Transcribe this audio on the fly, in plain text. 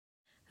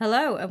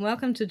Hello and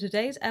welcome to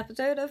today's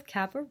episode of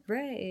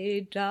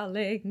Cabaret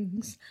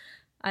Darlings.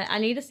 I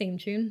need a theme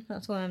tune.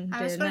 That's what I'm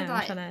doing now.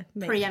 I'm trying to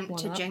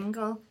preempt a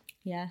jingle.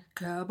 Yeah.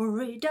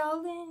 Cabaret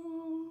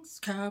Darlings,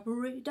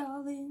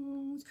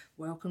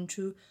 welcome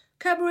to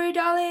Cabaret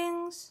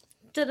Darlings.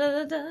 Da,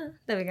 da, da, da.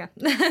 There we go.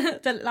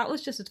 That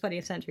was just a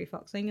 20th Century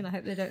Fox thing, and I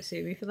hope they don't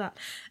sue me for that.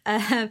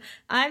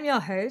 I'm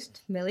your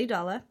host, Millie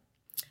Dollar.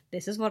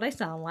 This is what I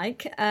sound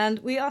like, and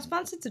we are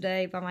sponsored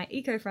today by my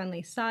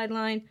eco-friendly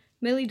sideline,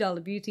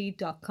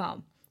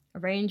 MillieDollarBeauty.com, a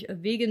range of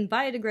vegan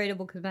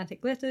biodegradable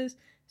cosmetic glitters,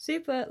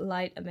 super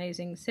light,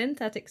 amazing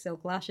synthetic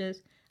silk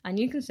lashes, and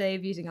you can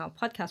save using our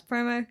podcast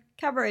promo,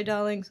 Cabaret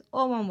Darlings,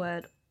 all one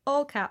word,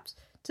 all caps,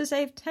 to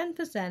save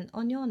 10%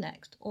 on your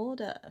next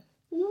order.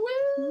 Woo!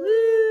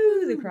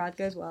 Woo! The crowd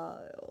goes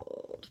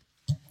wild.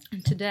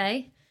 And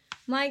today,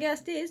 my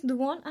guest is the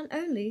one and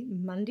only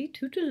Mandy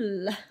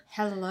Tootle.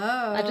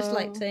 Hello. I just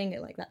like saying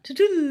it like that.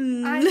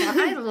 Tootle. I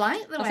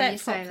like the I'll way you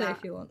say say it that.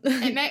 if you want.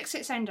 It makes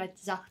it sound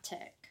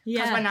exotic.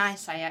 Because Yeah. when I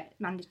say it,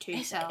 Mandy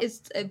Tootle.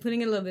 It's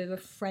putting a little bit of a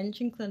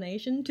French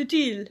inclination.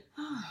 Tootle.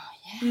 Oh,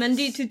 yes.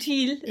 Mandy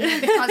Tootle.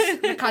 Yeah,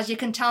 because you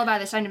can tell by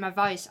the sound of my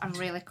voice, I'm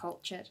really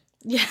cultured.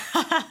 Yeah.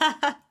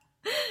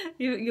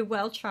 You're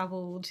well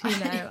travelled, you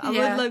know. I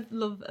Yeah. would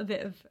love a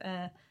bit of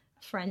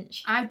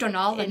French. I've done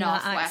all the In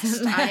that Northwest.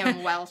 accent. I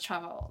am well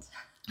travelled.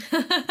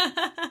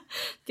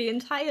 The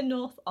entire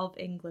north of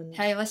England.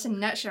 Hey, listen,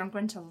 next year I'm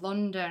going to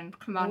London.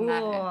 Come on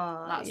Whoa,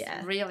 now. That's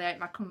yeah. really out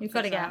my comfort You've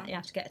got to zone. you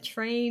have to get a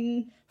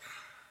train.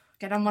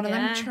 Get on one of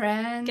them Yeah.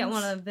 trains. Get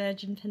one of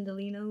Virgin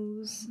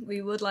Pendolinos.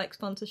 We would like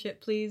sponsorship,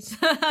 please.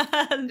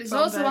 There's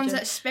also the ones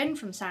that spin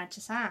from side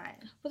to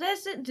side. Well,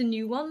 there's the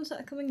new ones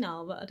that are coming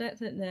now, but I don't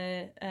think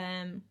they're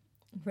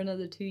for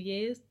another 2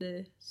 years.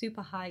 The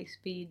super high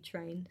speed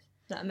trains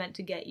that are meant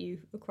to get you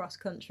across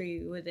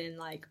country within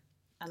like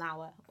an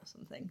hour or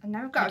something. And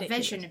now I've got Ridiculous. a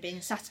vision of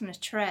being sat on a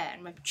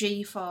train with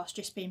G-force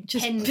just being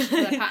Just pinned to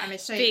the back of my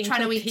seat, being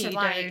trying to eat a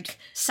torpedoed. like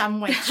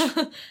sandwich.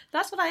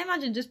 That's what I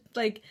imagine, just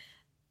like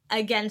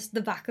against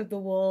the back of the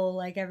wall,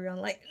 like everyone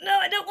like, no,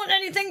 I don't want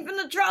anything from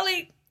the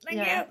trolley. Thank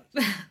Yeah.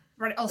 you.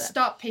 Right, it'll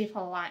stop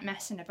people like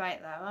messing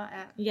about though, won't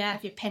it? Yeah.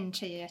 If you're pinned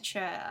to your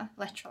chair,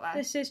 literally.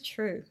 This is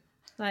true.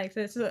 Like,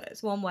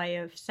 it's one way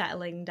of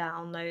settling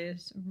down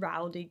those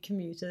rowdy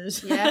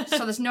commuters. Yeah, so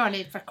there's no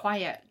need for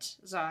quiet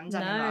zones No.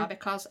 anymore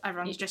because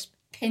everyone's just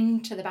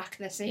pinned to the back of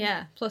the seat.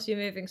 Yeah, plus you're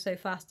moving so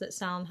fast that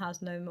sound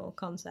has no more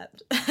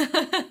concept.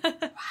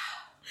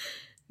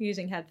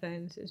 Using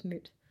headphones is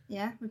moot.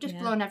 Yeah, we've just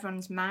Yeah. blown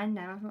everyone's mind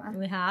now, haven't we?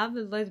 We have.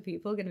 There's loads of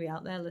people going to be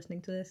out there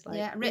listening to this. Like,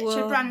 Yeah, Richard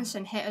whoa.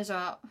 Branson hit us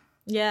up.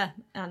 Yeah,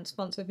 and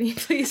sponsor me,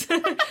 please.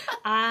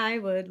 I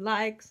would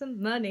like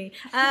some money.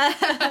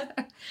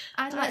 I'd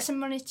like some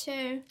money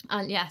too.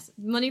 And yes,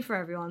 money for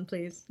everyone,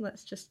 please.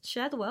 Let's just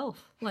share the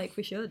wealth like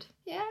we should.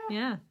 Yeah.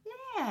 Yeah.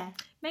 Yeah.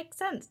 Makes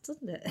sense,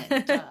 doesn't it?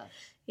 It does.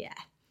 Yeah.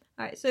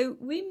 All right, so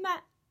we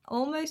met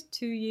almost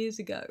 2 years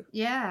ago,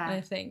 Yeah.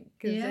 I think.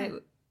 Because Yeah.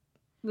 it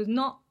was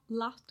not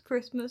last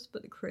Christmas,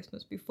 but the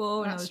Christmas before,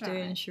 when I was That's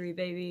doing right. Cherie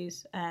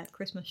Baby's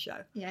Christmas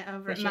show. Yeah,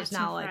 over Which at Matt is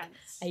now and like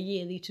Friends. a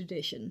yearly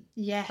tradition.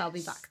 Yes. I'll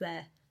be back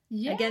there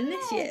Yes. again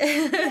this year.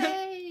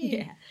 Yay.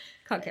 Yeah.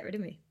 Can't get rid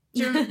of me.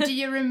 Do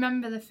you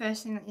remember the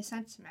first thing that you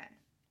said to me?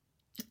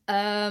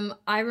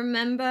 I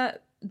remember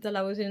that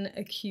I was in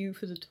a queue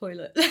for the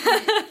toilet.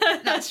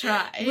 That's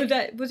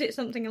right. Was it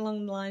something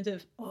along the lines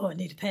of, oh, I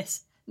need a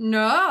piss?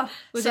 No.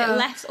 Was So- it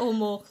less or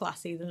more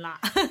classy than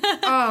that?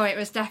 Oh, it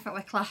was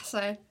definitely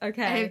classy.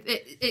 Okay.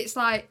 It's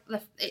like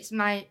it's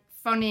my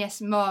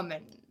funniest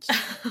moment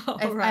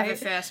of ever Alright.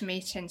 first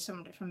meeting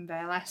somebody from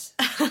Burlesque.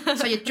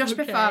 So you just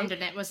Okay. performed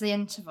and it was the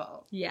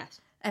interval, Yes.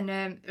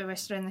 and we were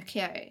stood in the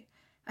queue,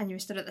 and you were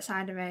stood at the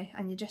side of me,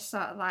 and you just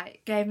sort of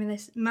like gave me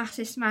this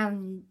massive smile,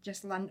 and you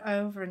just leant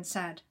over and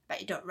said,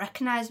 "Bet you don't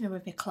recognise me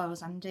with my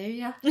clothes on, do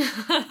you?"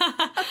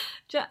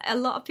 A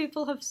lot of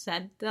people have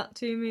said that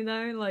to me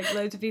though. Like,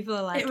 loads of people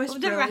are like, It was I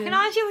don't brilliant.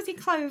 recognise you with your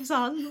clothes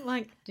on.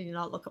 Like, do you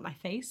not look at my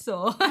face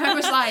or? I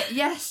was like,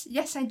 yes,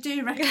 I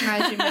do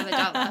recognise you, Millie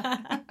Dollar.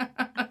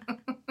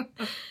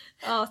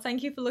 Oh,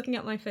 thank you for looking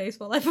at my face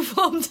while I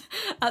performed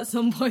at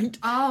some point.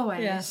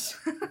 Always.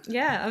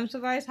 Yeah, I'm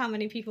surprised how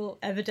many people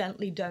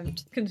evidently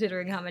don't,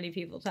 considering how many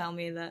people tell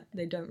me that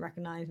they don't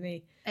recognise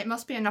me It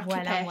must be an when I'm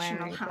occupational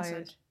wearing hazard.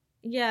 clothes.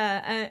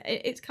 Yeah,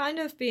 it's kind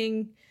of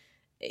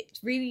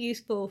it's really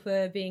useful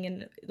for being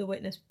in the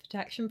witness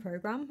protection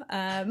program.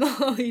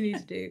 All you need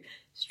to do,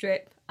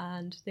 strip,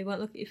 and they won't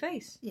look at your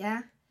face.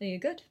 Yeah. Then you're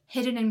good.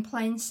 Hidden in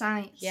plain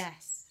sight.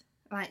 Yes.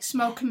 Like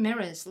smoke and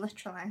mirrors,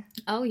 literally.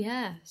 Oh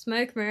yeah,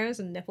 smoke mirrors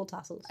and nipple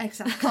tassels.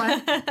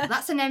 Exactly.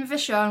 That's the name of a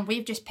show, and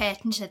we've just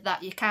patented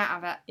that. You can't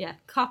have it. Yeah,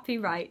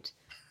 copyright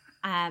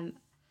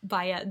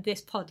via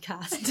this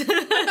podcast.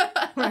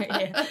 Right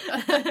here.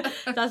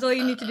 That's all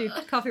you need to do.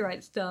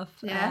 Copyright stuff.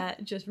 Yeah.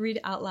 Just read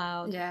it out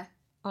loud Yeah.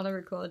 on a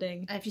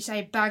recording. And if you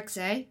say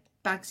Bagsy,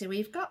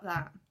 we've got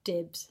that.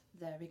 Dibs.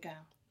 There we go.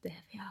 There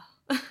we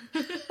are.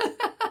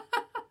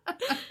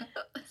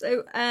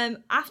 So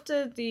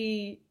after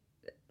the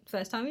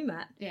first time we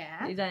met,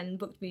 Yeah. you then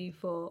booked me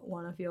for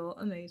one of your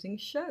amazing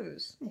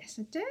shows. Yes,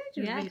 I did.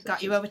 Yes, We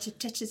got you over to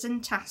Titters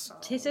and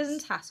Tassels. Titters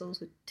and Tassels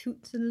with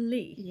Toots and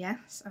Lee.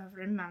 Yes,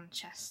 over in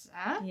Manchester.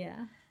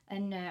 Yeah.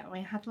 And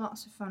we had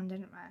lots of fun,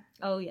 didn't we?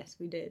 Oh, yes,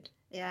 we did.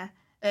 Yeah.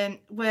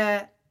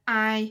 Where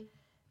I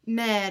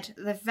made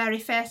the very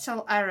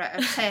fatal error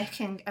of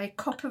taking a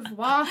cup of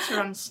water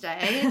on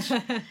stage,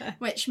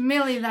 which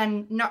Millie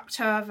then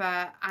knocked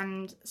over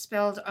and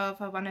spilled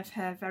over one of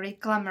her very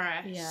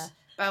glamorous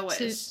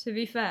boas. To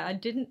be fair, I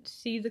didn't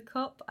see the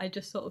cup. I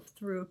just sort of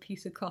threw a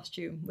piece of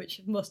costume,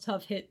 which must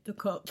have hit the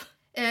cup.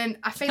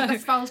 I think the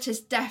fault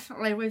is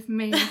definitely with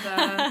me,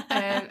 though.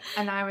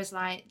 And I was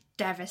like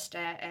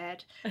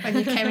devastated when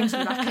you came into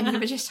the back and you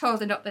were just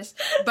holding up this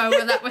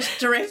boa that was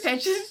dripping.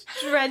 Just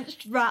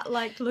drenched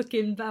rat-like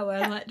looking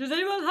boa. I'm like, does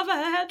anyone have a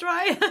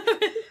hairdryer?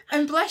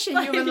 And bless you,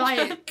 you were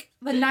like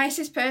the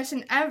nicest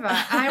person ever.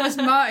 I was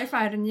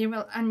mortified, and you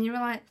were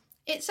like,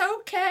 it's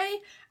okay.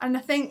 And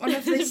I think one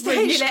of the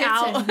stage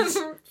kittens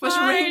was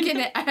wringing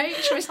it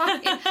out. She was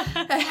like,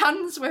 her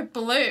hands were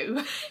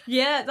blue.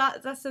 Yeah,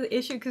 that's the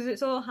issue, because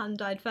it's all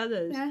hand-dyed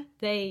feathers. Yeah.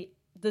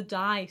 The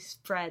dye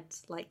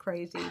spreads like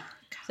crazy.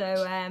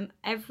 So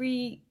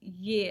every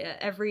year,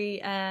 every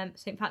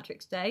St.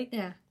 Patrick's Day,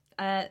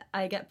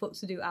 I get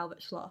booked to do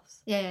Albert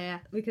Schloss. Yeah.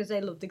 Because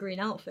they love the green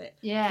outfit.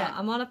 Yeah. But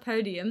I'm on a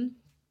podium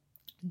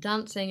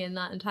dancing in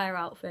that entire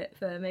outfit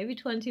for maybe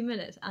 20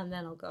 minutes, and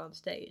then I'll go on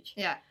stage.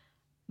 Yeah.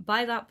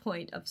 By that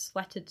point, I've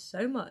sweated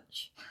so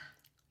much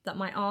that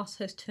my arse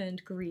has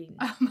turned green.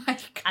 Oh my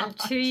God. And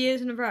 2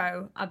 years in a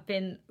row, I've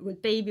been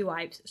with baby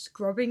wipes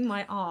scrubbing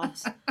my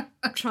arse,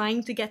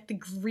 trying to get the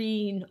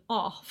green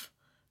off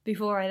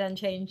before I then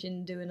change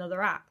and do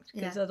another act.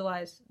 Because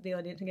otherwise the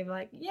audience can be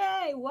like,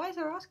 yay, why is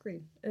her arse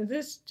green? Is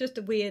this just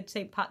a weird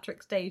St.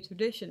 Patrick's Day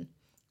tradition?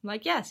 I'm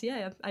like, yes,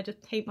 I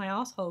just paint my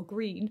arsehole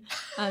green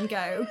and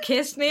go,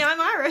 kiss me,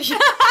 I'm Irish.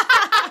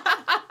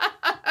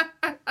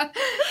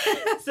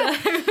 So...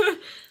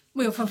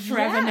 We'll for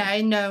forever now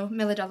know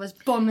Millie Dollar's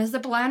bum is the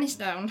Blarney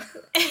Stone.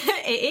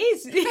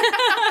 It is.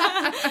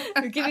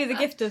 We'll give you the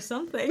gift of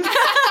something.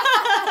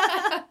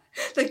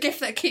 The gift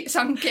that keeps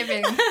on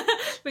giving.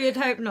 We'd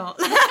hope not.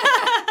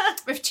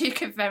 We've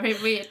took a very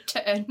weird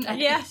turn now.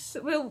 Yes,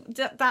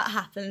 that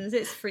happens.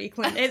 It's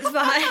frequent. It's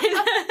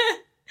fine.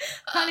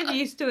 Kind of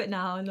used to it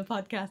now in the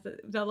podcast.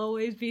 There'll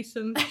always be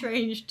some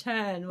strange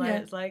turn where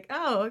it's like,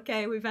 oh,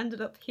 okay, we've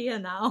ended up here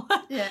now.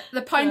 Yeah.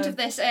 The point of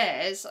this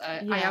is,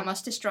 I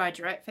almost destroyed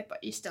your outfit,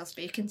 but you're still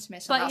speaking to me,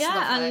 so but that's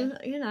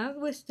lovely.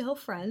 And we're still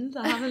friends.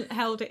 I haven't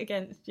held it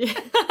against you.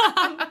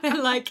 I've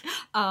been like,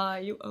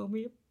 you owe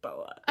me a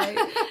boa.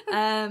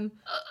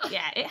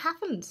 It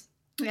happens.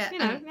 Yeah,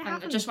 it and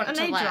happens. I just want and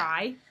to they let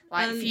dry.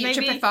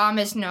 Future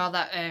performers know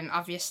that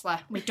obviously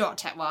we don't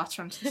take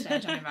water onto the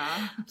stage anymore.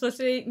 Plus,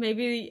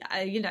 maybe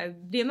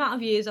the amount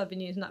of years I've been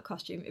using that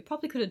costume, it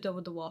probably could have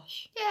doubled the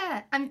wash.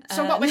 Yeah, and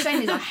so what we're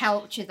saying is I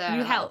helped you there.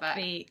 You helped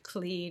me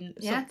clean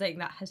something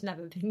that has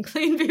never been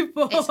cleaned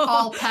before. It's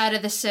all part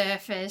of the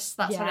surface.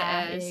 That's what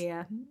it is.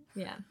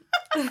 Yeah.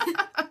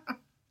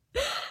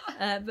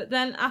 But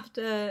then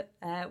after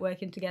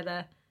working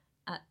together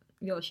at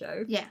your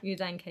show, you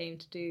then came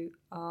to do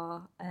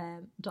our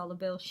dollar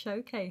bill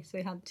showcase. So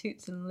we had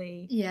Toots and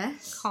Lee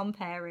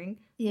comparing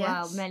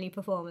while many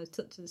performers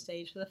took to the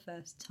stage for the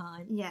first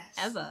time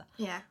ever.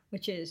 Yeah.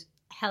 Which is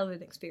a hell of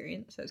an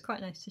experience. So it's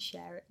quite nice to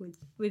share it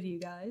with you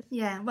guys.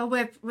 Yeah, well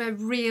we're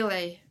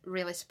really,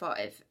 really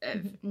supportive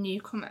of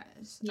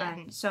newcomers. Yeah.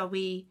 And so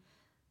we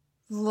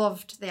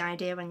loved the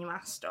idea when you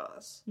asked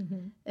us.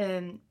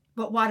 Mm-hmm.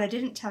 But what I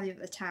didn't tell you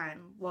at the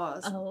time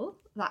was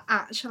that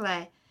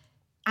actually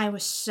I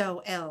was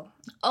so ill.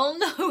 Oh,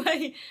 no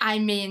way. I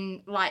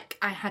mean, like,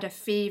 I had a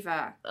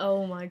fever.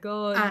 Oh, my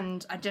God.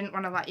 And I didn't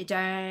want to let you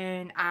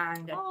down,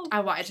 and I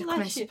wanted to come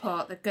and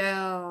support the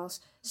girls.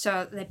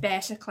 So they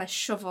basically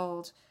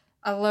shoveled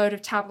a load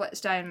of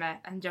tablets down me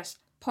and just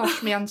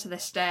pushed me onto the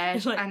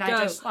stage. And I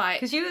just, like...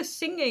 Because you were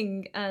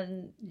singing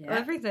and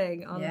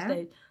everything on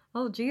stage.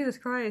 Oh, Jesus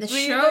Christ. The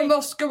show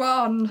must go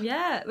on.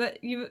 Yeah, but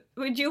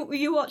were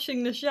you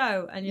watching the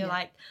show and you're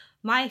like...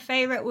 My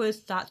favourite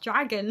was that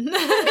dragon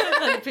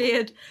that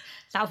appeared.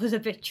 That was a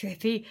bit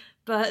trippy,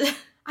 but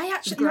I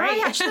actually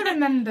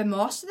remember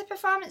most of the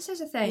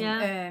performances, I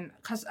think.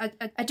 Because I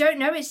don't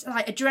know, it's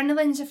like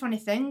adrenaline's a funny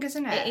thing,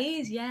 isn't it? It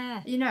is,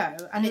 yeah.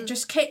 And it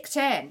just kicked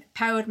in,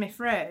 powered me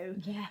through.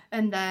 Yeah.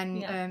 And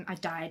then I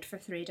died for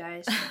 3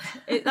 days.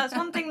 That's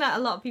one thing that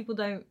a lot of people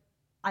don't,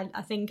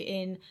 I think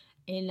in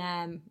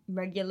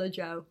regular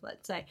Joe,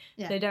 let's say,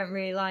 they don't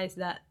realise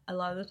that a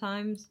lot of the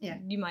times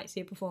you might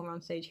see a performer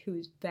on stage who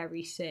is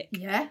very sick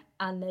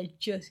and they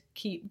just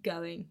keep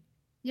going,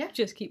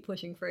 just keep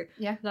pushing through.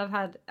 So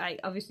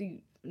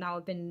obviously now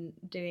I've been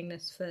doing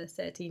this for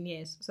 13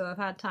 years, so I've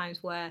had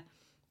times where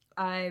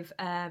I've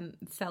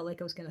felt like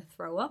I was going to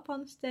throw up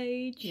on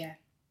stage.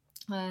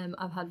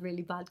 I've had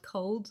really bad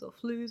colds or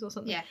flus or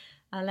something,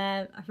 and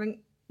I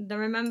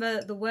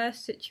remember the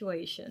worst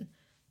situation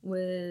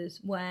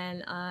was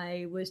when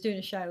I was doing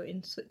a show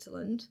in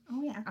Switzerland.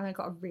 And I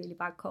got a really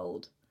bad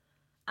cold.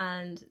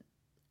 and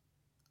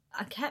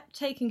I kept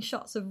taking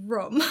shots of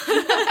rum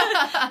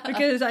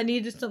because I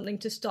needed something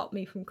to stop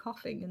me from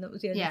coughing, and that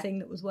was the only thing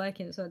that was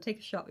working. So I'd take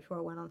a shot before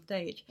I went on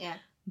stage. Yeah.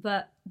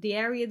 But the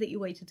area that you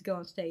waited to go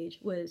on stage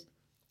was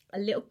a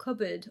little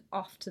cupboard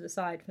off to the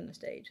side from the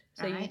stage.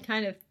 So you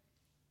kind of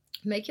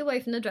make your way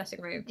from the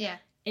dressing room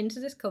into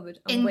this cupboard.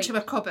 And into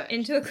a cupboard.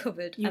 Into a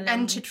cupboard. You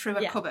entered through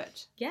a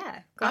cupboard. Yeah.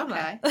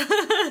 Glamour. Okay.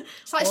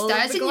 It's like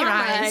stars in your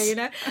eyes. You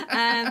know?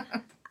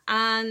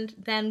 And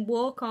then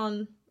walk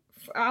on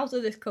out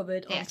of this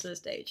cupboard onto the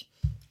stage.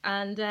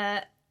 And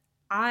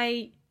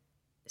I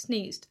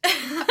sneezed.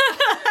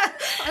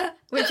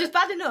 Which is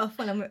bad enough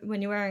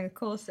when you're wearing a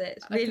corset.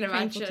 It's really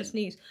painful to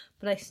sneeze.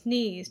 But I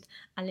sneezed,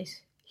 and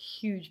this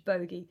huge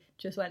bogey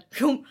just went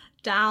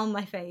down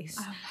my face.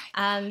 Oh my God.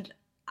 And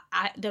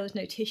there was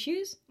no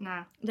tissues.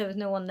 No. There was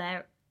no one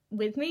there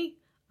with me.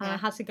 And I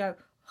had to go,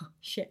 oh,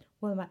 shit,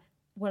 what am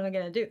I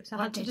going to do? So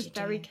I had to just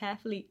very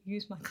carefully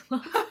use my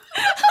glove.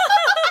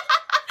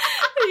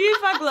 Use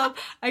my glove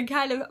and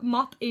kind of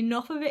mop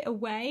enough of it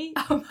away.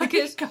 Oh my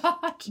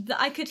God.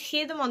 I could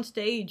hear them on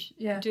stage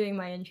doing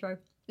my intro.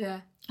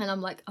 Yeah. And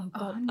I'm like, oh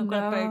God, I've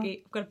got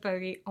a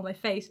bogey on my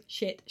face.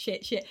 Shit.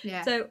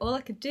 Yeah. So all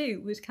I could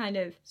do was kind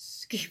of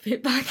scoop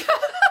it back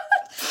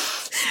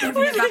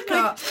Scooping it back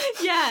up.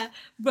 Yeah,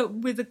 but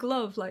with a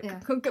glove, like, I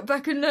can't get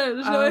back in there.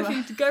 There's nowhere for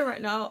you to go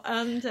right now.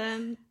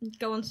 And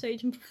go on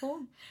stage and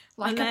perform.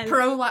 Like a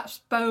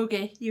prolapsed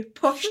bogey, you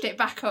pushed it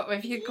back up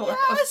with your glove.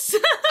 Yes!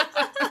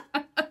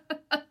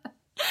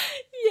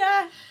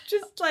 Yeah,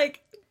 just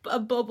like a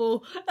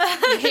bubble.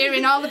 You're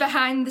hearing all the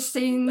behind the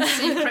scenes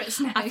secrets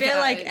now. I feel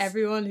like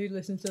everyone who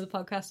listens to the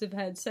podcast have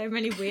heard so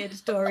many weird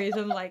stories.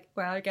 I'm like,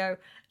 where I go,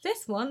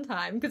 this one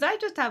time, because I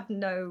just have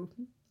no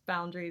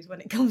boundaries when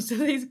it comes to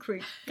these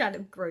kind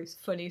of gross,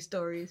 funny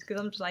stories,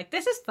 because I'm just like,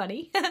 this is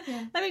funny.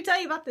 Let me tell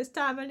you about this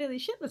time I nearly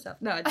shit myself.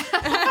 No,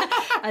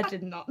 I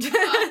did not.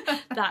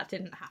 That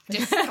didn't happen.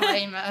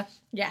 Disclaimer.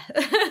 Yeah.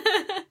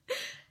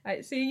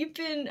 Right, so you've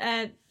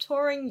been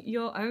touring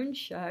your own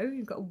show.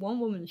 You've got a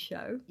one-woman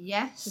show.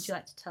 Yes. Would you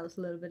like to tell us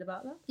a little bit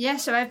about that? Yeah,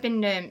 so I've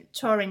been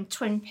touring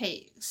Twin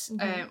Peaks,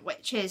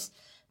 which is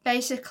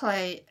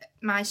basically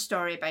my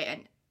story about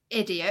an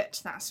idiot,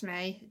 that's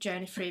me,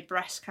 journey through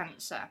breast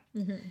cancer.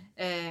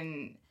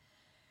 And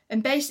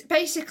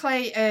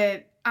basically,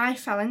 I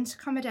fell into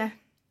comedy.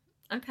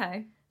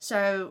 Okay.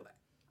 So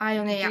I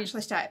only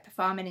actually started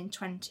performing in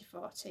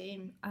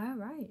 2014. Oh,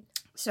 right.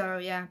 So,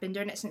 yeah, I've been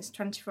doing it since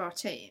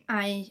 2014.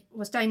 I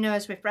was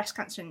diagnosed with breast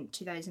cancer in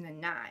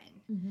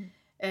 2009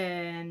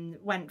 and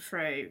went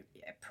through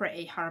a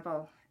pretty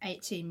horrible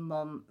 18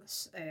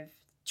 months of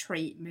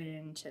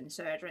treatment and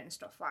surgery and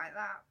stuff like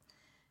that.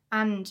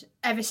 And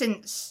ever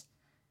since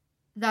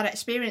that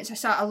experience, I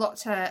sort of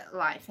looked at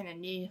life in a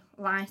new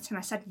light, and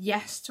I said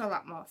yes to a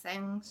lot more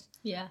things.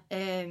 Yeah.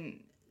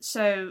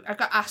 So I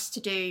got asked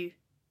to do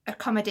a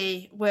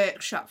comedy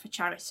workshop for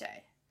charity.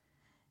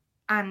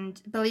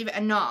 And believe it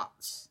or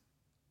not,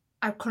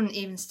 I couldn't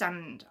even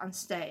stand on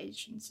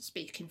stage and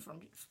speak in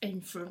front of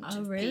people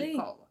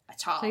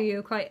at all. So you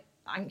were quite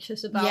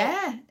anxious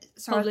about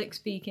public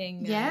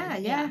speaking.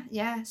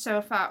 Yeah. So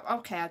I thought,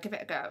 okay, I'll give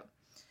it a go.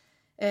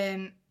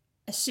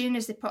 As soon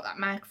as they put that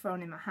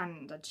microphone in my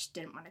hand, I just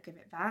didn't want to give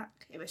it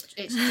back. It's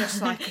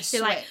just like a switch.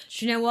 You're like,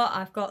 do you know what?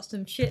 I've got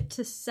some shit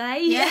to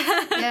say.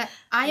 Yeah.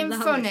 I am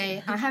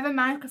funny. I have a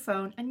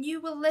microphone, and you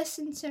will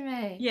listen to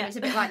me. Yeah. It's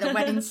a bit like the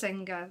wedding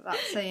singer, that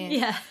scene.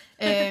 Yeah.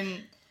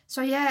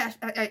 So yeah,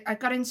 I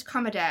got into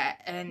comedy,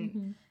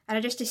 and I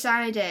just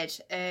decided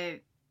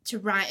to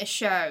write a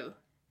show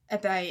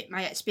about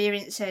my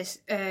experiences.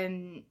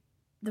 There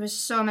was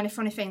so many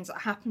funny things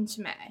that happened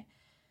to me,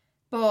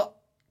 but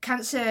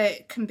cancer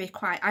can be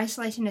quite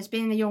isolating. As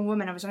being a young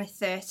woman, I was only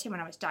 30 when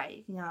I was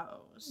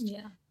diagnosed.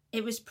 Yeah.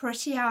 It was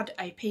pretty odd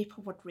how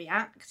people would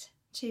react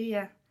to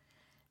you.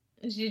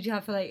 Did you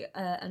have like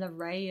an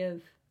array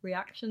of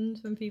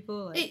reactions from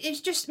people? Like... It's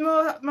just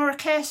more a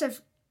case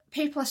of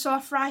people are so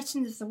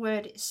frightened of the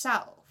word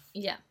itself.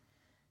 Yeah.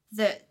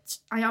 That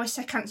I always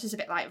say cancer's a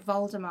bit like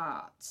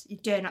Voldemort. You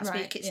dare not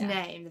speak its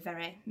name. The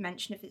very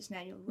mention of its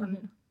name, you'll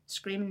run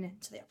screaming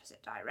into the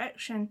opposite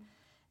direction.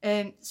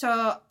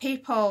 So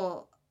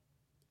people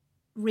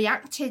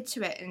reacted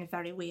to it in a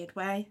very weird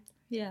way.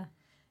 Yeah.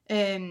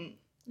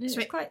 It's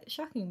quite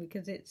shocking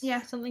because it's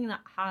something that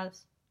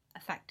has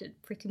affected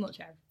pretty much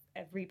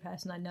every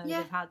person I know.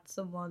 Yeah. They've had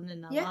someone in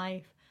their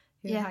life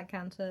who had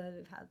cancer.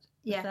 They've had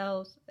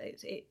themselves.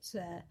 It's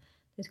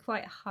there's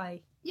quite a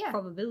high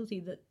probability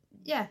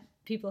that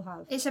people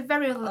have. It's a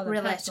very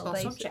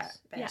relatable subject,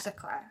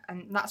 basically,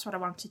 and that's what I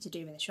wanted to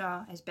do with the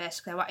show. Is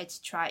basically I wanted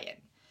to try and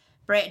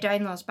break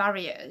down those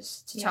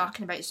barriers to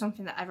talking about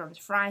something that everyone's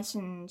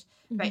frightened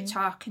about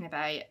talking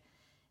about,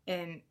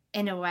 in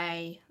a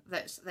way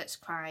that's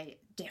quite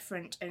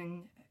different,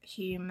 and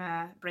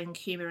bring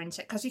humour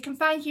into it, because you can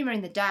find humour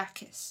in the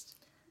darkest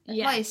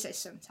places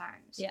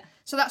sometimes. Yeah.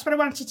 So that's what I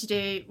wanted to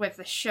do with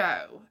the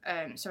show.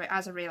 So it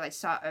has a really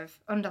sort of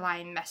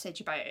underlying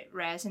message about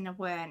raising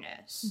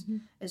awareness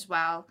as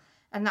well,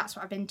 and that's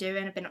what I've been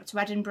doing. I've been up to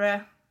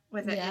Edinburgh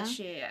with it this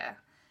year,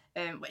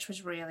 which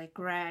was really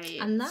great.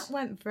 And that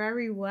went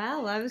very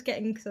well. I was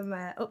getting some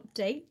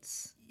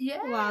updates.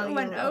 Yeah, while it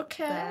went you were up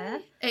okay. there.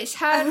 It's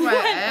hard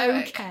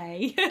work.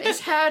 Okay.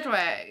 It's hard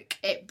work.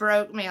 It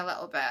broke me a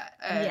little bit.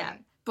 Yeah.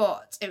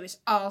 But it was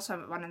also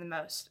one of the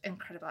most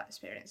incredible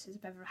experiences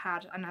I've ever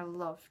had, and I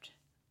loved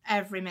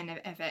every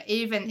minute of it.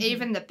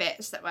 Even the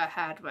bits that were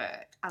hard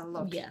work, I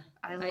loved. Yeah.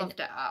 I loved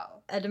it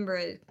all.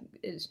 Edinburgh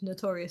is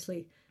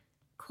notoriously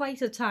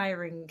quite a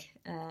tiring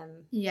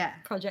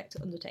project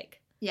to undertake.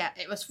 Yeah,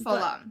 it was full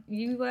on.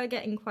 You were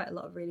getting quite a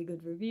lot of really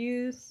good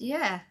reviews.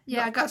 Yeah,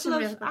 I got some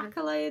real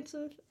accolades.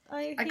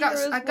 I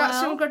got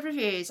some good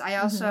reviews. I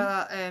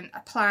also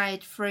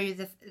applied through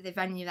the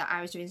venue that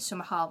I was doing,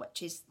 Summer Hall,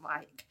 which is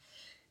like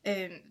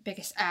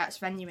biggest arts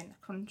venue in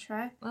the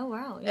country. Oh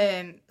wow!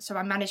 Yeah. So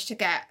I managed to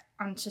get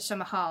onto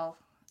Summer Hall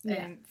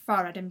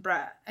for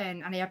Edinburgh,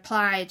 and I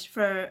applied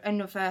for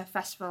another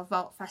festival,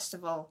 Vault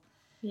Festival,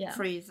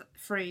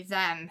 through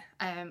them,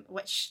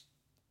 which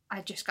I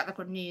just got the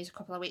good news a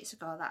couple of weeks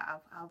ago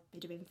that I'll be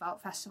doing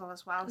Vault Festival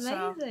as well.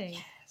 Amazing.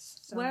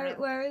 So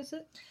where is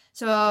it?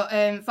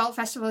 So Vault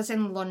Festival is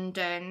in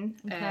London.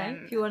 Okay.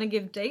 If you want to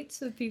give dates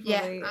for people.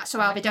 Yeah. So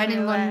I'll be down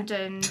in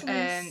London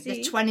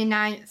the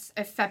 29th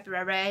of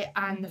February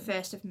and the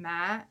 1st of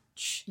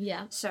March.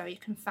 Yeah. So you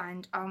can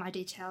find all my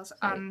details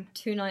on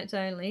 2 nights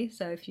only.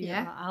 So if you're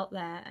out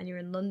there and you're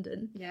in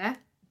London. Yeah.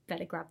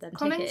 Better grab them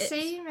Come tickets.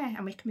 and see me,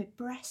 and we can be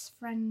breast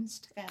friends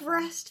together.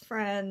 Breast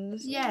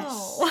friends? Yes.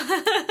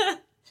 Oh.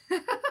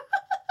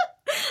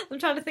 I'm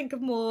trying to think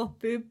of more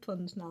boob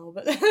puns now,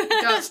 but...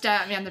 Don't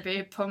start me on the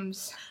boob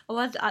pums.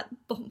 Oh,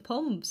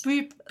 pums?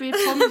 Boob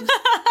pums.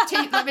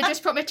 Teeth, let me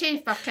just put my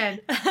teeth back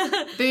in.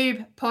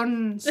 Boob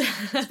puns.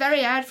 It's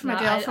very hard for my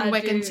girl from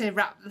Wigan to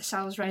wrap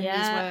themselves around these words.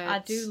 Yeah, I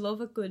do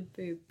love a good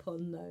boob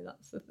pun, though,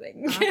 that's the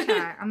thing. Okay,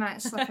 I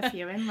might slip a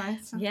few in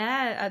later.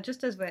 Yeah,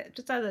 just as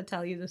I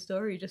tell you the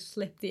story, just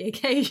slip the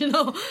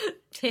occasional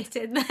tit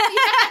in there.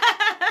 Yeah.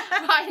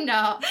 Why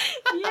not?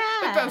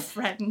 Yeah. We're both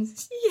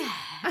friends. Yeah.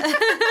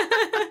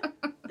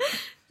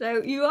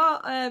 So you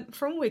are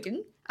from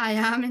Wigan. I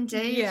am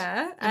indeed.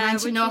 Yeah.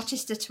 And you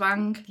noticed the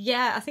twang.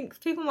 Yeah, I think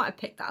people might have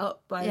picked that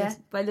up by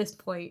this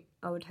point,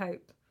 I would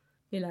hope.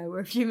 You know, we're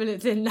a few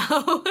minutes in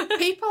now.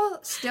 People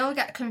still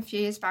get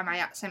confused by my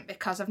accent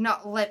because I've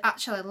not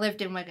actually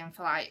lived in Wigan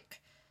for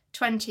like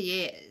 20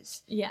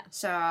 years. Yeah.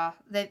 So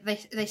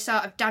they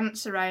sort of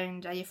dance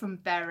around, are you from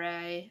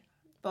Bury,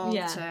 Bolton?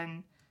 Yeah.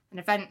 And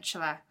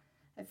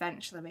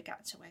eventually we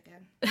get to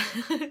Wigan.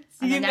 So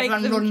and then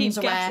everyone runs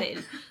away.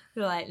 Guessing.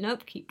 They're like,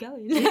 nope, keep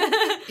going.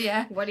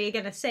 Yeah. What are you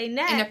going to say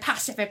next? In a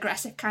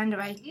passive-aggressive kind of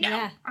way.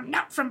 No, I'm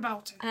not from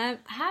Bolton.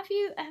 Have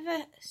you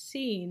ever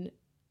seen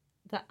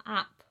the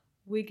app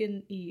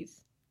Wigan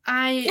Ease?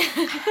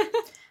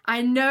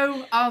 I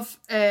know of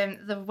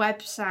the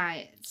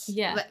website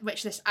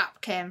which this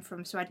app came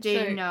from, so I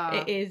do know.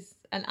 It is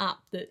an app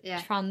that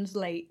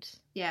translates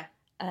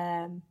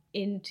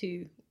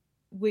into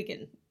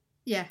Wigan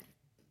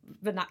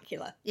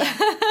vernacular.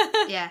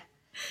 Yeah.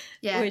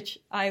 Which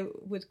I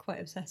was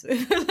quite obsessed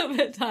with a little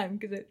bit of time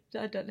because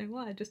I don't know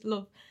why. I just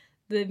love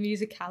the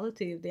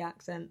musicality of the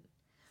accent.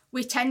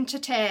 We tend to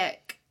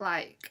take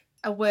like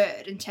a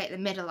word and take the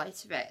middle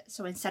out of it.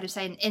 So instead of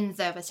saying in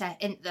the, we say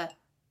in the.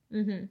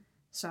 Mm-hmm.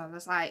 So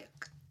there's like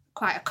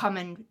quite a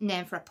common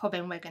name for a pub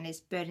in Wigan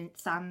is Burning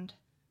Sand.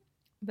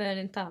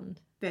 Burning Sand?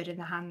 Bird in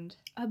the hand.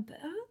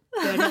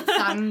 Burning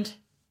Sand.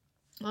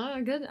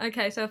 Oh, good.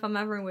 Okay, so if I'm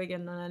ever in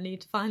Wigan, then I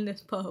need to find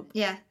this pub.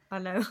 Yeah. I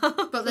know.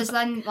 But there's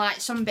then, like,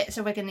 some bits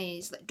of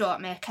Wiganese that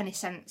don't make any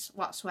sense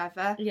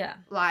whatsoever. Yeah.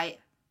 Like,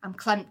 I'm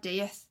clempt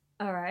death.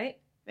 All right.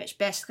 Which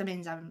basically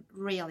means I'm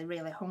really,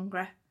 really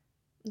hungry.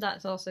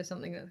 That's also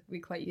something that would be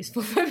quite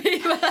useful for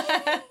people.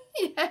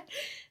 Yeah.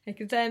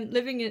 Because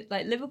living in,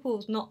 like,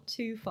 Liverpool's not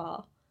too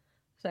far.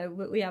 So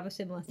we have a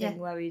similar thing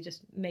where we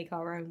just make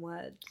our own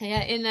words.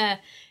 Yeah, in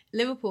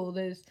Liverpool,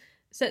 there's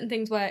certain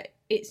things where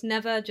it's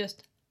never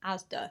just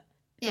Asda.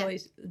 It's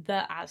always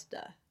the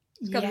Asda.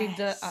 It's got to be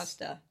the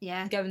Asda.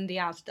 Yeah. Going the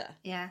Asda.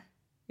 Yeah.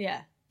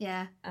 Yeah.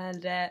 Yeah.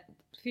 And a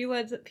few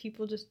words that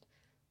people just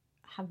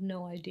have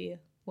no idea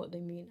what they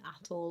mean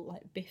at all,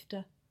 like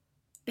bifter.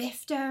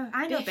 Bifter?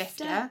 I know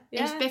bifter.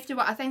 Yeah. Is bifter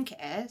what I think it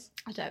is?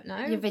 I don't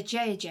know. You're the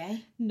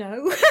JJ.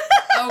 No.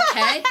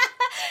 Okay.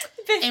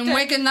 Bifter. In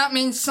Wigan, that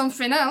means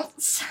something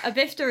else. A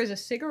bifter is a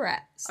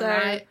cigarette. So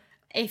right.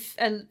 If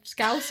a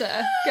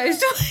Scouser goes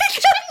to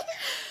Wigan...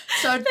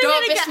 So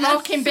don't be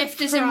smoking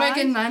bifters in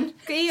Wigan then.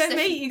 You and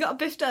me, you got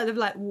a bifter. They'll be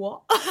like,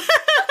 what?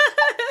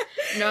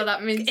 No,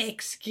 that means...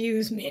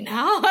 Excuse me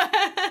now.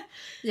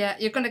 Yeah,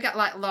 you're going to get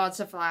like loads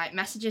of like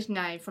messages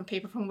now from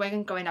people from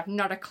Wigan going, I've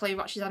not a clue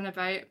what she's on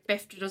about.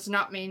 Bifter does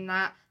not mean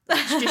that.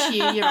 That's just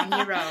you're on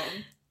your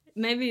own.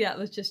 Maybe that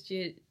was just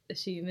you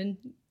assuming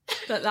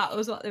that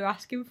was what they were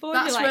asking for.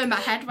 That's where my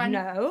head went.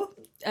 No.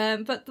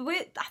 But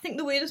I think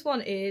the weirdest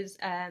one is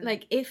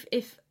like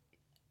if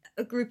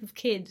a group of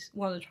kids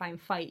want to try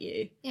and fight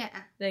you,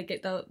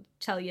 they'll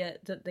tell you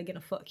that they're gonna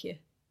fuck you.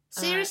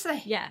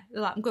 Seriously? Yeah,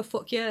 they're like, I'm gonna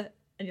fuck you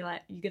And you're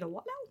like, you gonna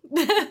what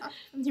now?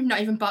 You've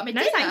not even bought me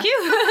No, dinner. thank you.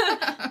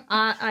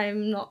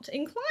 I'm not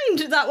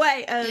inclined that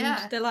way. And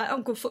Yeah. they're like,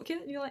 oh, good, fuck you.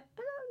 And you're like,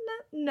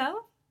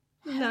 no.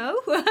 Dialect's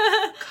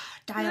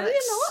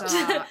you're so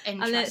not.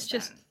 interesting. And it's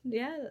just,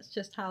 that's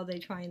just how they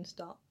try and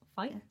start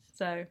fights.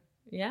 So,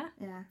 yeah,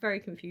 very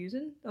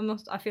confusing.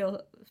 I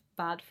feel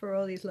bad for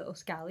all these little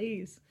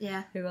scallies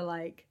who are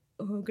like,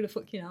 oh, I'm gonna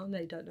fuck you now, and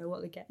they don't know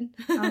what they're getting.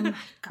 Oh my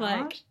God.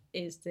 Like,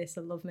 is this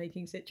a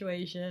lovemaking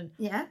situation?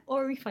 Yeah.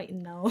 Or are we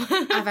fighting now?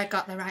 Have I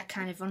got the right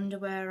kind of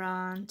underwear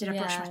on? Did I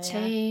brush my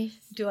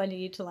teeth? Do I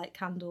need to light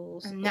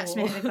candles? And next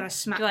minute they've got to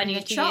smack do I me in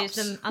need the to chops?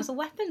 use them as a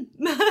weapon?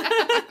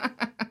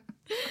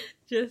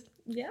 Just,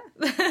 yeah.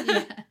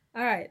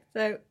 All right,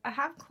 so I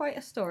have quite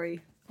a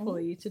story for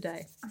you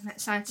today. I'm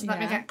excited. Let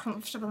me get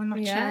comfortable in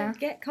my chair.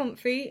 Get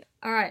comfy.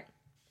 All right.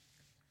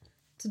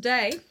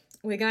 Today,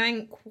 we're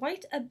going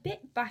quite a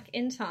bit back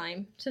in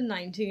time to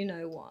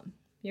 1901.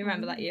 You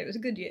remember that year? It was a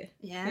good year.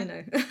 Yeah. You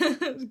know,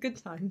 it was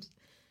good times.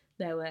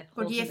 There were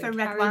Good year horses for and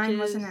red wine, carriages.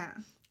 wasn't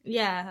it?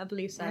 Yeah, I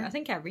believe so. Yeah. I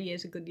think every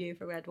year's a good year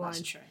for red wine.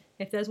 That's true.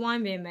 If there's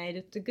wine being made,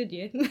 it's a good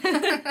year.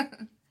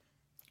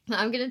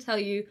 I'm going to tell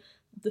you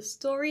the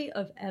story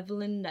of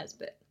Evelyn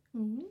Nesbit.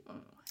 Ooh.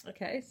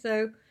 Okay,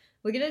 so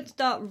we're going to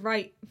start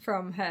right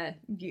from her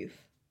youth.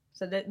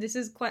 So this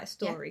is quite a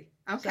story.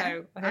 Yeah. Okay,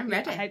 So I'm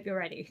ready. I hope you're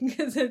ready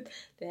because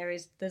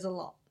there's a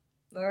lot.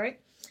 All right.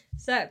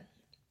 So,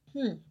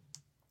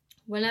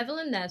 when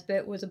Evelyn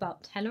Nesbit was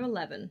about 10 or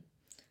 11,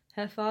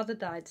 her father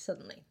died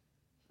suddenly.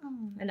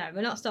 Oh. I know,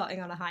 we're not starting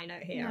on a high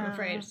note here, I'm No.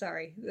 afraid,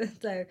 sorry.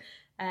 So,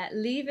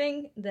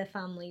 leaving their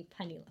family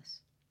penniless.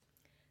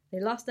 They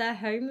lost their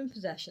home and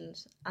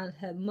possessions, and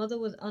her mother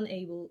was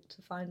unable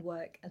to find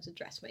work as a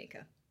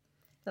dressmaker.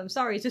 So I'm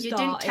sorry to You start.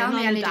 didn't tell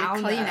me I needed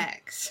downer.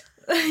 Kleenex.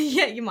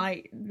 Yeah, you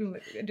might.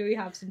 Do we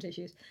have some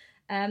tissues?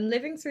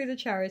 Living through the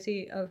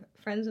charity of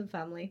friends and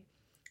family,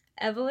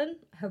 Evelyn,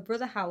 her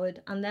brother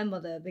Howard, and their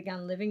mother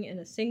began living in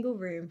a single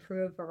room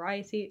through a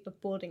variety of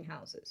boarding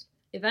houses.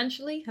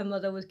 Eventually, her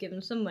mother was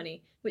given some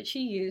money, which she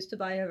used to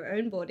buy her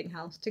own boarding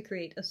house to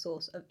create a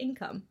source of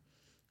income,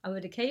 and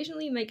would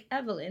occasionally make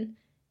Evelyn,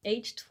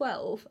 aged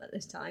 12 at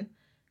this time,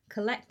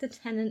 collect the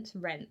tenant's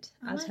rent,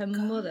 as her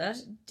mother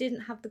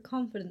didn't have the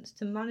confidence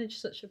to manage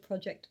such a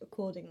project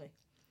accordingly.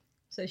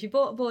 So she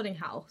bought a boarding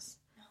house,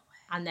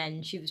 and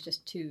then she was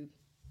just too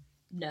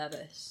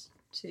nervous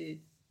to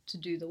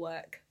do the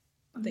work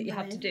that you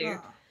have to do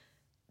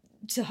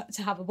to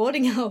have a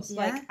boarding house.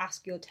 Yeah. Like,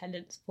 ask your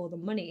tenants for the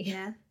money.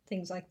 Yeah.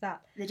 Things like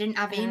that. They didn't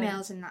have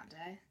emails in that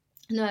day.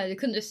 No, they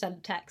couldn't just send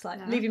a text like,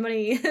 No. leave your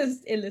money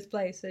in this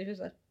place. They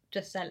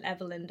just sent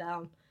Evelyn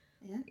down.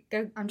 Yeah.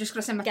 Go, I'm just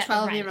going to send my Get the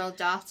rent. 12-year-old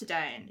daughter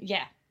down.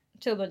 yeah,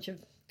 to a bunch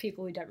of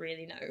people we don't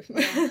really know.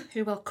 Yeah.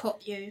 Who will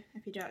cut you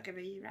if you don't give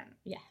her your rent.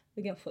 Yeah,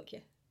 we're gonna fuck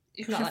you.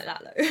 Not like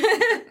that though.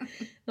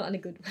 Not in a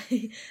good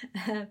way.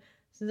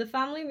 So the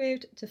family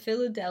moved to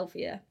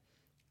Philadelphia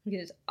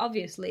because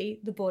obviously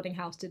the boarding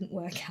house didn't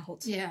work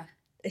out. Yeah.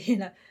 You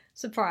know,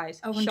 surprise.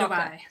 I wonder shocker,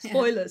 why. Yeah.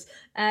 Spoilers.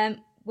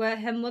 Where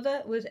her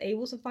mother was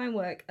able to find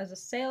work as a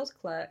sales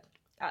clerk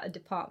at a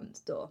department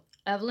store.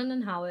 Evelyn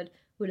and Howard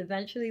would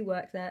eventually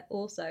work there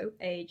also,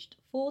 aged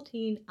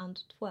 14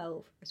 and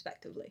 12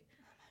 respectively.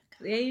 At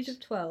the age of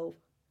 12,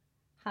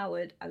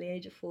 Howard, at the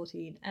age of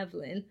 14,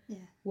 Evelyn,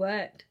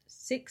 worked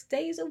 6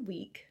 days a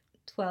week,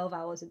 12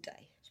 hours a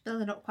day. She's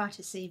building up quite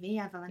a CV,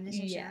 Evelyn,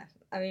 isn't she? Yeah,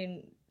 I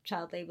mean,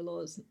 child labour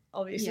laws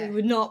obviously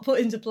were not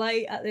put into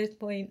play at this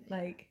point.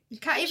 Like, You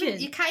can't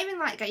even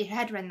like get your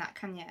head around that,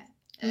 can you?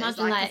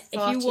 imagine like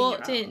if you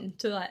walked in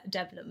to like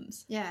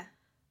Debenhams, and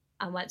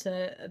went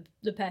to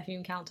the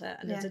perfume counter,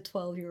 and there's a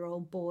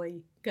 12-year-old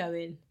boy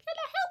going, "Can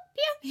I help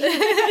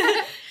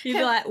you?" You'd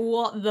be like,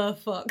 "What the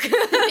fuck?" Can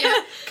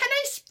I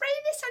spray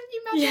this on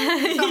you,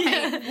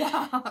 madam?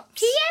 What?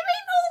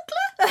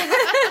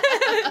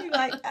 You're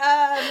like,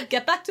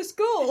 get back to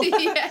school.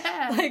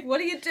 Yeah. Like,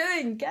 what are you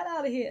doing? Get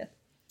out of here.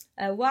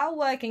 While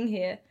working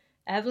here,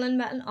 Evelyn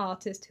met an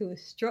artist who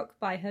was struck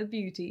by her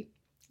beauty,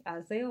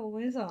 as they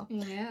always are,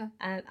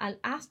 and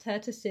asked her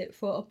to sit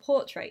for a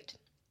portrait.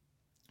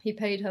 He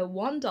paid her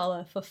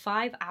 $1 for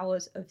 5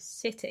 hours of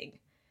sitting,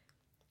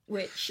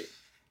 which,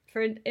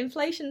 for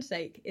inflation's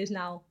sake, is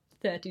now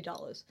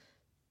 $30.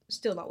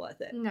 Still not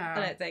worth it. No.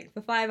 I don't think.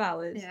 For 5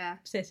 hours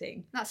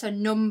sitting. That's a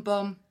numb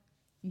bum.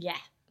 Yeah.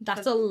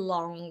 That's a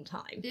long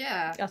time.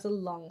 Yeah. That's a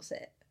long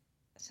sit.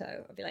 So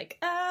I'd be like,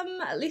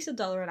 at least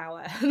 $1 an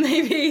hour,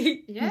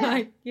 maybe. Yeah.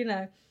 Like, you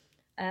know.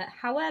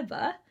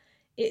 However,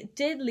 it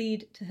did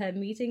lead to her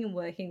meeting and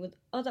working with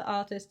other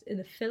artists in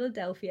the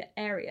Philadelphia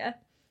area,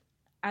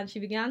 and she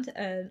began to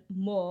earn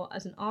more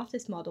as an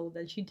artist model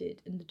than she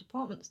did in the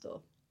department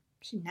store.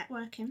 She's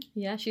networking.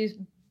 Yeah, she's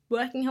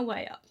working her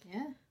way up.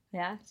 Yeah.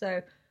 Yeah,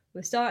 so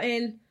we're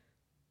starting,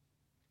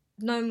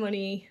 no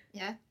money.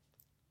 Yeah.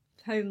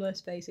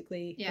 Homeless,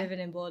 basically, living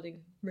in boarding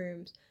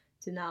rooms,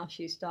 to now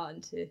she's starting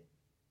to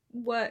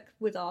work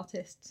with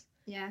artists.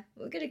 Yeah.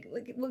 We're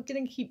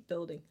gonna keep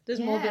building.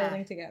 There's more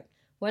building to go.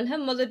 When her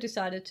mother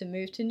decided to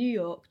move to New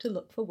York to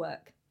look for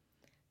work,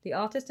 The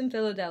artist in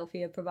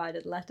Philadelphia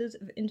provided letters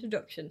of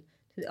introduction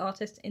to the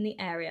artists in the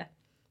area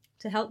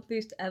to help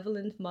boost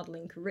Evelyn's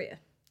modelling career.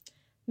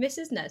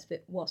 Mrs.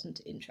 Nesbit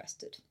wasn't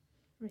interested.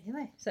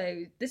 Really?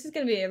 So this is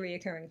going to be a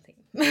reoccurring theme.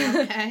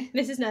 Okay.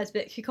 Mrs.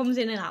 Nesbit, she comes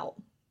in and out.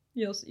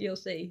 You'll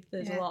see.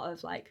 There's a lot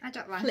of like I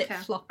don't like flip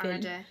her flopping.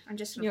 already. I'm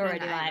just You're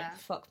already like, there.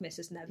 fuck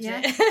Mrs.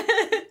 Nesbit.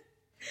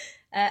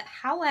 Yeah.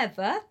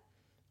 However,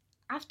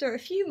 after a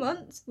few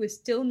months with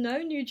still no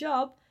new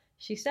job,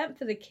 she sent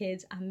for the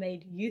kids and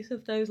made use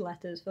of those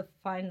letters for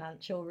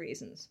financial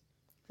reasons.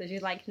 So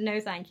she's like, no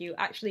thank you.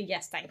 Actually,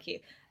 yes, thank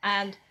you.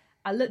 And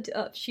I looked it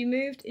up. She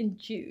moved in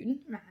June.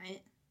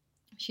 Right.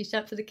 She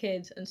sent for the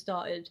kids and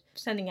started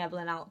sending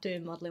Evelyn out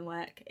doing modelling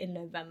work in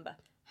November.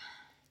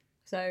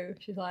 So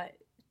she's like,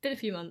 it's been a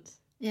few months.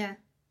 Yeah.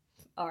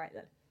 All right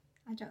then.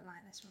 I don't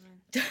like this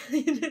woman.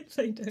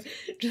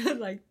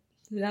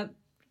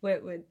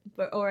 We're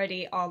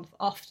already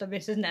off the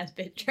Mrs.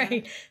 Nesbit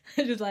train.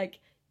 Just like,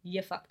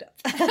 you fucked up.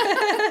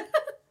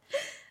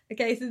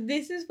 Okay, so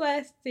this is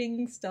where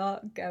things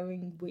start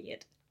going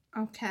weird.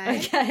 Okay.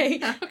 Okay?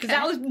 Because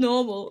that was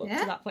normal up Yeah.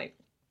 to that point.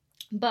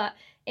 But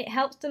it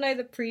helps to know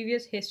the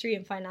previous history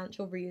and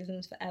financial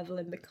reasons for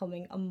Evelyn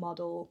becoming a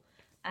model.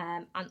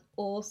 And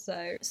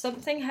also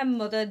something her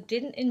mother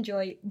didn't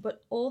enjoy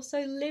but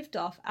also lived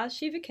off as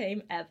she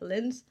became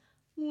Evelyn's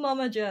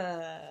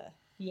momager.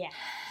 Yeah.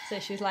 So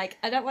she's like,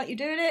 I don't want you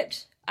doing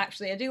it.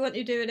 Actually, I do want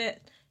you doing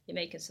it. You're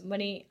making some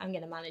money. I'm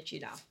going to manage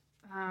you now.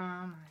 Oh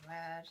my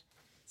word.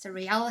 It's a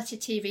reality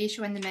TV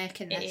show and they're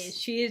making this. It is.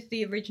 She is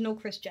the original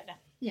Kris Jenner.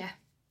 Yeah.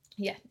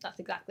 Yeah, that's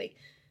exactly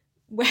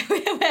where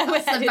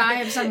That's the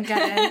vibes I'm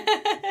getting.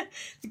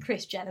 The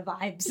Kris Jenner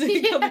vibes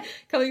Yeah.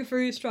 coming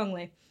through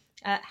strongly.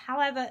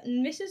 However,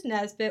 Mrs.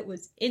 Nesbit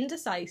was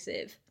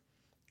indecisive,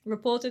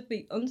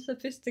 reportedly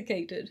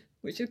unsophisticated,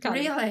 which is kind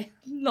of Really?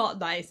 not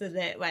nice, is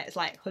it? Where it's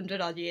like 100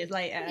 odd years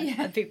later,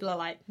 Yeah. and people are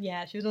like,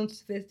 yeah, she was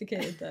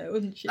unsophisticated though,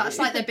 wasn't she? That's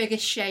like the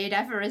biggest shade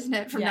ever, isn't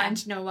it? From Yeah.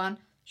 1901.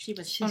 She's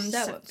so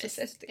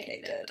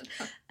unsophisticated.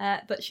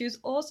 But she was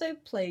also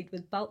plagued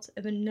with bouts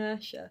of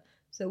inertia,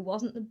 so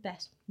wasn't the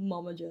best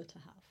momager to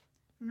have.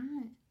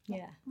 Right.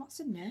 Yeah. What's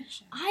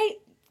inertia?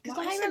 Because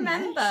What I is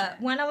remember inertia?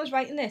 when I was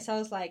writing this, I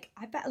was like,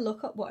 I better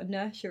look up what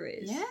inertia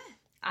is. Yeah.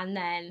 And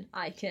then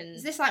I can...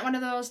 Is this like one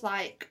of those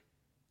like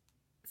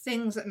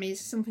things that means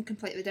something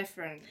completely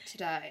different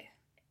today?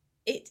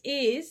 It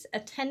is a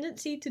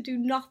tendency to do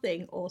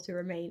nothing or to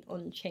remain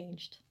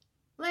unchanged.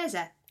 Lazy.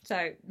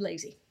 So,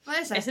 lazy.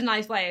 Lazy. It's a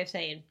nice way of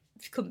saying,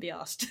 couldn't be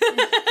asked.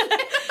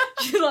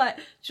 She's like,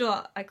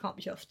 I can't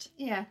be chuffed.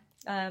 Yeah.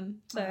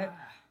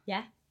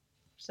 Yeah.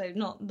 So,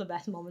 not the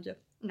best momager.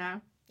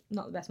 No.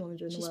 Not the best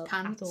momager in the She's world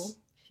pants. at all.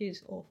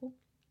 She's awful.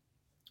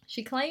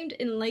 She claimed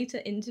in later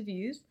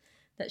interviews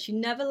that she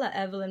never let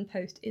Evelyn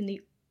pose in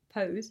the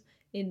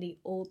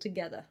all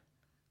together,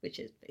 which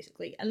is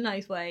basically a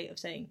nice way of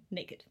saying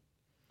naked.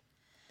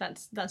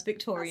 That's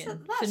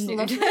Victorian That's for nude.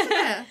 lovely, isn't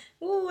it?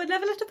 Oh, I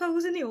never let her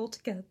pose in the all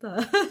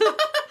together.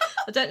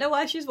 I don't know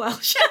why she's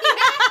Welsh.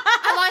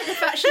 I like the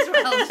fact she's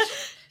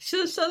Welsh.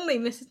 So suddenly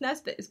Mrs.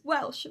 Nesbit is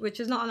Welsh, which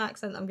is not an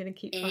accent I'm going to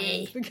keep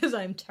trying because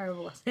I'm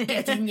terrible at it.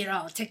 Get in your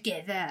all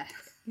together.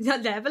 I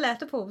never let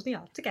her pose in the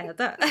all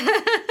together.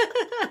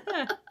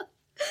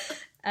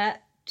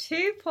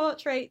 Two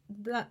portraits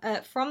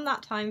from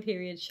that time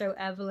period show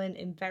Evelyn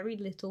in very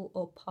little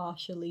or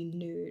partially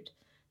nude.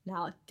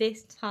 Now, at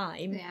this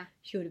time,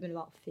 she would have been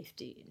about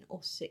 15 or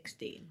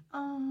 16.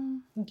 Oh.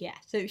 Yeah,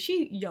 so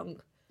she's young.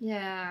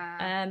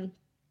 Yeah.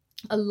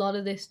 A lot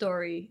of this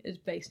story is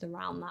based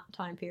around that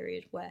time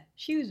period where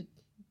she was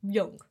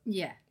young,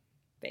 Yeah.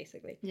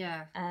 basically.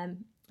 Yeah.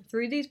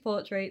 Through these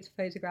portraits,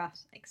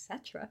 photographs,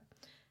 etc.,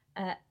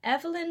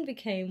 Evelyn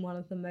became one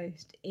of the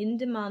most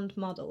in-demand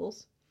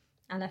models,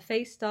 and her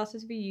face started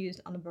to be used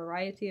on a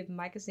variety of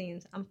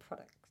magazines and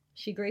products.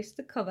 She graced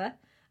the cover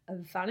of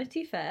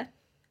Vanity Fair,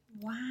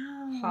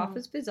 Wow.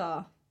 Harper's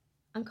Bazaar,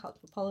 and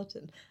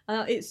Cosmopolitan.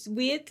 It's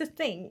weird to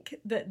think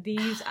that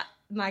these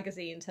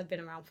magazines have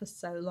been around for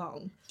so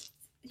long,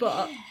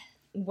 but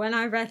when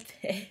I read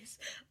this,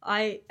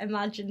 I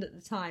imagined at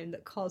the time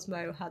that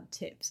Cosmo had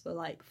tips for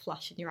like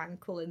flashing your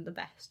ankle in the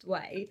best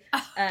way,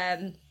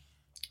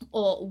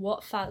 or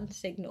what fan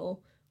signal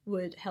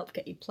would help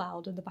get you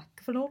ploughed in the back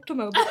of an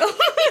automobile. Because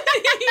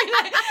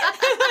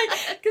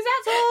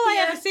that's all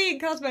I ever see in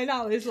Cosmo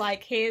now is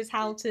like, here's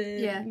how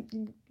to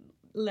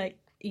like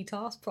eat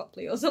arse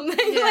properly or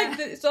something. Like,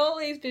 it's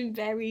always been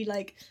very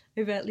like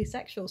overtly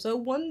sexual. So I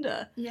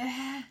wonder,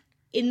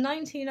 in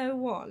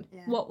 1901,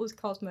 what was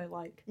Cosmo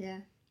like?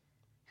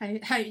 How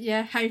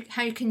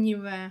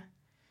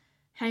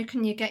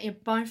can you get your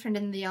boyfriend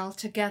in the all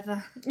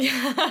together?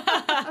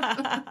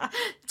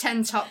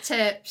 10 top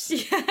tips.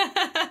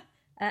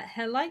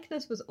 Her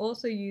likeness was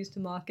also used to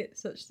market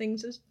such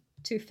things as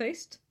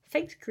toothpaste,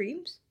 face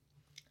creams,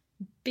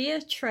 beer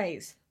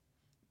trays.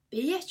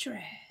 Beer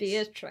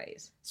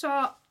trays.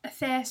 So a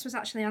face was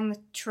actually on the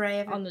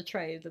tray. On the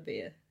tray of the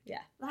beer,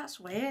 yeah. That's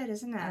weird,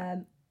 isn't it?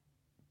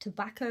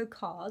 Tobacco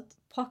cards,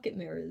 pocket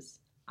mirrors,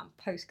 and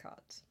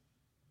postcards.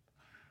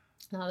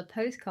 Now, the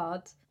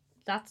postcards,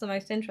 that's the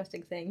most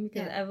interesting thing,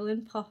 because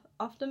Evelyn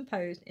often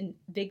posed in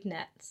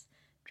vignettes,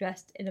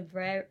 dressed in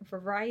a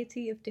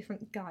variety of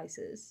different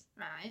guises.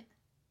 Right.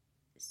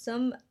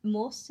 Some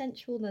more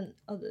sensual than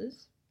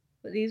others,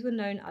 but these were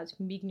known as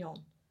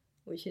mignon,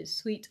 which is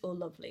sweet or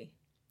lovely.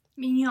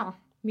 Mignon.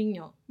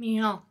 Mignon.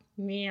 Mignon.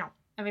 Mignon.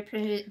 Are we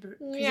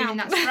presuming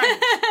that's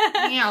French?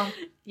 Mignon.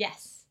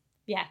 Yes.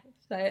 Yeah.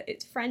 So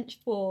it's French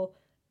for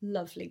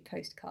lovely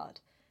postcard.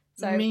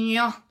 So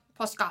Mignon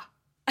postcard.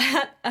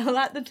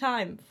 at the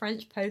time,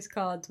 French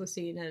postcards were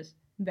seen as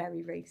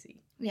very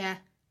racy. Yeah.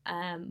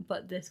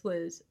 But this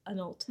was an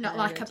alternative. Not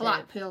like a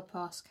Blackpool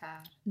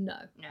postcard. No.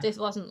 This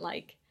wasn't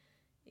like,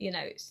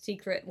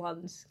 secret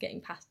ones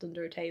getting passed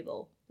under a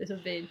table. This would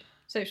have been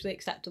socially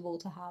acceptable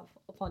to have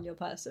upon your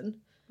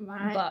person.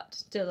 Right. But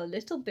still a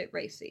little bit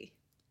racy.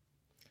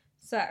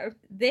 So,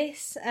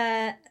 this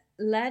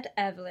led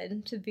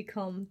Evelyn to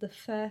become the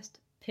first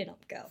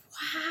pin-up girl.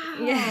 Wow.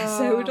 Yeah,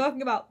 so we're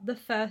talking about the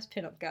first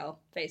pin-up girl,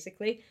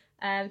 basically.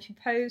 She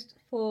posed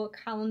for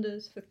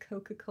calendars for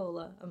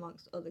Coca-Cola,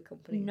 amongst other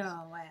companies.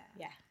 No way.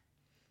 Yeah.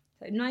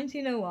 So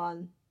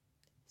 1901,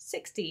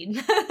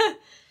 16.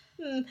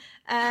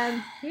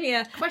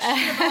 Yeah.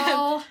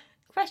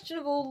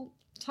 Questionable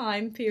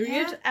time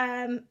period.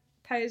 Yeah.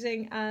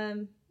 Posing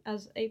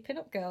as a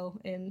pin-up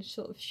girl in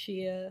sort of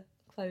sheer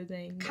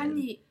clothing. Can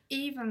you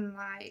even,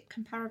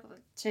 comparable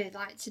to,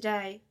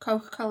 today,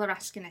 Coca-Cola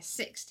asking a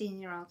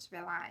 16-year-old to be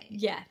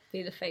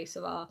be the face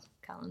of our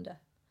calendar.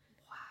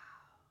 Wow.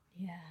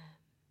 Yeah.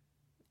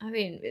 I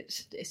mean, it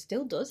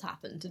still does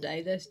happen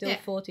today. There's still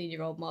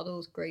 14-year-old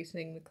models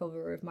gracing the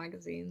cover of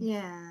magazines.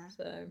 Yeah.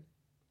 So,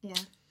 yeah.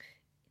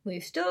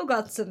 We've still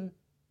got some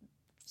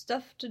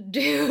stuff to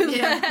do.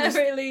 Yeah,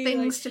 really.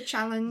 Things to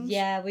challenge.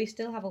 Yeah, we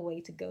still have a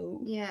way to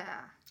go.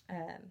 Yeah.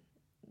 I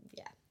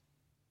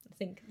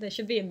think there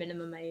should be a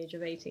minimum age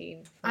of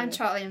 18. I'm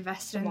totally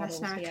invested in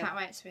this now. I yeah. can't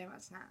wait to hear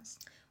what's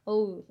next.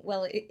 Oh,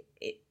 well,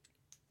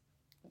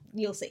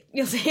 you'll see.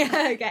 You'll see.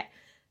 Okay.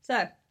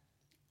 So,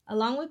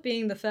 along with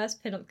being the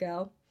first pin-up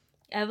girl,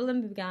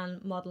 Evelyn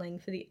began modelling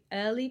for the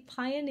early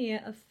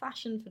pioneer of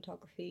fashion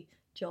photography,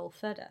 Joel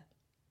Feder.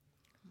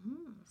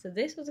 So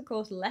this was, of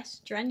course, less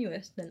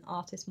strenuous than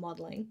artist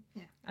modelling,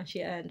 and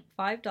she earned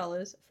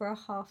 $5 for a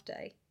half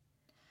day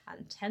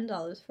and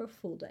 $10 for a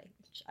full day,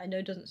 which I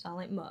know doesn't sound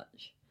like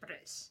much, but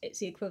it's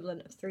the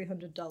equivalent of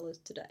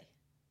 $300 today.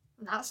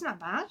 That's not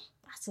bad.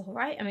 That's all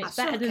right. I mean, it's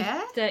That's better than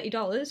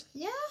 $30.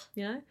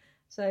 Yeah.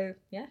 So,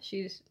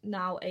 she's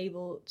now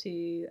able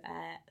to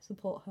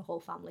support her whole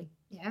family.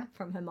 Yeah.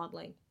 From her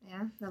modelling.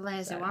 Yeah, the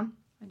lazy one.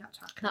 We're not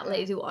talking that about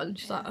lazy one.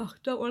 She's like, oh,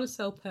 don't want to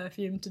sell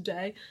perfume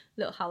today.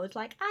 Little Howard's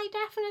like, I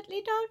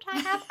definitely don't. I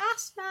have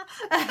asthma.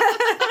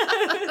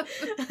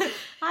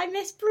 I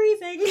miss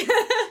breathing.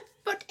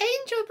 But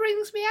Angel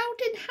brings me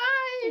out in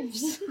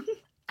hives.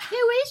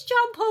 Who is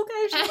John Paul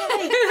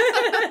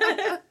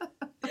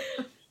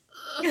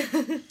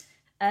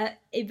Gaultier?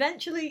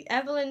 Eventually,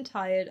 Evelyn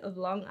tired of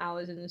long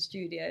hours in the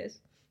studios,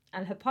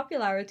 and her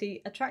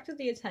popularity attracted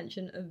the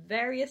attention of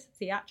various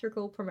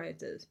theatrical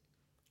promoters,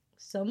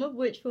 some of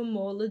which were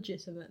more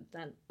legitimate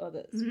than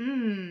others.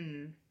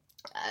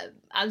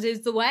 As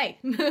is the way.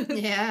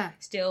 Yeah.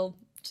 Still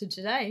to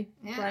today.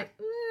 Yeah.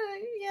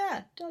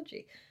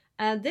 Dodgy.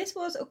 This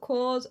was a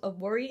cause of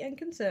worry and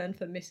concern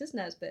for Mrs.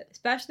 Nesbit,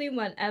 especially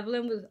when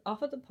Evelyn was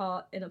offered the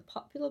part in a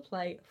popular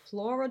play,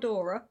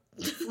 Florodora.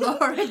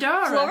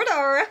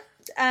 Florodora.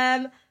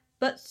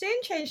 But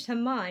soon changed her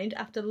mind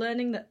after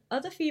learning that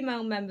other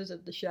female members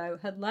of the show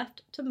had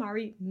left to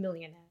marry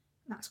millionaires.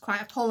 That's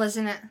quite a pull,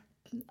 isn't it?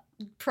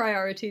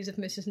 Priorities of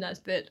Mrs.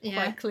 Nesbit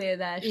quite clear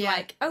there. She's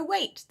like, oh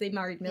wait, they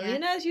married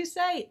millionaires, you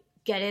say?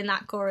 Get in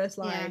that chorus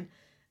line.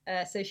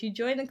 So she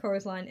joined the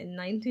chorus line in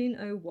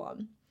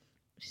 1901.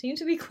 Which seemed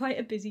to be quite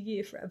a busy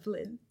year for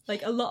Evelyn.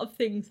 Like, a lot of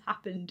things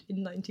happened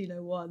in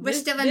 1901. We're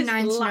still in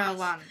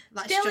 1901.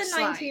 Still in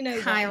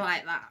 1901.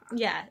 Highlight that.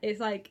 Yeah, it's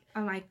like...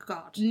 Oh my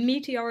god.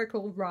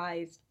 Meteorical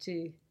rise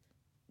to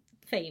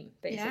fame,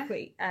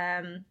 basically.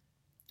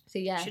 So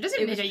yeah. She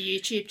doesn't need a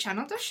YouTube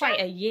channel, does she? Quite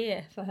a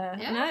year for her.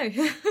 Yeah. No.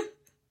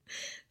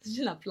 She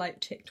didn't have,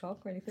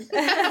 TikTok or anything.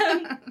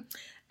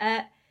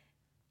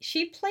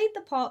 She played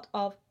the part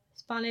of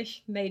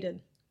Spanish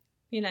maiden.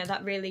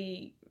 That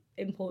really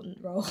important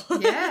role.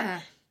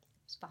 Yeah.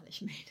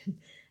 Spanish maiden.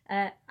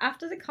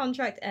 After the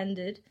contract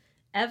ended,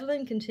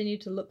 Evelyn continued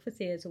to look for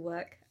theatre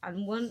work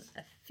and won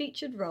a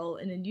featured role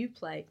in a new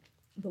play,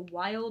 The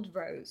Wild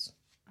Rose.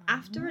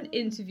 After an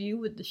interview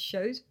with the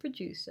show's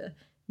producer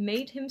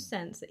made him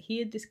sense that he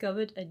had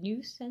discovered a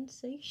new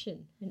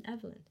sensation in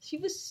Evelyn. She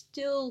was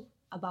still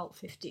about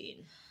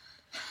 15.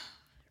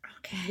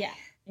 Okay. Yeah.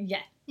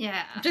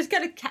 I'm just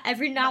gonna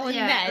every now and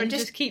then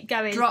just keep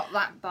going. Drop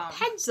that bomb.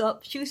 Heads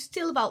up, she was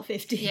still about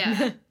 15.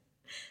 Yeah.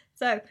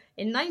 So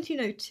in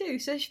 1902,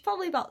 so she's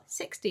probably about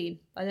 16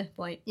 by this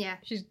point. Yeah.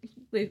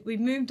 We've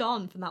moved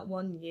on from that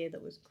one year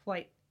that was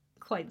quite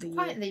the year.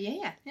 Quite the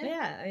year.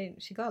 Yeah. I mean,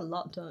 she got a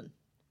lot done.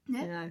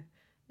 Yeah.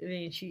 I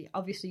mean, she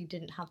obviously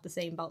didn't have the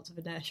same bouts of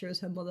inertia as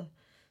her mother.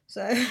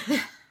 So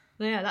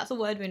Yeah, that's a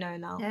word we know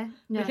now. Yeah.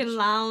 We can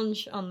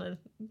lounge on the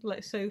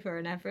sofa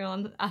and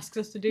everyone asks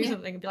us to do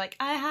something and be like,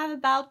 I have a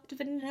bout of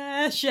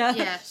inertia.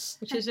 Yes.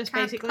 Which is just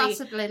Can't basically...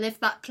 possibly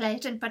lift that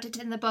plate and put it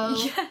in the bowl.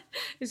 Yeah.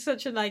 It's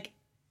such a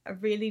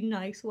really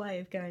nice way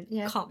of going,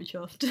 can't be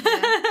chuffed.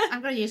 Yeah.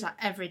 I'm going to use that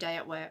every day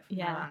at work from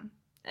now on.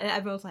 And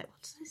everyone's like,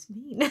 what does this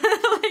mean?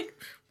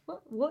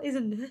 What is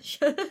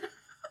inertia?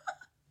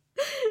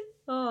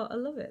 Oh, I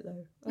love it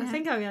though. Yeah. I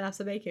think I'm going to have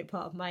to make it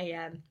part of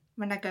my...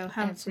 when I go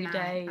home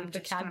everyday tonight,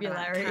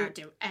 vocabulary. I can't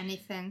do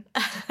anything.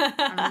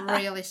 I'm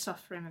really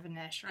suffering with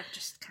inertia. I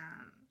just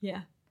can't.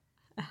 Yeah.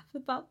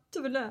 About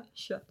to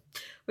inertia.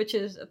 Which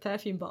is a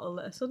perfume bottle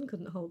that a son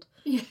couldn't hold.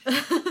 Yeah.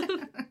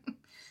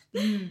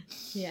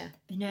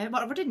 Yeah.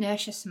 What would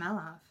inertia smell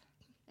of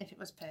if it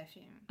was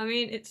perfume? I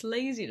mean, it's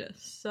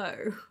laziness,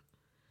 so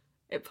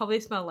it probably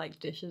smelled like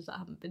dishes that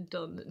haven't been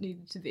done that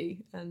needed to be.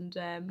 And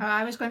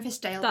I was going for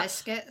stale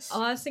biscuits.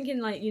 Oh, I was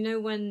thinking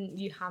when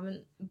you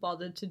haven't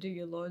bothered to do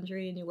your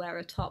laundry and you wear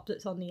a top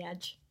that's on the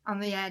edge. On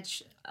the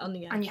edge. And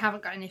you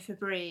haven't got any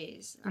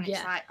Febreze. And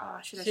it's like, oh,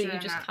 should I So you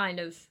just kind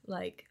of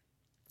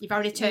you've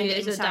already turned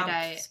it inside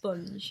out.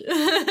 Sponge.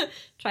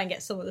 Try and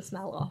get some of the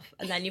smell off.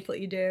 And then you put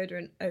your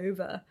deodorant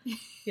over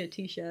your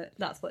t-shirt.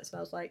 That's what it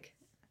smells like.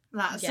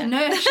 That's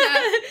inertia.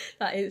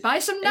 That is. Buy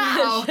some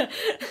now.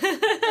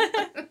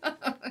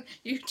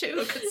 You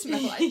too could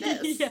smell like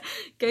this. Yeah.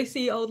 Go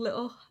see old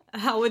little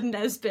Howard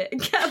Nesbitt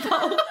and get a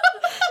bottle.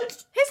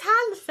 His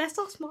hands, they're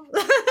so small.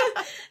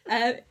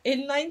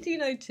 In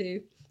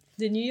 1902,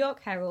 the New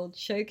York Herald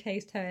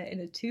showcased her in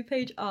a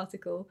 2-page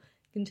article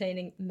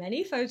containing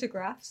many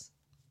photographs,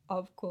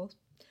 of course,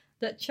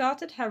 that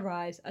charted her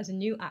rise as a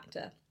new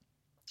actor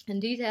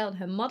and detailed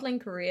her modelling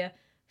career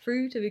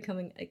through to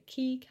becoming a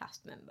key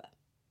cast member.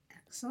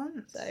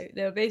 Excellent. So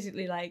they were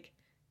basically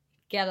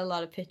get a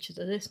lot of pictures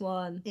of this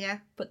one,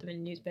 put them in a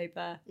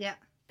newspaper,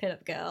 pin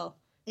up girl.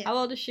 Yeah. How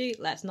old is she?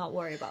 Let's not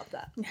worry about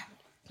that. Yeah.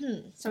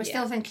 So we're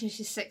still thinking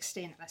she's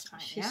 16 at this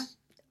point, she's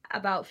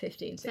about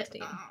 15,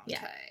 16. Okay.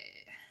 Yeah.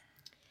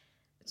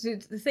 So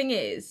the thing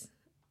is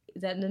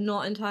that they're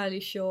not entirely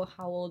sure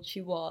how old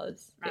she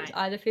was. Right. It's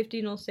either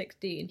 15 or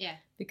 16. Yeah.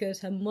 Because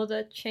her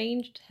mother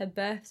changed her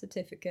birth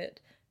certificate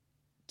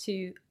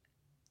to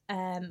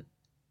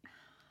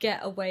get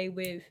away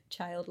with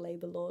child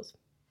labour laws.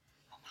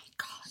 Oh my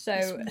God.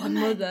 So her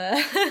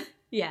mother...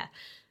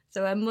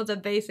 So her mother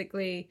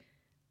basically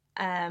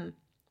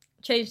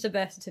changed her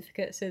birth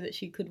certificate so that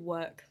she could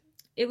work.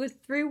 It was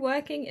through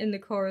working in the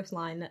chorus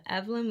line that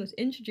Evelyn was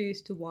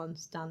introduced to one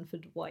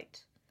Stanford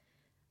White,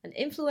 an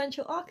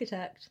influential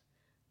architect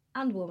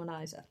and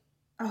womanizer.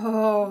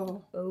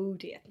 Oh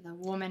dear. The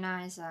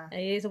womanizer.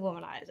 He is a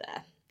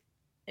womanizer.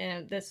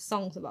 And there's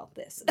songs about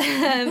this.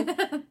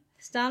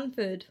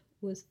 Stanford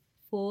was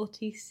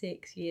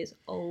 46 years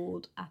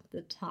old at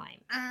the time.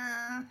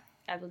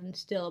 Evelyn's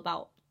still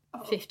about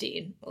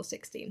 15 or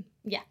 16.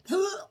 Yeah.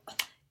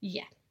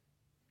 Yeah.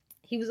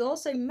 He was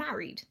also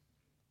married,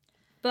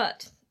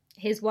 but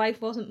his wife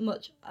wasn't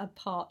much a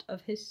part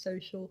of his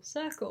social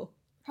circle.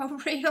 Oh,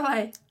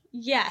 really?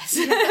 Yes.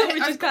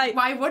 Which is quite...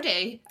 Why would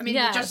he? I mean,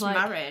 they're just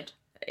married.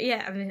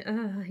 Yeah, I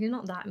mean, you're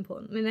not that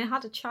important. I mean, they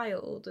had a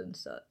child and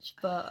such,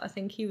 but I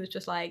think he was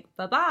just like,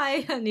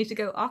 bye-bye, I need to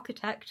go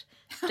architect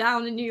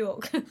down in New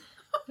York.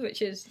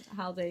 Which is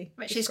how they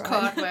Which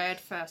describe. Is code word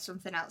for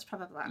something else,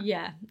 probably.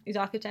 Yeah, he's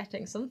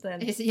architecting something.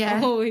 He's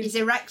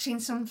erecting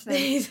something.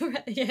 He's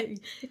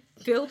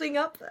building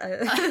up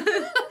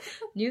a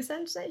new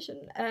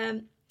sensation.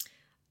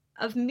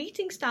 Of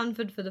meeting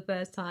Stanford for the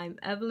first time,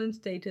 Evelyn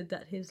stated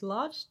that his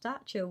large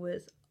stature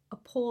was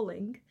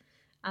appalling,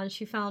 and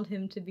she found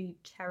him to be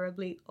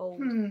terribly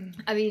old.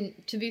 I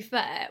mean, to be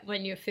fair,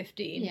 when you're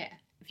 15,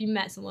 if you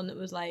met someone that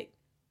was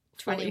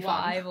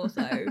 25 or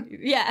so.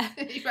 Yeah.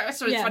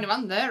 Sorry,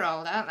 21, they're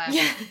old, aren't they?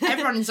 Yeah.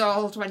 Everyone's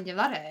old when you're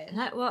that age.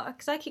 Well,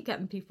 because I keep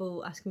getting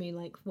people asking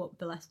me, what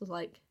burlesque was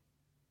like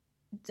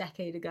a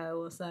decade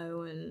ago or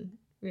so, and,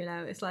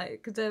 it's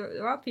because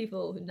there are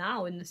people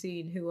now in the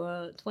scene who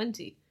are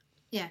 20.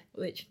 Yeah.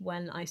 Which,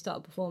 when I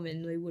started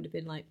performing, they would have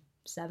been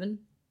 7.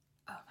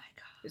 Oh, my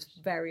God. It's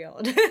very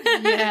odd.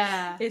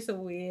 Yeah. It's a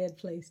weird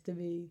place to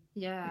be.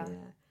 Yeah.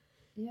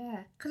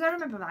 Yeah. Because I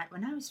remember,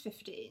 when I was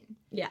 15...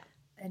 Yeah.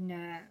 And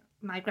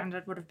my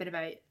granddad would have been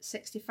about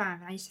 65,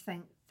 and I used to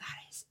think, that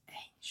is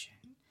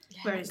ancient. Yeah,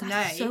 whereas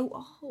that's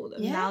so old.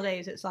 And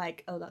nowadays it's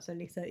that's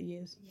only 30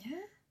 years. Yeah.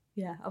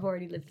 Yeah, I've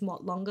already lived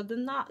longer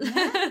than that.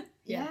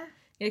 Yeah.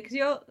 Yeah, because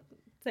you're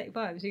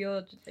 35, so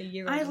you're a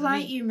year older than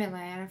like me. you,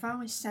 Millie, and I've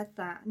always said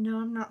that. No,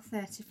 I'm not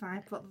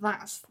 35, but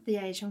that's the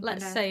age I'm going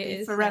to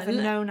be forever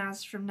known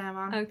as from now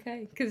on.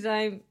 Okay, because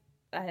I'm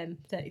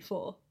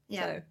 34,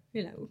 so,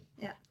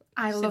 Yeah.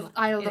 I love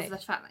the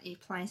fact that you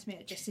place me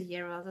at just a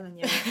year older than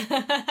you.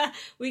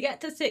 We get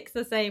to tick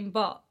the same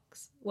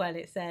box when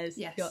it says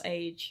your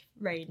age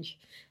range.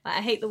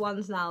 I hate the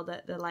ones now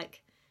that they're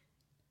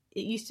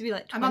it used to be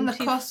 20, I'm on the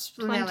cusp,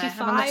 really.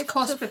 I'm on the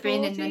cusp of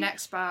being in the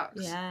next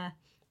box. Yeah.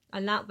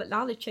 But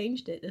now they've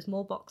changed it. There's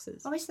more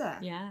boxes. Oh, is there?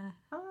 Yeah.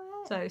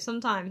 Oh. So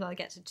sometimes I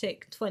get to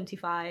tick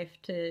 25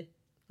 to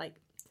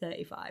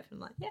 35. I'm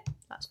like, yeah,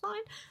 that's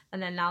fine.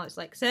 And then now it's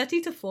like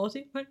 30 to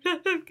 40. I'm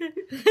like, okay.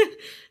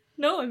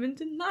 No, I'm in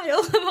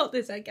denial about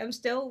this. Like, I'm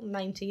still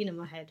 19 in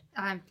my head.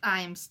 I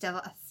am still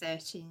a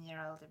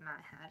 13-year-old in my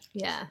head.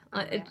 Yeah,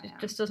 it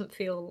just doesn't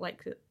feel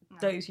like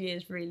those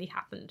years really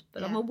happened.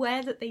 But I'm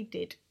aware that they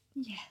did.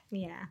 Yeah.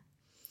 Yeah.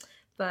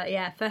 But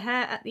yeah, for her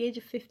at the age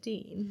of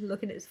 15,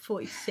 looking at this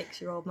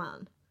 46-year-old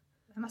man.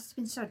 It must have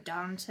been so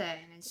daunting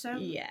and so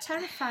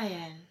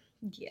terrifying.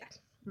 Yeah.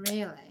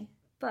 Really.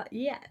 But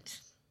yet.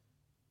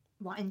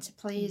 Wanting to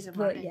please and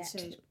wanting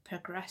to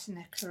progress in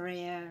a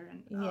career.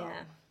 And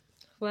yeah.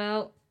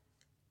 Well,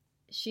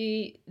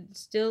 she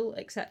still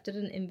accepted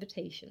an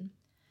invitation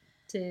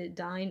to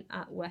dine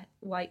at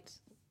White's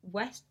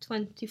West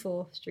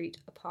 24th Street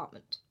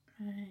apartment.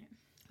 Right.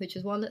 Which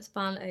is one that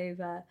spanned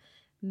over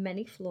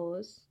many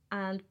floors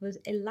and was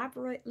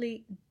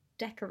elaborately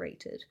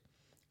decorated.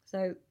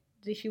 So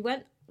she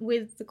went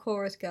with the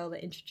chorus girl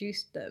that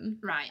introduced them.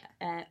 Right.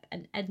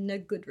 An Edna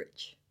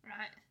Goodrich.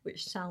 Right.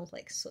 Which sounds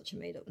like such a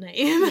made-up name.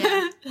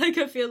 Yeah. Like,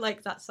 I feel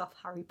like that's off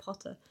Harry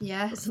Potter.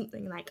 Yeah. Or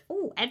something like,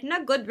 oh,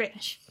 Edna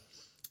Goodrich.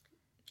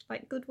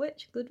 Like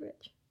Goodrich?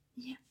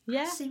 Yeah.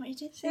 Yeah. See what you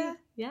did there?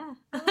 Yeah.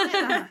 I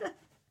like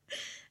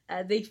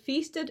that. They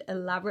feasted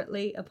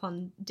elaborately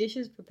upon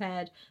dishes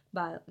prepared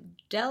by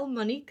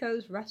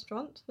Delmonico's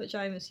restaurant, which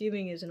I'm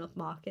assuming is an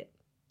upmarket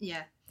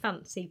Yeah.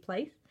 fancy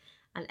place.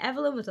 And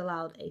Evelyn was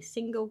allowed a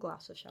single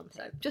glass of champagne.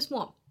 So, just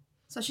one.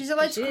 So she's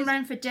allowed to come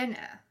round for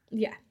dinner?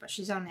 Yeah. But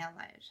she's only allowed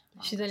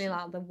She's only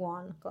allowed the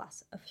one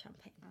glass of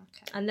champagne.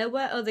 Okay. And there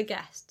were other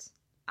guests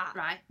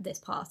at this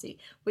party,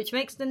 which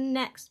makes the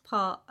next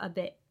part a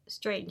bit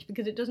strange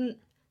because it doesn't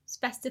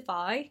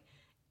specify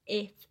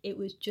if it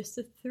was just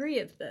the three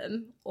of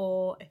them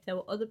or if there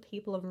were other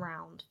people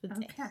around for this.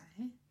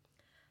 Okay.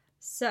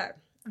 So,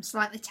 I'm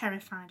slightly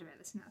terrified of it,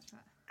 listening to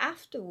it.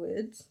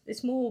 Afterwards,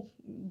 it's more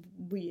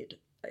weird,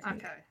 I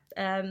think.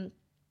 Okay.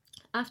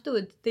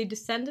 Afterwards, they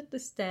descended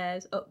this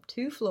up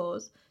 2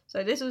 floors.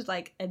 So this was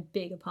like a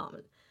big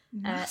apartment.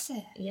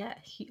 Massive. Yeah,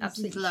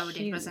 absolutely loaded,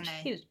 huge. Wasn't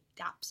he? He was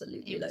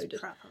absolutely loaded. He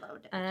was proper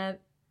loaded.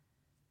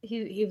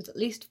 He was at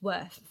least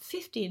worth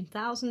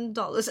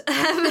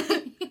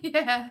 $15,000.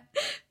 Yeah.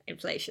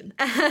 Inflation.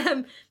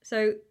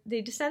 So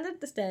they descended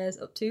the stairs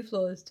up 2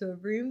 floors to a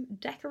room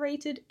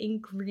decorated in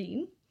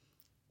green,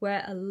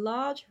 where a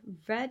large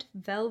red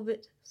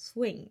velvet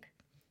swing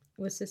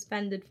was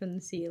suspended from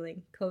the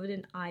ceiling, covered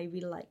in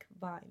ivy-like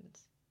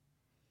vines.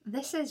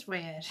 This is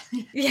weird.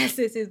 Yes,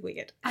 this is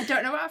weird. I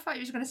don't know what I thought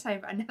you was going to say,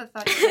 but I never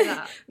thought you'd say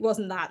that.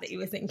 Wasn't that you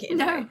were thinking?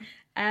 No.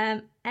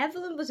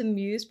 Evelyn was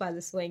amused by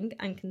the swing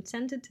and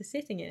consented to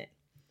sitting in it,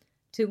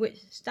 to which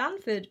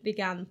Stanford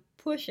began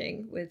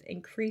pushing with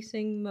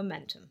increasing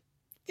momentum.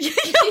 Your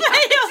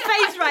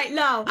face right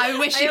now. I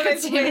wish you could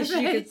see the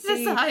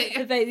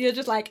face. You're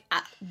just like,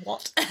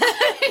 what?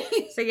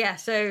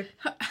 So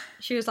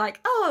she was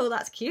like, oh,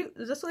 that's cute.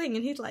 There's a swing.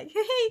 And he's like,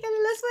 hey, get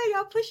in the swing.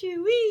 I'll push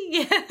you.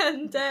 Wee.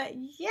 And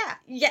yeah.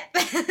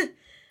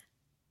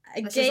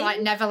 This is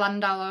like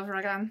Neverland all over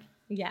again.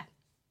 Yeah.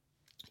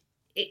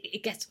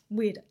 It gets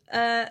weirder.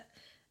 A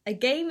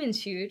game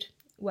ensued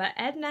where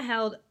Edna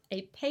held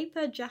a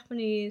paper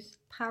Japanese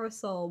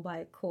parasol by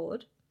a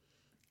cord,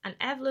 and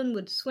Evelyn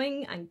would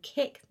swing and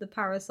kick the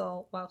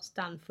parasol while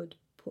Stanford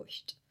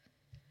pushed.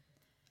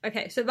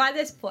 Okay, so by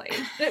this point,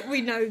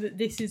 we know that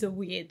this is a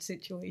weird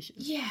situation.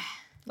 Yeah.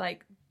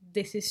 Like,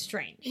 this is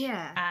strange.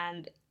 Yeah.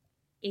 And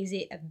is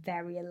it a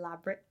very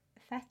elaborate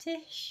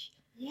fetish?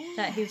 Yeah.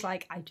 That he's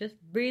like, I just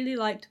really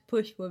like to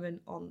push women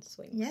on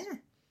swings. Yeah.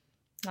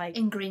 Like,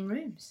 in green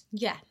rooms.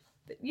 Yeah.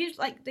 But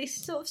they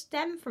sort of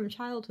stem from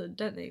childhood,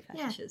 don't they,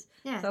 fetishes?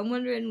 Yeah. So I'm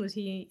wondering, was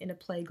he in a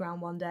playground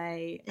one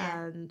day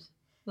and,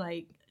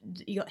 like,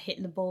 you got hit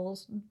in the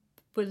balls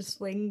with a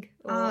swing?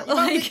 Or,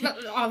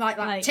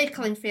 like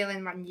tickling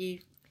feeling when you...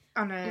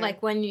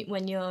 Like when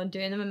you're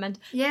doing the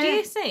momentum. Yeah. Do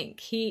you think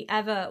he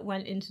ever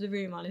went into the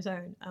room on his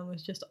own and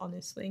was just on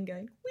his swing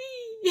going,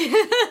 wee?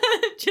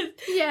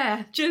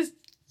 Just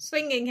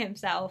swinging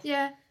himself.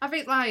 Yeah. I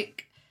think,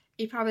 like,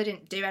 he probably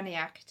didn't do any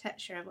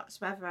architecture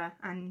whatsoever,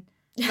 and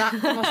that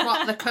was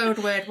what the code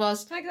word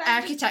was. Exactly.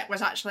 Architect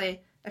was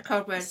actually a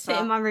code word Sit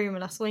in my room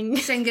and I swing.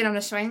 Singing on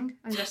a swing.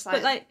 And just like...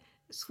 But, like,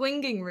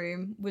 swinging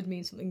room would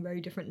mean something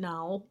very different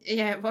now.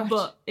 Yeah, it would.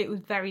 But it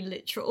was very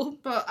literal.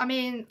 But, I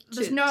mean,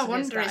 there's no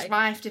wonder his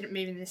wife didn't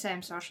move in the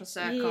same social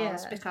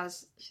circles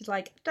because... She's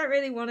like, I don't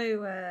really want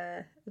to,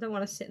 I don't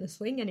want to sit in the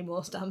swing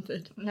anymore,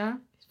 Stanford. No?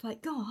 She's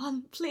like, go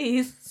on,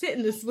 please, sit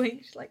in the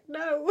swing. She's like,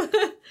 no,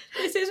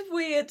 this is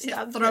weird,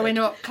 Stanford. Throwing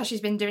up because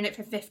she's been doing it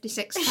for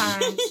 56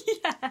 times.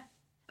 Yeah.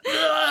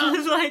 I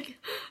was like,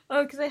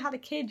 oh, because they had a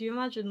kid. You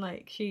imagine,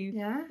 like, she...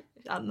 Yeah.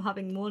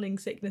 having morning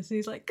sickness, and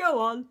he's like, go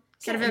on.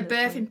 Instead of a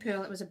birthing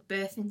pool, it was a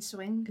birthing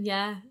swing.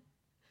 Yeah.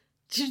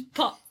 Just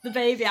pop the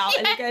baby out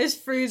and it goes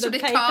through the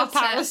paper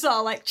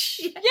parasol, like,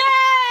 yay!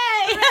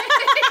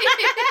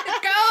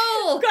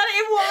 Goal! Got it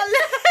in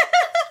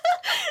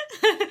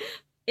one!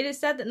 It is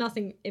said that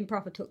nothing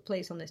improper took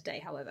place on this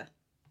day, however.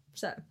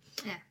 So,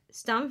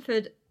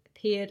 Stanford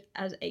appeared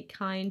as a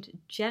kind,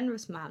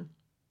 generous man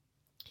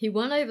he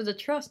won over the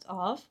trust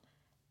of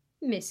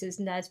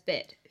Mrs.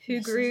 Nesbit, who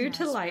Mrs. grew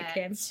to like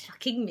Nesbit. him.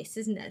 Fucking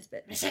Mrs.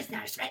 Nesbit. Mrs.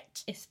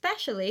 Nesbit.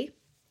 Especially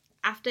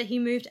after he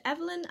moved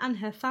Evelyn and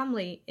her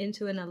family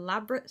into an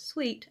elaborate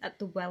suite at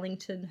the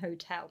Wellington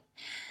Hotel,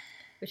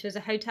 which was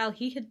a hotel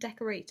he had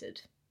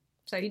decorated.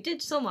 So he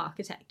did some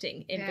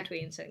architecting in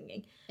between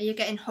singing. Are you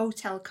getting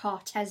Hotel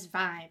Cortez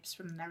vibes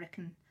from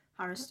American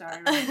Horror Story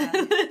right now?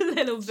 A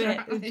little bit.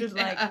 It was just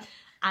like,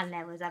 and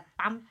there was a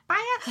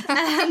vampire.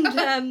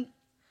 And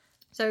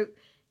so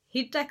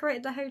he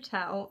decorated the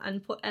hotel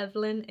and put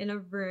Evelyn in a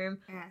room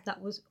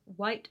that was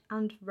white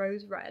and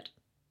rose red.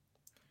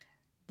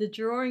 The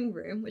drawing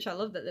room, which I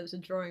love that there was a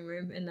drawing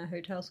room in the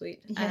hotel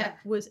suite,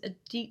 was a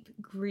deep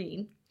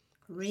green.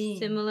 Green.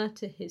 Similar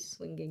to his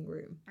swinging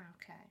room.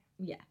 Okay.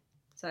 Yeah.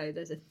 So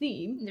there's a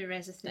theme. There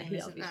is a theme, that he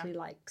isn't obviously there?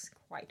 likes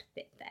quite a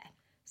bit there.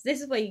 So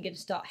this is where you're going to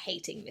start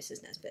hating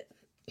Mrs. Nesbit.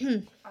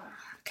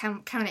 Can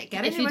it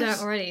get If any you worse?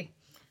 don't already.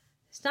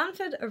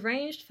 Stanford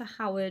arranged for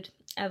Howard,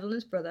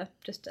 Evelyn's brother,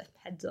 just a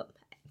heads up,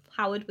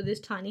 Howard with his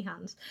tiny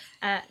hands,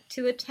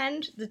 to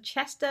attend the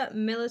Chester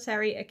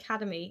Military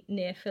Academy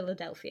near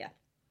Philadelphia.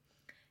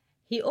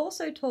 He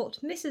also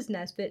talked Mrs.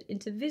 Nesbit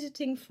into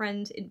visiting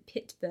friends in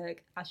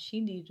Pittsburgh as she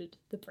needed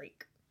the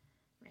break.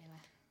 Really?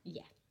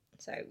 Yeah.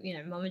 So,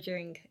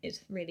 momageing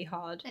is really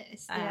hard.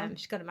 It's,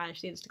 She's got to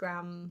manage the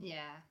Instagram.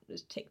 Yeah.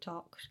 There's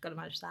TikTok. She's got to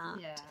manage that.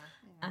 Yeah.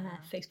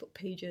 Facebook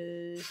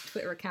pages,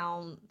 Twitter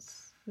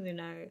accounts, the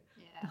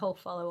Yeah. whole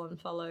follow,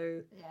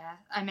 unfollow. Yeah.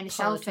 How many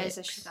Politics. selfies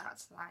has she got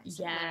to like?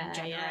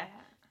 Yeah.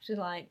 She's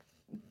like,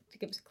 to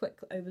give us a quick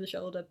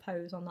over-the-shoulder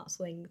pose on that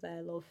swing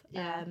there, love.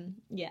 Yeah.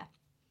 Yeah.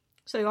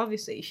 So,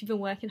 obviously, she's been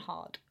working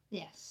hard.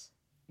 Yes.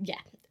 Yeah.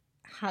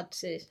 Had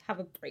to have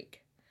a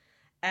break.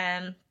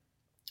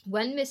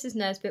 When Mrs.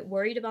 Nesbit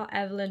worried about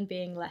Evelyn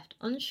being left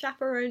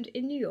unchaperoned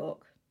in New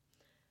York,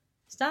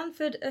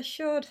 Stanford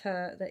assured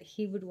her that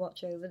he would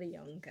watch over the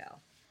young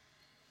girl.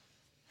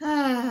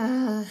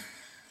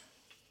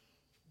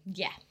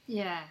 Yeah.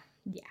 Yeah.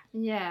 Yeah.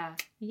 Yeah.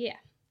 Yeah.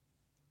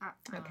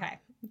 Okay.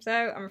 So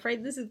I'm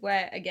afraid this is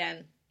where,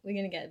 again, we're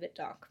going to get a bit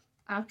dark.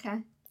 Okay.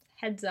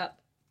 Heads up.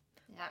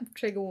 Yeah.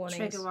 Trigger warnings.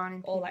 Trigger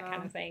warning. All that people.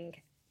 kind of thing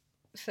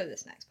for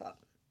this next part.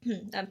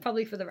 And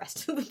probably for the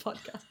rest of the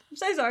podcast. I'm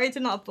so sorry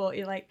to not have brought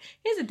you, like,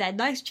 here's a dead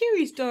nice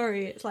Chewie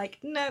story. It's like,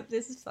 nope,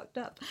 this is fucked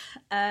up.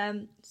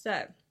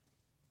 So,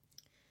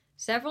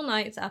 several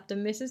nights after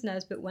Mrs.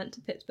 Nesbit went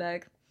to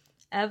Pittsburgh,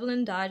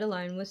 Evelyn died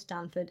alone with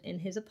Stanford in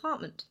his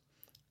apartment,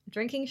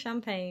 drinking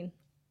champagne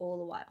all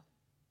the while.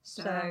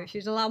 So she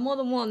was allowed more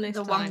than one this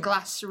the time. one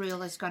glass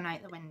rule has gone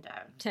out the window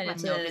Turn when it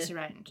to nobody's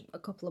around. a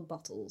couple of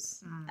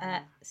bottles.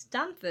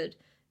 Stanford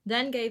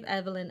then gave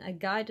Evelyn a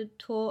guided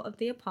tour of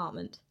the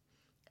apartment,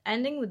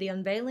 ending with the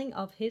unveiling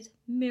of his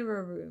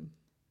mirror room.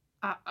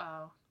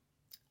 Uh-oh.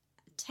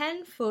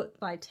 10-foot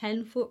by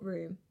 10-foot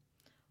room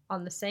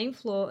on the same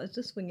floor as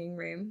the swinging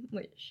room,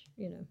 which,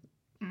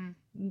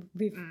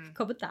 we've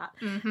covered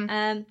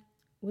that,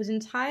 was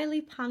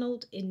entirely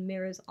panelled in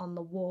mirrors on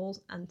the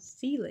walls and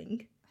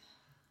ceiling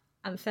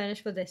and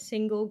furnished with a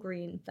single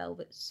green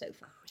velvet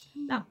sofa.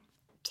 Now,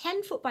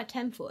 10 foot by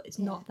 10 foot is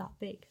not that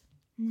big.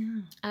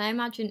 No. And I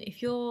imagine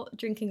if you're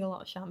drinking a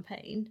lot of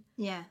champagne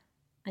Yeah.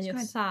 and you're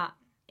sat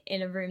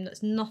in a room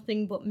that's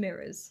nothing but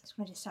mirrors, It's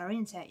going to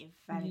disorientate you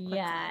very quickly.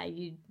 yeah,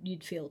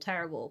 you'd feel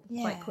terrible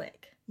quite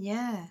quick.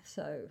 Yeah.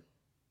 So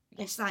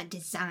It's like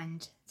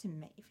designed to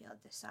make you feel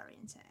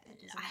disoriented.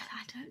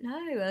 I don't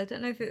know. I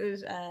don't know if it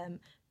was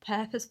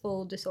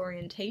purposeful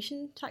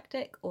disorientation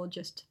tactic or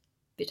just a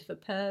bit of a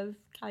perv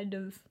kind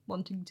of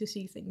wanting to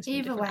see things from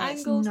Either way, different it's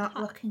angles. not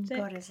looking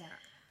tactic. good, is it?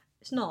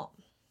 It's not.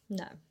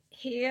 No.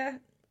 Here,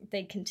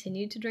 they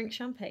continued to drink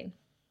champagne,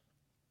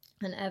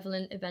 and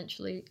Evelyn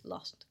eventually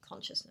lost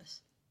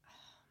consciousness. Oh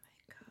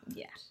my god.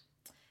 Yeah.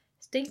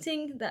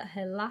 Stating that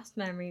her last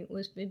memory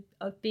was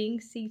of being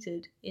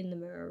seated in the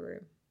mirror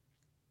room.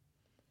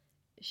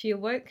 She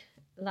awoke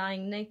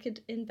lying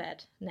naked in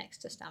bed next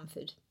to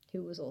Stanford,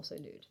 who was also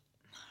nude.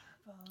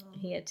 Horrible.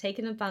 He had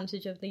taken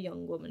advantage of the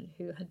young woman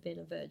who had been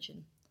a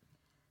virgin.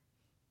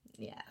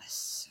 Yeah.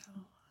 So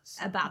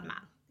A bad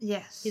man.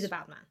 Yes. He's a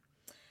bad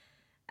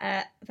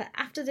man. But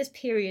after this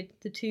period,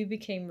 the two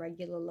became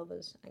regular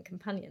lovers and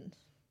companions.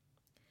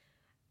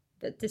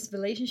 But this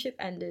relationship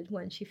ended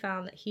when she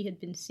found that he had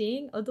been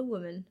seeing other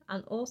women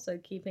and also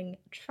keeping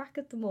track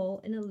of them all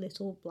in a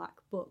little black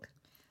book.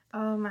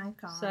 Oh my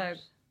god. So,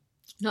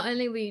 not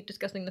only are we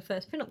discussing the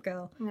first pin-up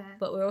girl, Yeah.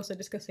 but we're also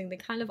discussing the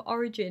kind of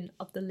origin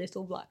of the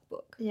little black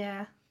book.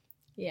 Yeah.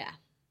 Yeah.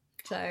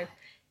 So,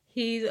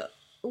 he's a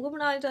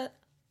womanizer,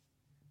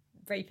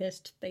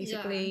 rapist,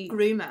 basically. Yeah.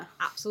 Groomer.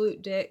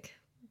 Absolute dick.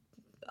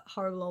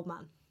 Horrible old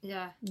man.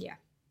 Yeah. Yeah.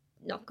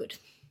 Not good.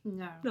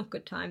 No. Not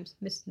good times.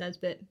 Mrs.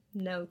 Nesbit,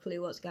 no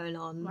clue what's going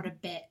on. What a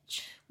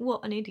bitch.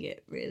 What an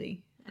idiot,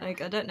 really.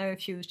 Like, I don't know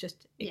if she was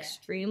just Yeah.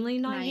 extremely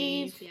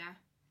naive. Yeah.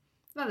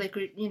 Well, they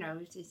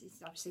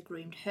he's obviously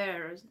groomed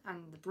her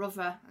and the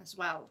brother as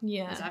well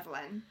Yeah. as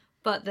Evelyn.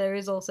 But there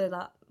is also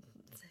that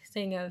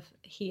thing of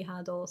he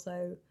had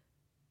also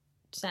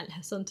sent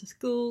her son to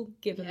school,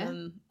 given Yeah.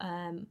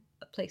 them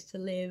a place to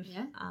live,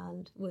 Yeah.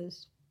 and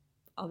was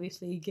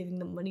obviously giving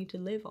them money to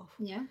live off.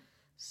 Yeah.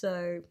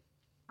 So,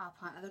 All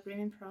part of the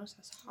grooming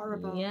process.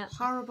 Horrible. Yeah.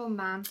 Horrible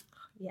man.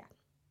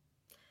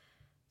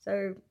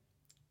 so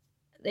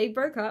they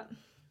broke up,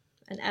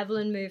 and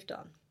Evelyn moved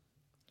on.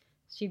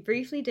 She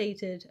briefly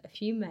dated a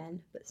few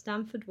men, but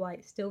Stanford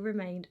White still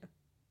remained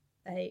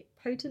a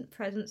potent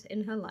presence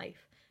in her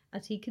life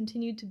as he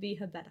continued to be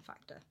her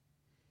benefactor.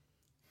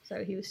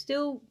 So he was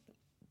still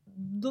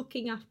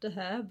looking after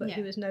her, but he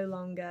Yeah. was no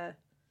longer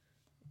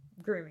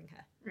grooming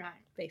her,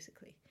 Right.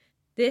 basically.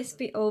 This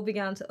all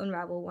began to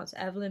unravel once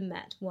Evelyn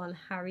met one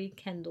Harry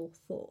Kendall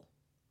Thor.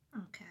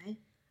 Okay.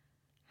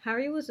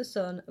 Harry was the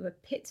son of a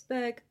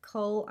Pittsburgh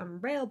coal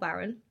and rail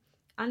baron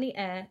and the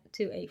heir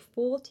to a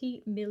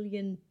 $40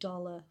 million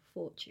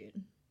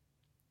fortune.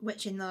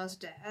 Which in those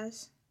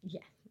days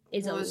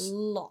Is was a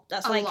lot.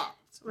 That's a like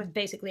lot.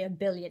 basically a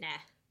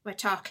billionaire. We're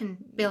talking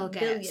Bill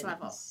Gates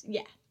level. Billions.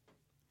 Yeah.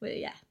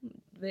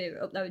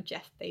 We're up there with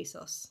Jeff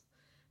Bezos,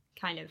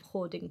 kind of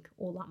hoarding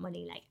all that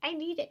money. Like, I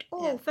need it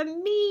all for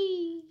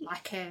me.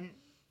 Like in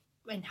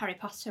Harry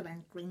Potter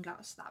when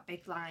Gringotts, that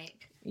big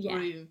like Yeah.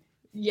 room.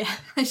 Yeah.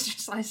 It's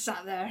just like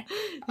sat there.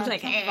 He's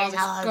like, top of all it's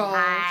this all gold.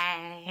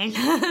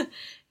 mine.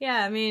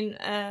 Yeah, I mean,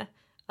 I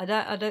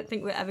don't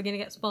think we're ever going to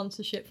get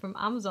sponsorship from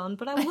Amazon,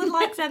 but I would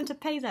like them to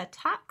pay their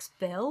tax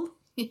bill.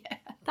 Yeah.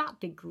 That'd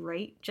be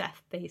great,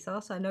 Jeff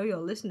Bezos. I know you're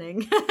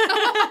listening.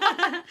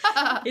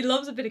 He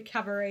loves a bit of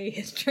cabaret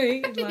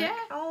history. He's like, Yeah.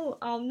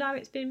 oh no,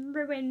 it's been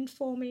ruined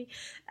for me.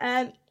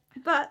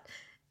 But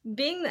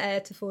being the heir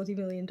to $40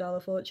 million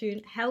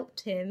fortune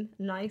helped him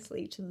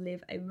nicely to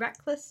live a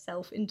reckless,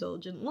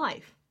 self-indulgent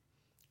life.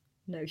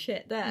 No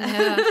shit there.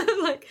 Yeah.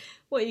 Like,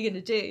 what are you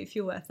going to do if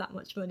you're worth that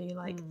much money?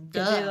 Like,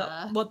 go do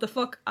duh. what the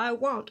fuck I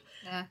want.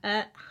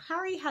 Yeah.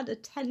 Harry had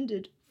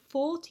attended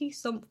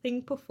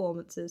 40-something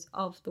performances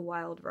of The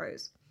Wild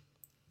Rose.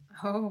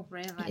 Oh,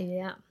 really?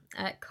 Yeah.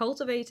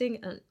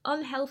 Cultivating an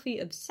unhealthy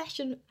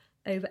obsession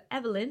over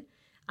Evelyn,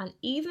 and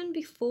even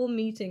before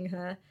meeting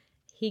her,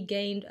 he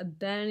gained a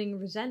burning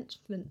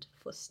resentment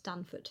for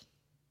Stanford.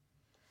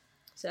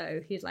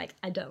 So he's like,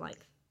 I don't like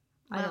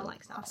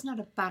Stanford. That's not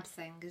a bad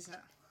thing, is it?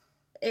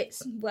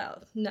 It's,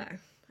 well, no.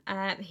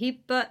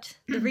 But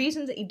the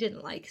reason that he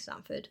didn't like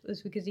Stanford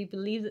was because he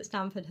believed that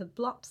Stanford had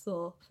blocked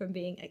Thor from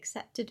being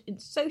accepted in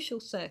social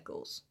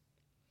circles.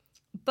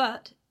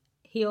 But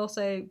he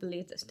also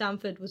believed that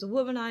Stanford was a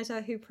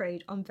womanizer who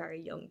preyed on very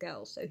young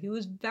girls. So he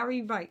was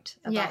very right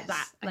about Yes,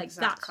 that. Like,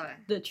 exactly.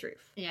 that's the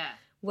truth. Yeah.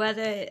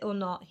 Whether or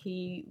not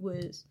he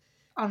was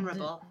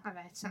Honourable, I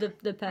bet.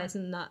 the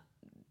person that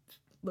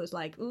was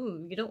like,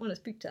 ooh, you don't want to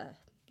speak to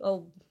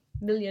old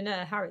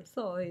millionaire Harry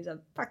Thor, he's a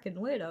fucking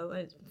weirdo.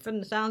 And from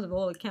the sounds of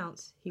all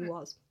accounts, he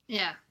was.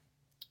 Yeah.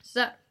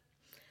 So,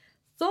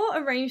 Thor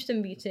arranged a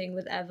meeting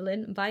with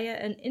Evelyn via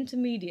an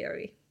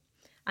intermediary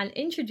and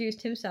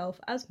introduced himself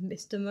as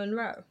Mr.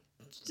 Monroe.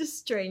 Just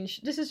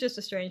strange. This is just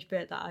a strange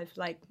bit that I've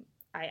like.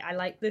 I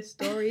like this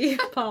story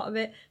part of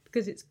it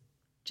because it's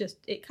just,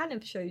 it kind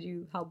of shows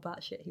you how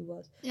batshit he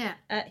was. Yeah.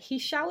 He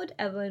showered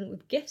Evelyn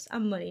with gifts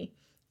and money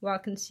while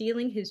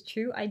concealing his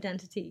true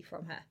identity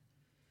from her.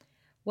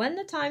 When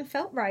the time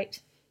felt right,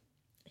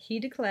 he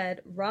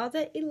declared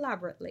rather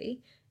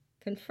elaborately,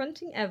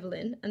 confronting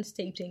Evelyn and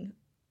stating,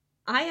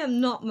 I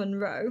am not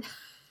Monroe.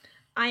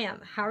 I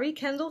am Harry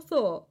Kendall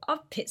Thor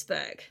of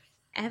Pittsburgh.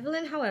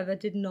 Evelyn, however,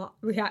 did not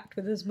react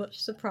with as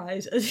much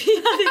surprise as he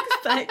had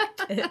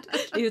expected.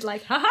 He was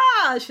like,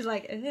 ha-ha! She's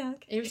like, yeah,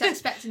 okay. He was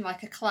expecting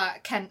like a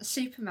Clark Kent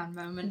Superman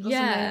moment, wasn't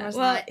Yeah, he? He was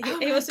well, like, he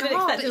oh must my have been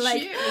God, expecting it's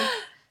like, you.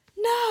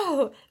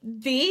 no,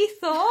 the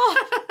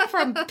Thor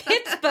from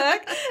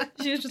Pittsburgh.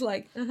 She was just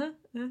like,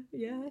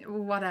 yeah,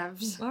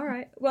 Whatevs. all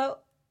right.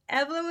 Well,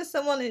 Evelyn was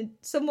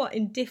somewhat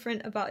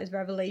indifferent about his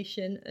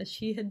revelation as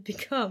she had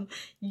become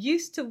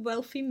used to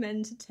wealthy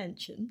men's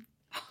attention.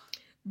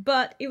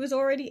 But it was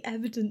already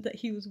evident that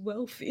he was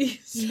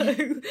wealthy. So,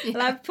 and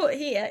I've put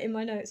here in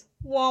my notes,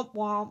 womp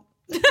womp.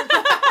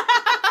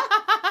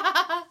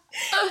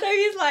 So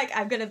he's like,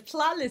 I'm going to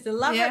plan this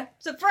elaborate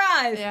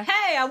surprise. Yeah.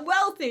 Hey, I'm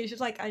wealthy. She's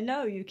like, I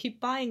know, you keep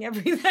buying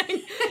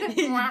everything.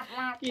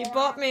 You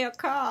bought me a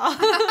car.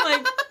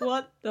 Like,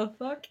 what the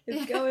fuck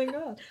is going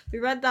on? We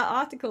read that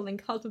article in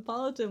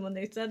Cosmopolitan when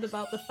they said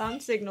about the fan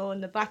signal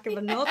in the back of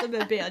an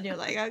automobile, and you're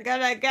like, I'm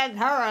going to get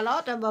her an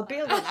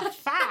automobile with a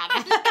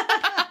fan.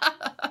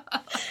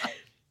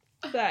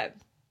 So,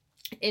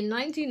 in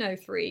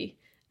 1903,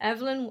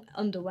 Evelyn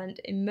underwent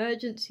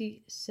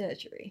emergency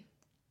surgery.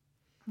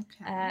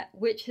 Okay.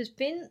 Which has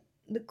been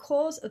the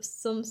cause of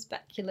some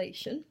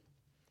speculation.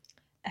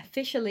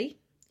 Officially,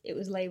 it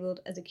was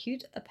labelled as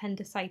acute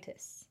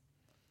appendicitis.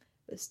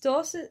 But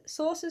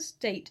sources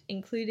state,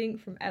 including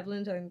from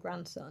Evelyn's own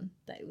grandson,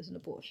 that it was an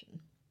abortion.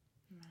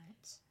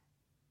 Right.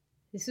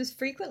 This was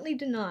frequently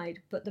denied,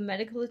 but the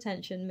medical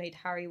attention made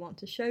Harry want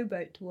to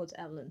showboat towards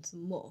Evelyn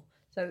some more.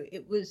 So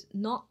it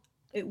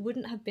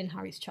wouldn't have been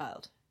Harry's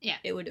child. Yeah.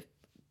 It would have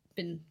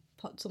been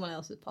someone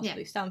else's,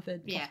 possibly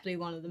Stanford, possibly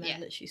one of the men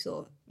that she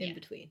saw in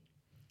between.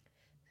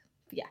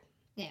 Yeah.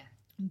 Yeah.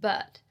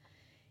 But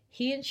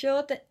he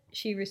ensured that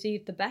she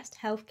received the best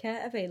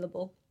healthcare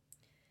available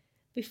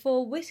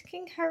before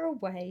whisking her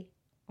away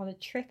on a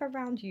trip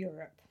around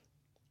Europe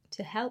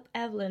to help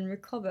Evelyn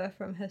recover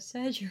from her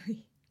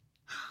surgery.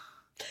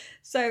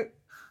 So,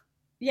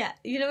 yeah,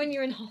 you know when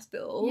you're in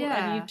hospital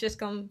and you've just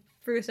gone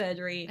through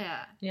surgery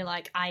and you're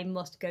like, I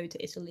must go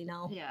to Italy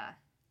now. Yeah.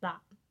 That.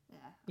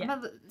 Yeah.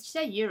 Well, you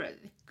say Europe,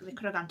 they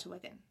could have gone to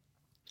Wigan.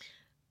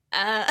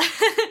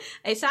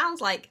 It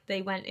sounds like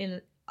they went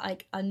in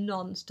like a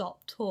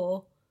non-stop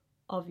tour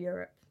of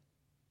Europe.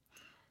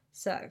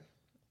 So,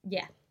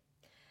 yeah.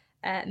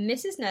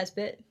 Mrs.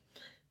 Nesbit,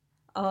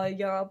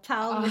 your old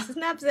pal, Mrs.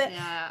 Nesbit,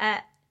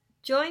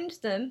 joined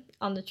them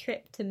on the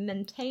trip to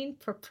maintain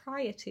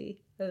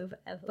propriety over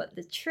Evelyn. But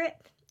the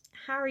trip,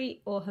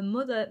 Harry or her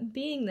mother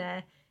being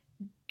there,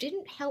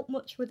 didn't help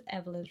much with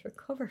Evelyn's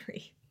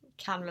recovery.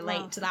 Can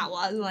relate to that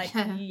one. Like,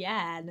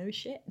 yeah, no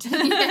shit.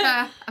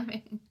 Yeah, I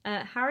mean...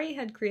 Harry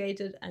had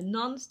created a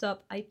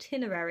non-stop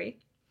itinerary,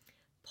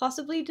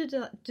 possibly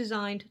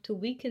designed to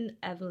weaken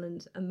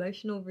Evelyn's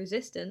emotional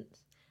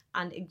resistance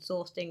and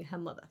exhausting her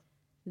mother.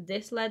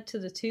 This led to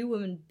the two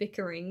women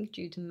bickering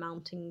due to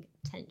mounting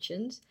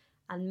tensions,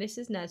 and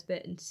Mrs.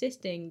 Nesbit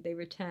insisting they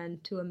return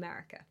to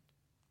America.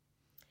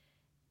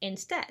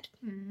 Instead,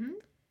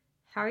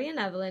 Harry and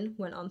Evelyn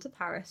went on to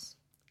Paris,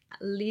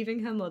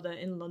 leaving her mother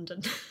in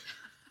London.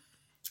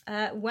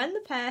 When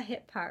the pair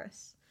hit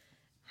Paris,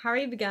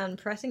 Harry began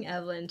pressing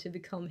Evelyn to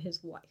become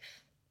his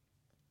wife.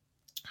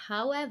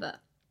 However,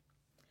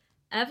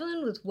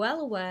 Evelyn was well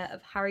aware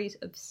of Harry's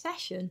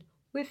obsession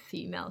with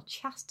female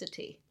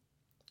chastity,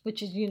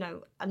 which is, you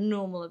know, a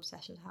normal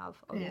obsession to have,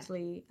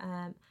 obviously,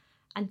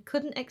 and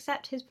couldn't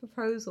accept his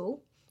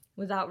proposal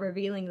without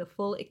revealing the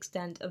full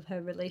extent of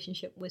her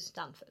relationship with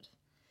Stanford.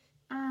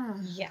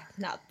 Yeah,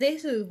 now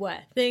this is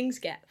where things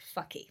get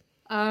fucky.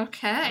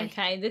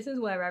 Okay, this is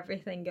where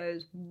everything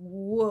goes,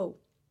 whoa.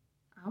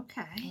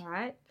 Okay.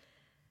 Alright.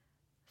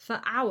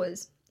 For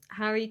hours,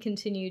 Harry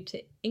continued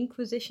to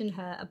inquisition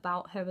her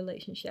about her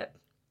relationship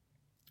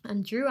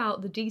and drew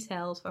out the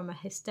details from a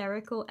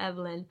hysterical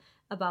Evelyn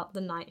about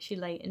the night she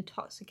lay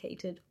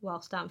intoxicated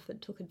while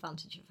Stanford took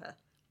advantage of her.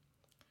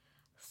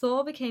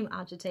 Thor became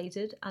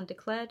agitated and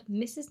declared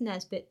Mrs.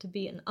 Nesbit to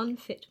be an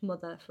unfit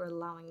mother for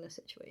allowing the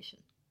situation.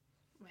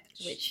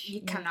 Which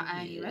you cannot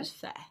argue is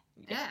fair.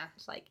 Yeah.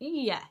 It's like,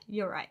 yeah,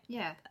 you're right.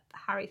 Yeah.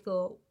 Harry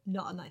Thor,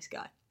 not a nice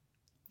guy.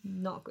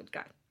 Not a good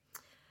guy.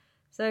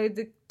 So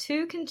the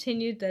two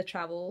continued their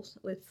travels,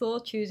 with Thor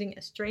choosing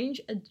a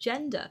strange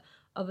agenda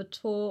of a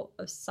tour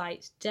of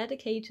sites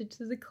dedicated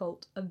to the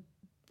cult of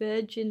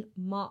virgin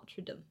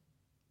martyrdom.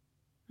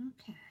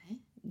 Okay.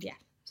 Yeah,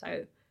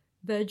 so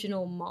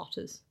virginal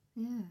martyrs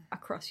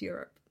across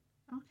Europe.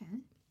 Okay.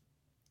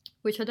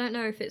 Which I don't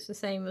know if it's the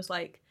same as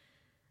like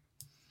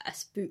a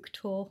spook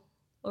tour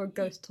or a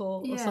ghost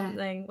tour or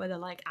something where they're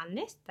like, and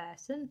this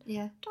person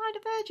died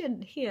a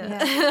virgin here.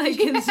 Like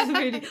it's a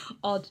really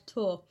odd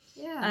tour.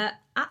 Yeah.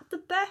 At the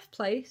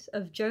birthplace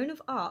of Joan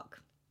of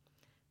Arc,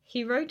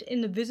 he wrote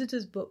in the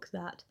visitor's book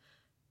that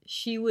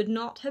she would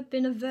not have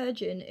been a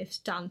virgin if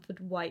Stanford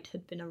White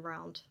had been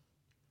around.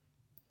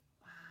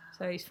 Wow.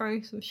 So he's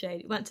throwing some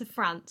shade. He went to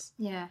France.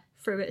 Yeah.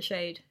 Threw a bit of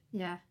shade.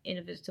 Yeah. In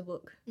a visitor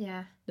book.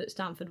 Yeah. That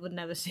Stanford would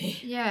never see.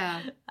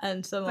 Yeah.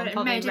 And someone but it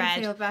probably made read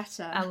him feel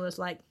better. and was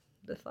like,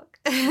 the fuck?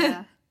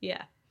 Yeah.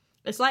 Yeah.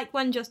 It's like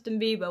when Justin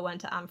Bieber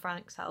went to Anne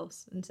Frank's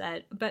house and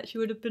said, I bet she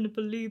would have been a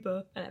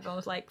believer. And everyone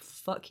was like,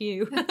 fuck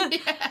you.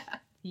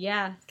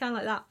 Yeah, it's kind of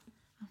like that.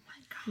 Oh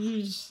my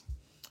gosh.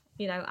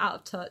 You know, out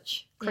of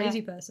touch.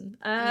 Crazy person.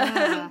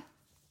 Yeah.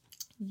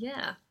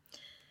 Yeah.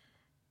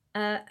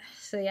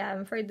 So yeah,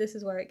 I'm afraid this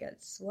is where it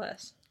gets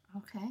worse.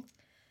 Okay.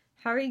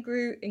 Harry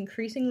grew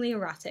increasingly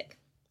erratic,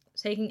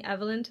 taking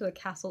Evelyn to a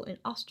castle in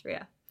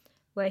Austria,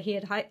 where he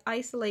had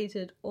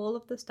isolated all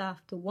of the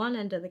staff to one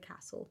end of the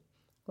castle,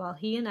 while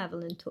he and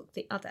Evelyn took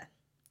the other.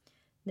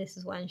 This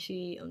is when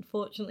she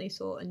unfortunately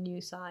saw a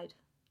new side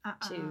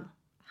to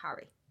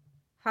Harry.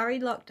 Harry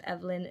locked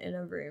Evelyn in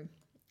a room,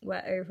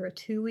 where over a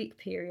 2-week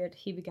period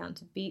he began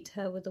to beat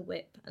her with a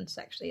whip and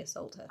sexually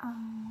assault her.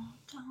 Oh,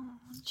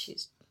 God.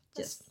 She's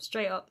just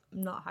straight up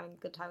not having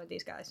a good time with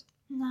these guys.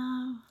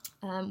 No.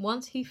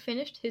 Once he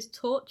finished his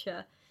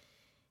torture,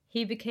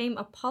 he became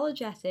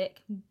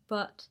apologetic,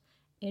 but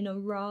in a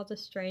rather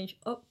strange,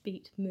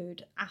 upbeat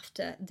mood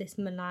after this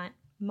maniac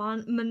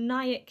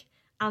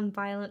and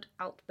violent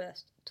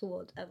outburst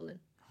towards Evelyn.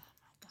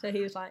 So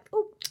he was like,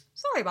 oh,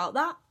 sorry about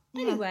that.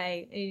 Yeah.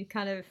 Anyway, he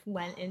kind of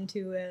went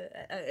into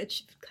a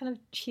kind of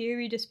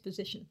cheery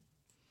disposition.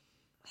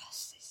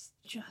 This is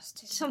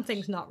just...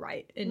 Something's not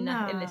right in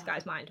this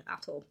guy's mind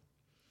at all.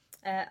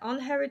 On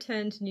her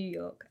return to New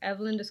York,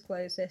 Evelyn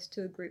disclosed this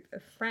to a group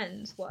of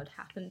friends what had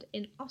happened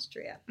in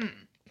Austria.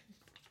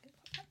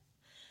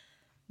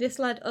 This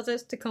led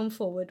others to come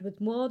forward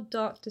with more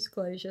dark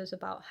disclosures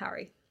about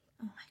Harry.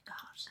 Oh my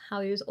god.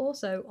 How he was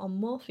also on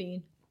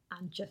morphine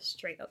and just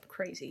straight up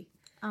crazy.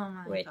 Oh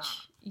my god.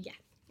 Yeah.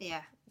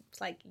 Yeah.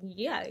 It's like,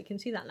 yeah, you can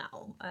see that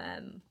now.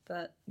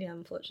 But, yeah,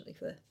 unfortunately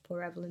for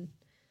poor Evelyn,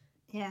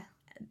 Yeah.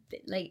 A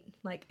bit late.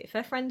 Like, if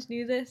her friends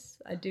knew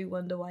this, I do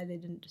wonder why they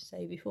didn't just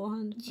say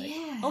beforehand. Like,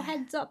 Yeah. oh,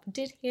 heads up,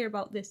 did hear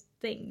about this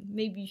thing.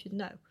 Maybe you should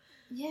know.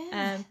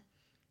 Yeah.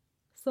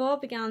 Thor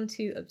began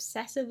to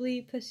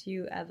obsessively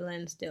pursue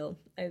Evelyn still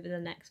over the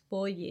next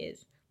 4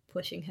 years,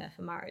 pushing her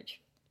for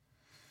marriage.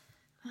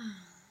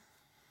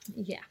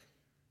 Yeah.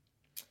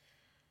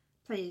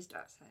 Please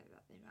don't say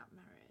that they got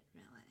married,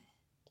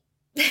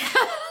 Millie.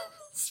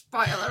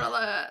 Spoiler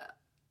alert.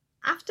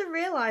 After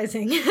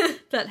realising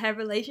that her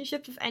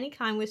relationship of any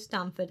kind with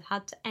Stanford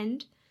had to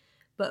end,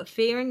 but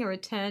fearing a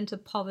return to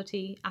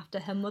poverty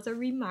after her mother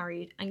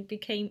remarried and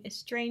became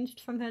estranged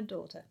from her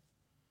daughter.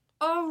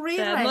 Oh, really?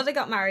 So her mother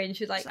got married and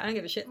she was like, I don't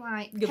give a shit.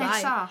 Like, Goodbye.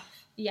 piss off.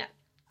 Yeah.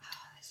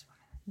 Oh, this one.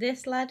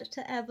 This led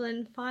to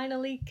Evelyn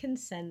finally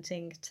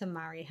consenting to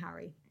marry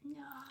Harry.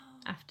 No.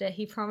 After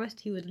he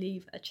promised he would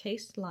leave a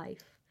chaste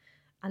life,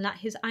 and that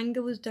his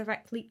anger was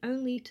directly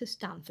only to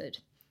Stanford,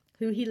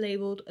 who he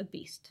labelled a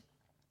beast.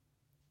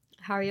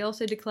 Harry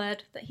also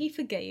declared that he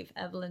forgave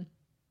Evelyn.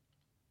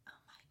 Oh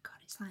my god,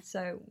 it's like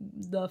So,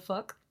 the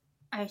fuck?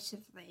 out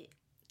of the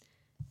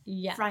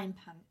Yeah. frying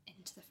pan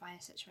into the fire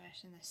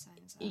situation, this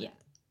sounds like. Yeah.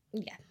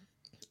 Yeah.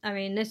 I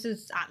mean, this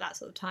is at that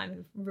sort of time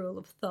of rule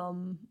of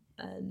thumb,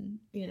 and,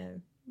 you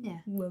know, Yeah.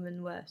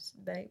 women were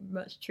very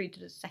much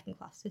treated as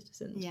second-class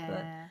citizens. Yeah.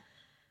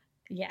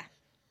 But yeah.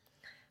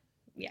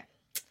 Yeah.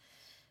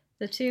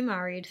 The two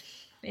married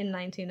in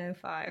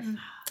 1905.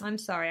 I'm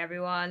sorry,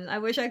 everyone. I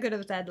wish I could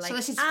have said, like... So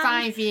this is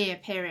 5-year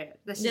period.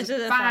 This is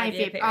a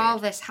 5-year period. All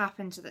this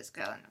happened to this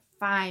girl in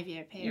a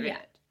 5-year period.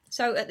 Yeah.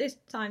 So at this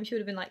time, she would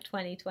have been like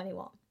 20,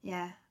 21.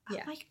 Yeah. Oh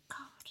Yeah. my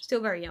god.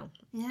 Still very young.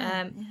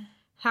 Yeah.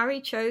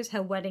 Harry chose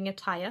her wedding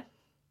attire,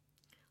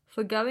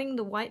 forgoing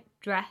the white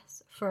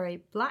dress for a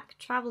black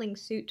travelling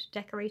suit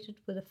decorated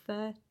with a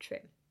fur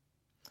trim.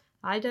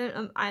 I'm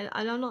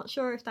not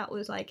sure if that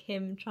was like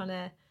him trying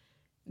to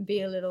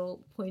be a little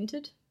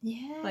pointed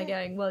Yeah. by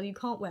going, well, you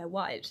can't wear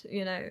white,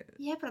 you know.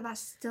 Yeah, but that's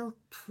still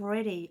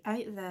pretty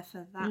out there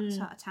for that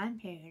sort of time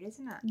period,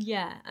 isn't it?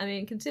 Yeah, I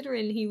mean,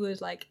 considering he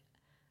was like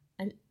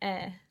an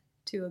heir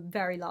to a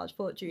very large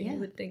fortune, Yeah. you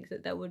would think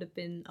that there would have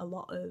been a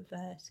lot of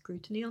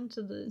scrutiny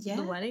onto the Yeah.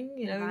 wedding.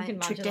 You know, Like you can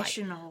imagine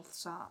traditional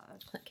sort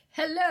of. like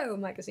Hello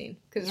magazine,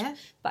 because Yeah.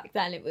 back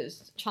then it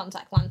was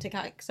transatlantic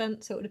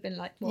accent, so it would have been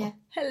like more Yeah.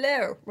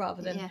 hello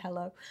rather than Yeah.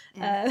 hello.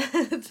 Yeah.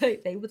 So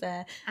they were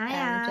there,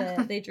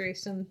 and they drew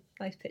some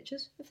nice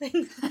pictures of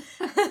things.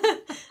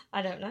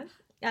 I don't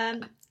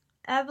know.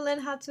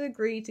 Evelyn had to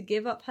agree to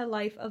give up her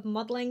life of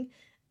modelling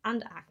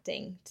and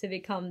acting to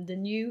become the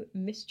new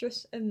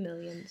Mistress of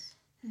Millions.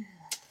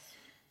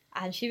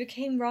 And she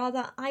became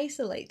rather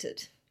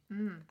isolated,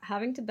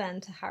 having to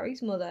bend to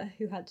Harry's mother,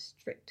 who had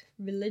strict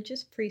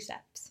religious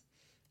precepts,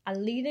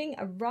 and leading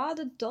a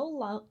rather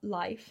dull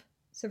life,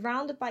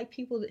 surrounded by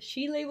people that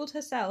she labelled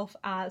herself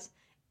as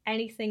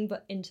anything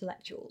but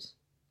intellectuals.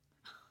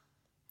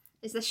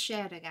 Is this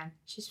shade again?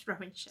 She's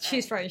throwing shade.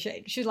 She's throwing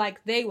shade. She's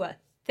like, they were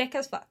thick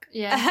as fuck.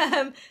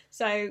 Yeah.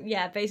 So,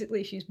 yeah,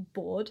 basically she's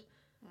bored.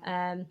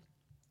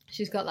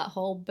 She's got that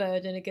whole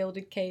bird in a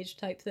gilded cage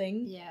type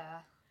thing.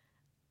 Yeah.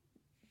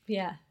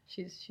 Yeah,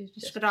 she's She's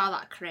just... got all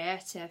that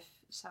creative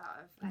sort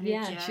of energy.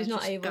 Yeah, she's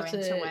not just able going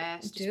to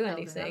waste, just do building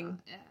anything. up.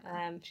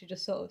 Yeah. She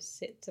just sort of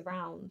sits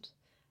around,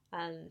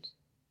 and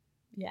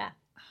yeah.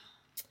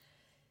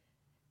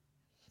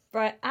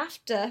 But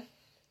after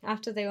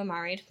they were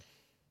married,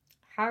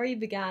 Harry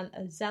began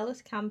a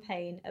zealous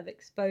campaign of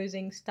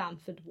exposing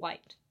Stanford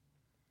White,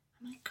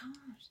 Oh my god.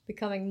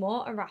 becoming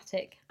more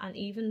erratic and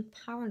even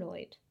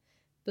paranoid,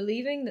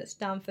 believing that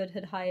Stanford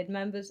had hired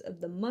members of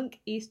the Monk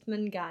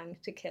Eastman gang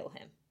to kill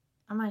him.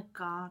 Oh my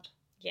god.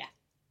 Yeah.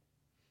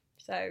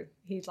 So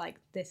he's like,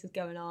 this is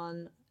going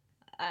on.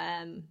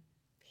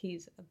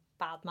 He's a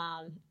bad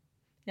man.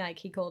 Like,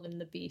 he called him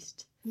the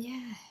Beast.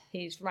 Yeah.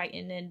 He's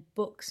writing in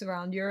books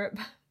around Europe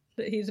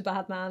that he's a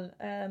bad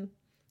man.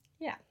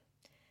 Yeah.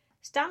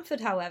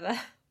 Stanford, however,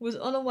 was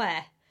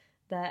unaware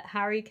that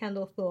Harry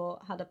Kendall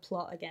Thor had a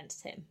plot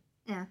against him.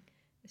 Yeah.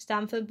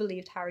 Stanford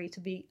believed Harry to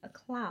be a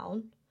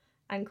clown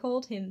and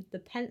called him the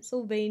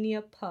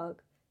Pennsylvania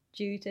Pug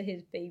due to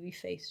his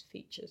baby-faced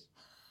features.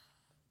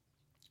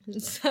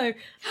 So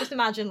just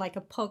imagine like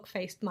a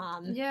pug-faced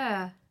man.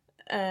 Yeah.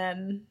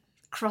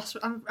 Cross.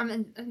 I'm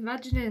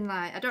imagining,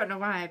 like, I don't know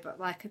why, but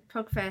like a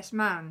pug-faced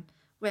man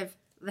with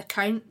the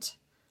Count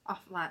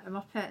off like the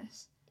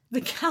Muppets.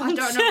 The Count.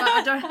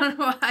 I don't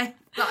know why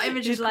that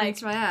image He's is coming like,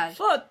 to my head.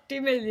 40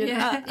 million.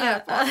 Yeah,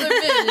 40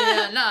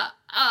 million.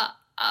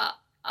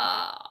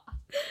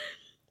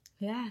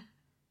 Yeah.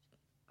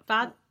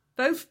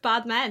 Both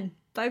bad men.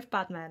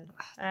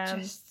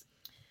 Just.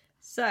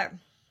 So,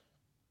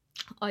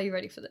 are you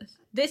ready for this?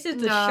 This is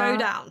the No.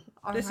 showdown.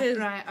 Oh This my- is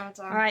right. Hold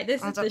on. all right.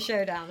 This is Hold the on.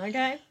 showdown.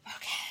 Okay. Okay.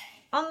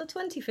 On the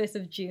 25th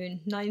of June,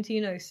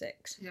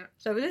 1906. Yeah.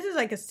 So this is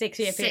like a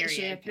 6-year period.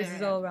 6-year This is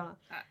period. all around.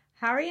 Right.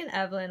 Harry and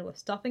Evelyn were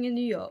stopping in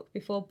New York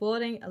before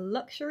boarding a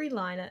luxury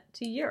liner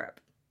to Europe.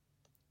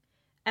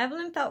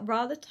 Evelyn felt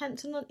rather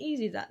tense and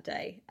uneasy that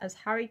day as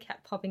Harry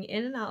kept popping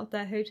in and out of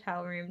their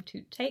hotel room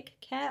to take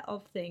care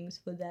of things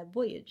for their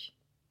voyage.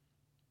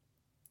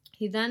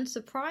 He then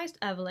surprised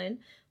Evelyn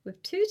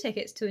with 2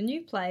 tickets to a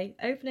new play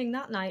opening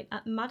that night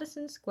at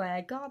Madison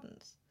Square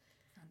Gardens.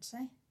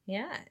 Fancy.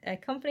 Yeah,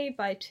 accompanied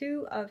by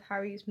 2 of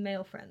Harry's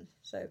male friends.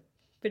 So,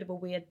 bit of a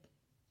weird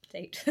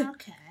date.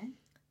 Okay.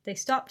 They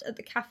stopped at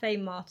the Cafe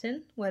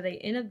Martin, where they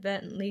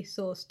inadvertently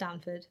saw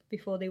Stanford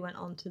before they went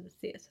on to the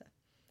theatre.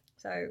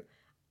 So,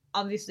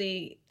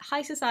 obviously,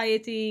 high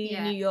society,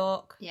 New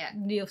York. Yeah.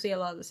 You'll see a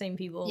lot of the same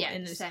people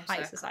in this high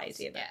circles.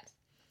 society event.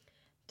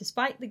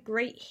 Despite the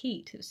great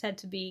heat, it was said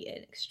to be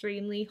an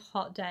extremely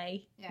hot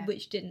day,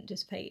 which didn't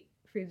dissipate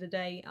through the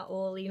day at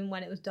all. Even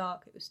when it was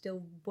dark, it was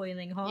still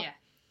boiling hot. Yeah.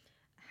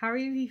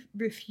 Harry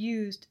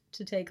refused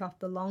to take off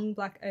the long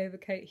black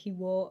overcoat he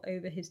wore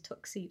over his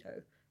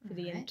tuxedo for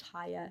the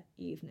entire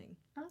evening.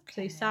 Okay.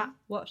 So he sat,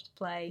 watched the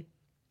play.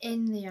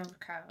 In the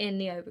overcoat. In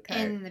the overcoat.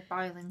 In the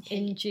boiling heat.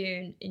 In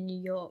June, in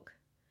New York.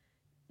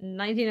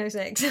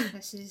 1906.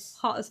 This is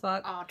hot as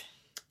fuck. Odd.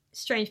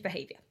 Strange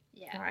behaviour.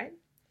 Yeah. Alright.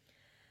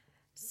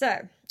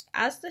 So,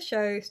 as the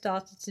show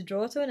started to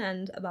draw to an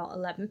end about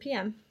 11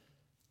 p.m,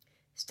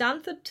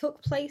 Stanford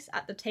took place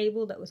at the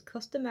table that was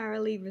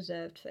customarily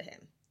reserved for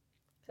him.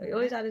 So he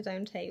always had his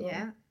own table.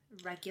 Yeah,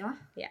 regular.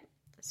 Yeah.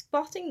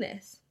 Spotting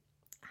this,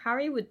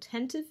 Harry would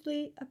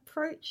tentatively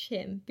approach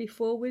him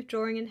before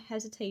withdrawing in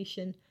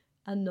hesitation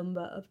a number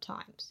of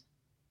times.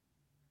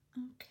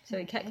 Okay. So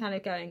he kept kind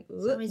of going,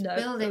 so he's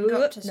building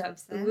up to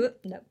something.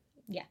 No.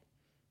 Yeah.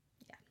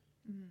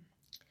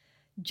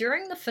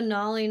 During the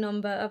finale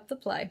number of the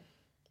play,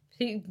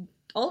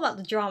 all about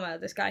the drama,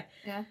 this guy,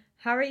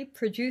 Harry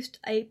produced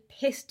a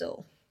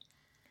pistol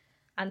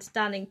and,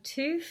 standing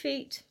 2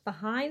 feet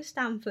behind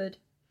Stanford,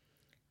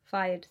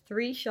 fired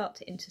 3 shots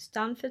into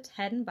Stanford's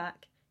head and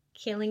back,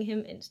 killing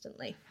him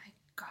instantly. Oh my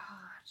God.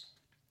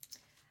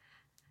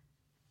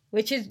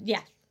 Which is,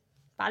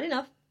 bad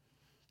enough.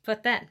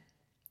 But then,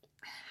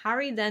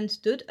 Harry then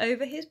stood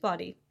over his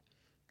body,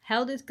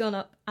 held his gun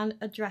up and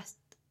addressed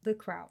the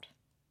crowd.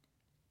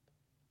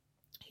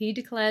 He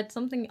declared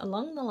something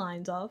along the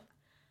lines of,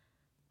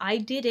 "I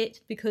did it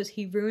because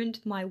he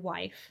ruined my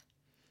wife.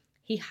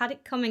 He had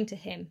it coming to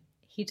him.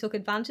 He took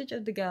advantage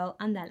of the girl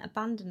and then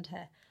abandoned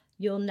her.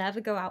 You'll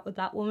never go out with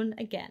that woman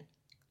again."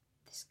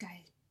 This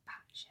guy is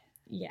batshit.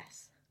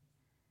 Yes.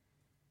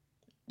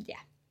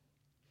 Yeah.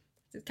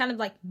 It's kind of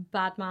like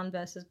bad man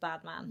versus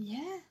bad man.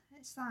 Yeah,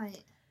 it's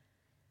like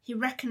he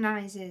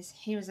recognises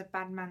he was a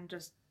bad man,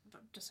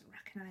 but doesn't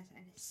recognise it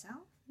in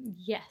himself.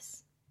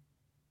 Yes.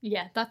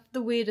 Yeah, that's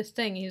the weirdest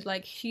thing. He's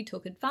like, she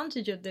took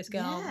advantage of this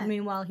girl. Yeah.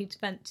 Meanwhile, he'd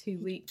spent 2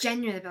 weeks.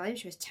 Genuinely believe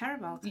she was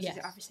terrible because Yes.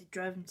 he obviously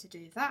drove him to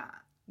do that.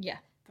 Yeah.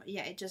 But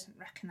yeah, he doesn't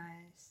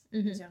recognise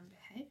his own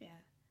behaviour.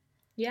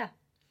 Yeah.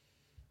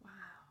 Wow.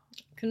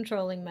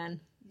 Controlling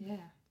men. Yeah.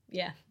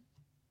 Yeah.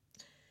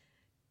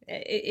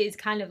 It's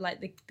kind of like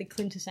the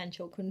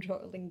quintessential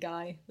controlling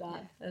guy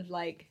that of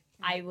like,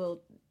 I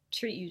will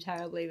treat you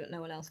terribly, but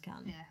no one else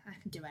can. Yeah,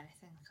 I can do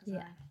anything because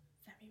I'm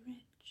very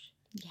rich.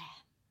 Yeah.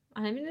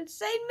 I'm an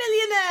insane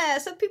millionaire,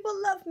 so people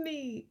love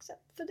me,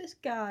 except for this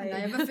guy. And I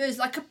have a fizz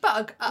like a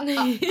bug.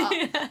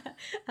 Yeah.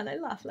 And I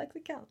laugh like the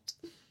Count.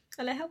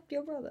 And I help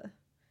your brother.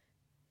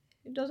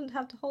 He doesn't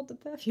have to hold the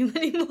perfume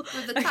anymore.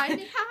 With the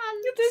tiny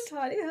hands. With the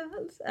tiny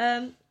hands.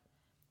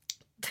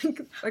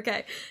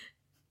 Okay.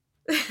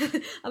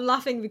 I'm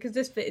laughing because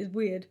this bit is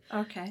weird.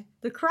 Okay.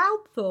 The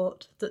crowd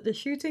thought that the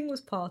shooting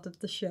was part of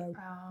the show.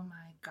 Oh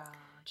my God.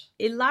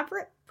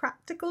 Elaborate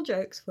practical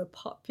jokes were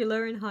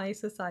popular in high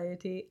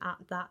society at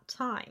that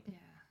time. Yeah.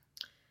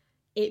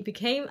 It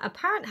became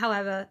apparent,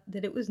 however,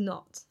 that it was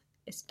not,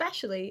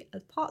 especially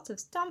as parts of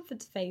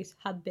Stanford's face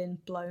had been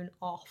blown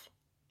off.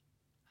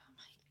 Oh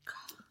my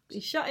God. He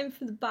shot him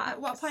from the back.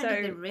 At what point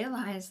did they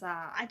realise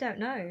that? I don't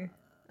know.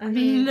 I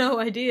mean, no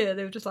idea.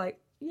 They were just like,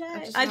 yeah.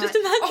 Just I like, just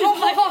imagine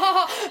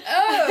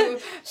oh,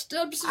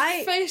 Stubbs'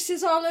 face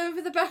is all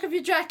over the back of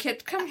your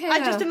jacket. Come here. I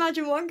just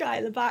imagine one guy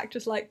in the back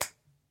just like,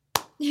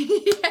 yeah.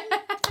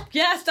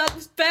 yes,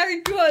 that's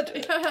very good.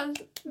 Yes.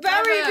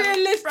 Very Bravo.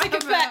 realistic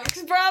Bravo.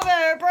 effects.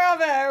 Bravo,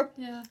 bravo.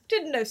 Yeah.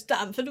 Didn't know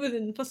Stanford was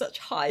in for such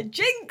high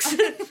jinks. Oh,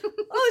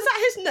 is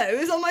that his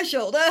nose on my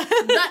shoulder?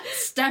 That's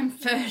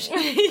Stanford.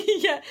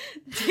 Yeah,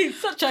 he's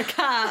such a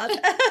cad.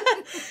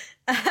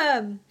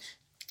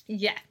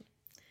 Yeah.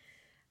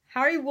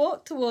 Harry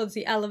walked towards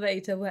the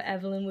elevator where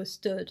Evelyn was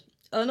stood,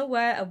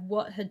 unaware of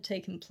what had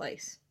taken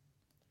place.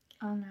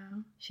 Oh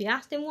no. She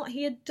asked him what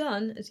he had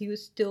done as he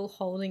was still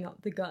holding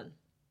up the gun.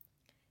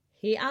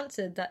 He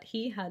answered that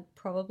he had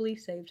probably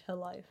saved her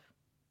life.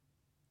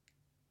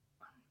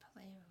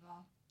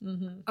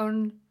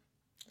 Unbelievable.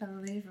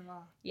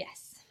 Unbelievable.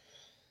 Yes.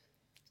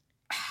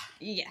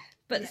 Yeah.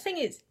 But the thing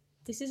is,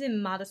 this is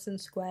in Madison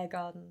Square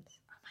Gardens.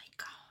 Oh my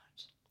God.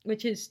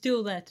 Which is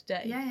still there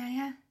today.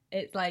 Yeah.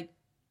 It's like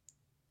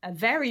a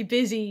very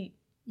busy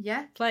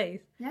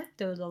place. Yeah.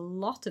 There was a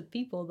lot of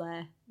people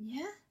there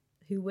Yeah.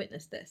 who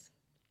witnessed this.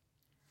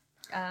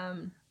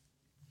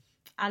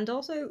 And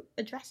also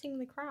addressing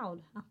the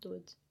crowd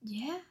afterwards.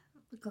 Yeah,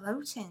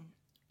 gloating.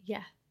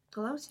 Yeah.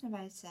 Gloating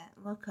about it.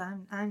 Look,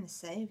 I'm the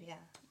saviour.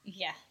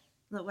 Yeah.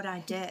 Look what I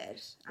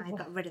did. I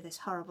got rid of this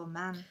horrible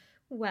man.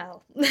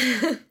 Well.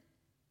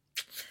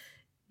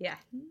 Yeah.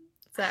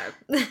 So,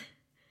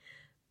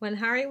 when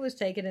Harry was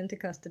taken into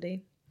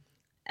custody,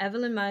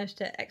 Evelyn managed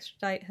to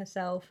extradite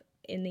herself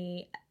in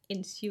the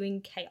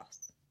ensuing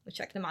chaos,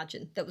 which I can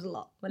imagine there was a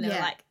lot when they were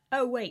like,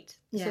 oh, wait,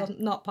 this was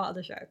not part of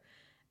the show.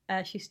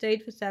 She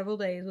stayed for several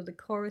days with the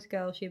chorus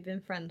girl she had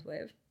been friends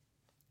with.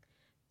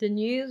 The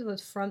news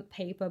was front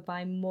paper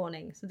by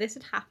morning. So this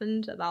had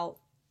happened about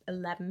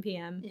 11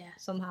 p.m. Yeah.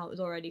 Somehow it was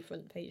already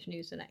front page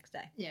news the next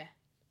day. Yeah.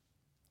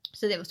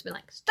 So they must have been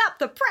like, stop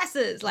the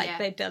presses! Like,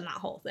 they'd done that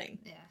whole thing.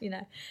 Yeah. You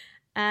know?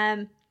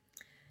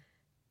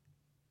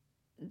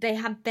 They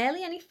had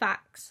barely any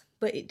facts,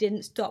 but it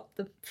didn't stop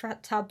the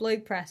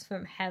tabloid press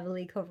from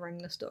heavily covering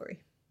the story.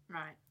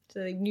 Right.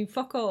 So they knew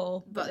fuck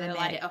all. But they made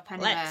like, it up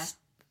anyway. Let's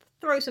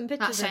throw some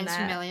pictures that in there. That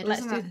sounds familiar,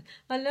 doesn't it?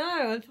 I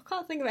know. I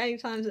can't think of any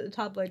times that the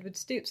tabloid would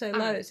stoop so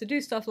low to do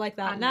stuff like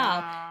that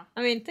now.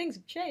 I mean, things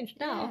have changed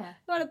now. Yeah.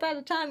 What a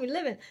better time we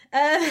live in.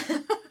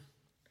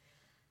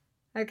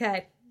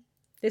 Okay.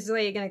 This is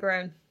where you're going to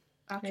groan.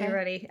 Okay. Are you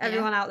ready?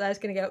 Everyone out there is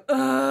going to go,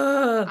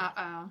 ugh.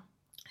 Uh-oh.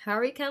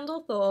 Harry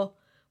Kendall Thor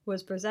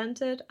was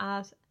presented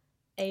as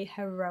a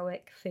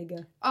heroic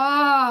figure.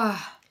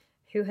 Oh.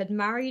 Who had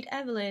married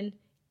Evelyn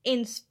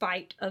in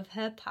spite of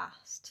her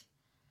past.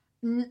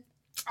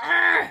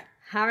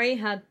 Harry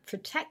had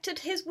protected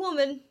his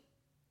woman.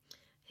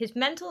 His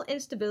mental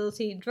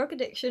instability, drug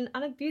addiction,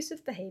 and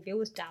abusive behaviour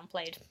was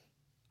downplayed.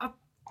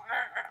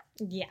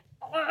 Yeah.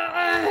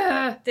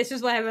 This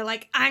is where we're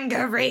like,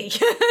 angry.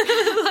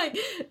 Like,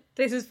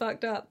 this is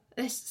fucked up.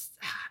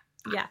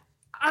 Yeah.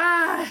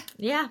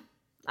 Yeah.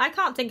 I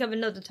can't think of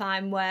another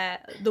time where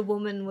the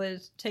woman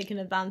was taken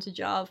advantage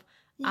of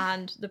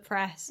and the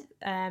press,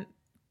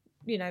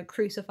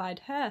 crucified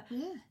her.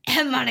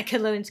 Yeah. Monica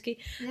Lewinsky.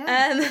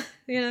 Yeah.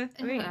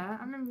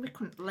 I mean, we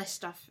couldn't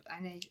list off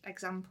any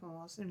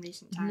examples in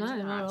recent times.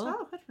 No, not at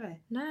all. Could we?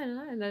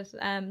 No.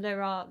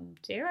 There are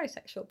 0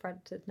 sexual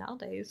predators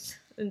nowadays,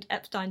 and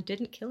Epstein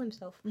didn't kill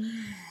himself.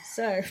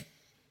 So,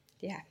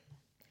 yeah.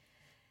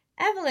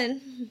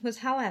 Evelyn was,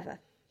 however,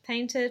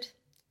 painted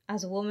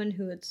as a woman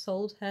who had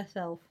sold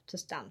herself to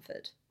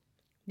Stanford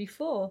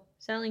before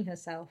selling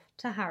herself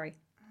to Harry.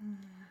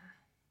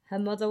 Her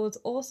mother was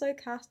also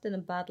cast in a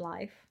bad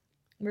life,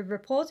 with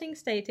reporting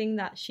stating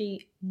that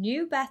she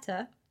knew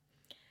better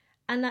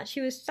and that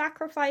she was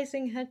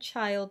sacrificing her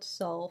child's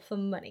soul for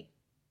money.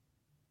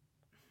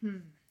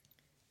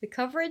 The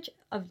coverage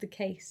of the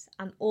case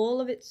and all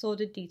of its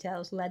sordid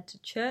details led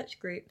to church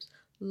groups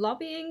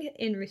lobbying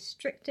in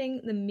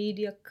restricting the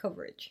media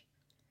coverage.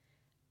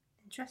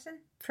 Interesting.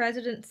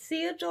 President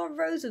Theodore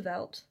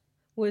Roosevelt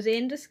was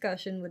in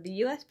discussion with the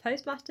US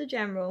Postmaster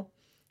General,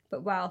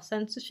 but while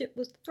censorship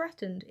was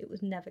threatened, it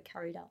was never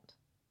carried out.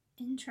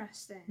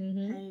 Interesting.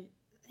 Mm-hmm. How,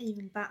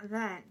 even back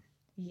then.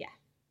 Yeah.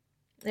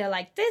 They're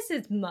like, this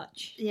is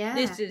much. Yeah.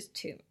 This is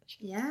too much.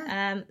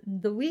 Yeah.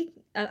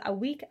 A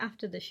week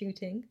after the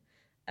shooting,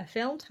 a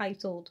film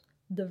titled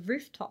The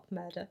Rooftop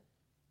Murder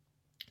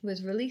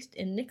was released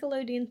in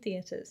Nickelodeon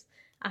theaters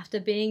after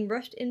being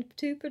rushed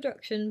into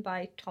production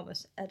by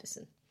Thomas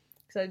Edison.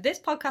 So this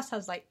podcast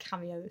has like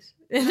cameos.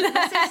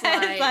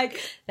 It's like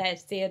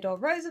there's Theodore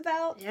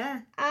Roosevelt,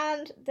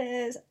 and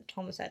there's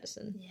Thomas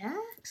Edison. Yeah,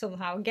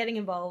 somehow getting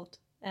involved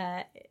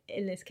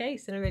in this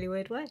case in a really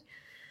weird way.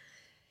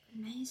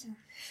 Amazing.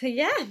 So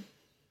yeah.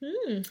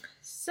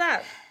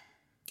 So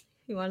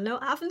you want to know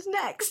what happens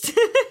next?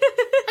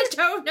 I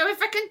don't know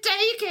if I can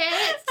take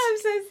it. I'm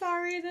so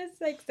sorry.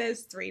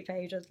 There's 3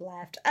 pages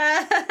left.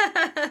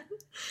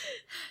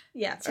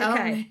 Yeah. Tell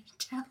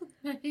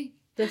me.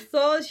 The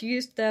Thors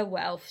used their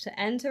wealth to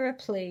enter a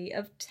plea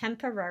of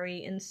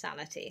temporary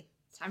insanity.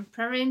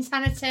 Temporary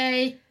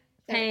insanity.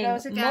 Paying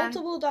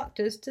multiple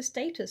doctors to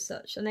state as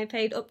such, and they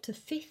paid up to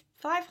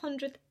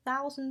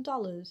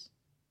 $500,000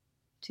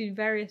 to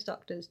various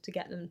doctors to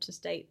get them to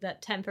state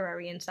that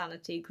temporary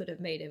insanity could have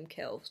made him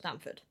kill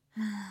Stanford.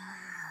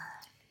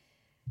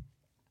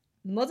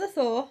 Mother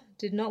Thor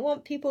did not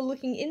want people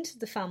looking into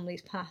the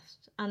family's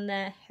past and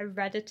their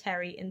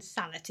hereditary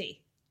insanity.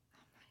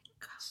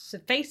 So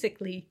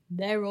basically,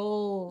 they're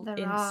all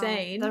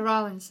insane. They're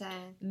all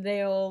insane.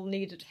 They all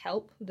needed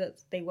help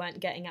that they weren't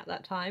getting at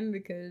that time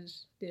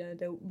because,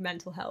 their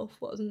mental health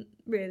wasn't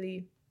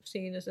really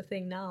seen as a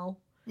thing now.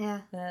 Yeah.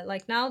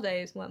 Like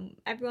nowadays, when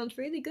everyone's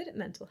really good at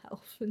mental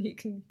health and you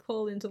can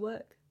call into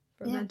work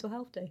for a mental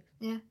health day.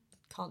 Yeah.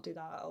 Can't do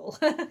that at all.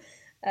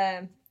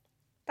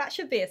 That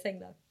should be a thing,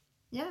 though.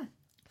 Yeah.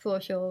 For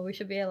sure, we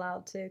should be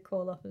allowed to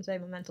call up and say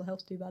my mental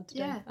health's too bad today.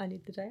 Yeah. I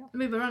need the day off. I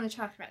mean, we're only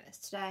talking about this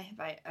today,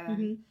 about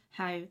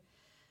how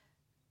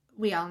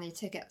we all need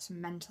to get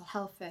some mental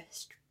health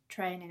first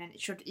training, and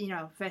it should,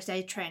 first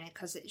aid training,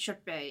 because it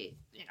should be,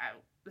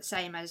 the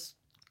same as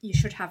you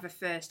should have a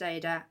first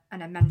aider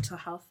and a mental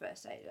health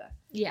first aider.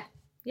 Yeah,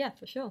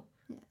 for sure.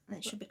 Yeah, and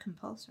it should be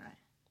compulsory.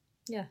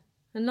 Yeah.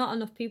 And not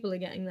enough people are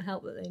getting the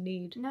help that they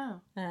need.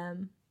 No.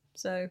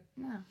 So,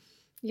 No.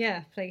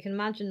 yeah, so you can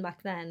imagine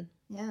back then,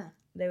 Yeah.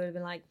 they would have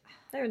been like,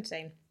 they're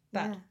insane.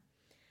 But Yeah.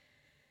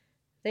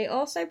 they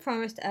also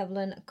promised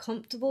Evelyn a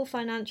comfortable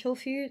financial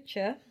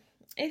future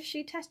if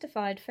she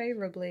testified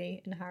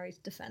favourably in Harry's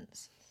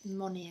defence.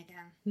 Money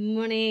again.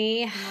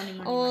 Money.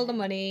 Money, All the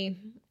money.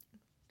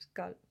 It's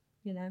got,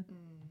 you know.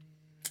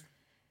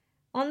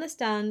 On the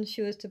stand,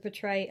 she was to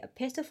portray a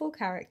pitiful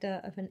character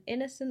of an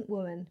innocent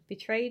woman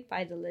betrayed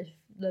by the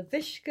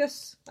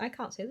lascivious... I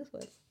can't say this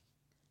word.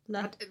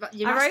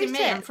 You're I asking wrote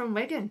me, it. I'm from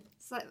Wigan.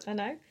 It's like I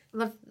know.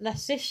 lash,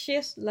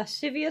 Lascivious.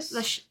 Lascivious.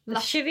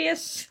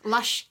 lascivious.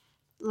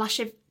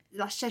 Lascivious.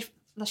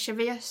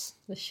 Lascivious.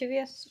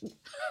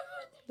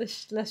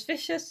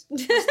 Lafficious.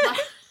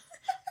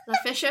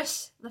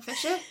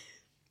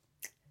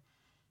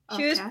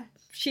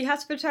 She had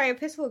to portray a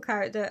pitiful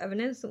character of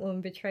an innocent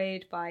woman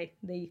betrayed by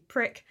the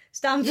prick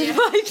Stanford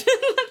White.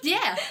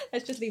 Yeah.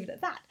 Let's just leave it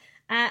at that.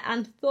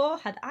 And Thor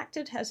had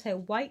acted as her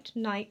White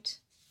Knight,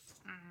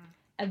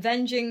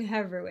 avenging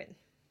her ruin.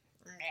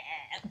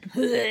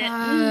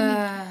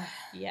 Yeah.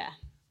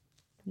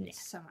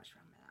 So much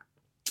fun with that.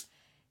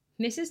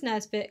 Mrs.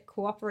 Nesbit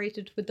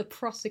cooperated with the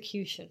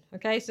prosecution.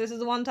 Okay, so this is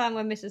the one time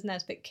when Mrs.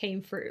 Nesbit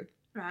came through.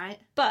 Right.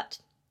 But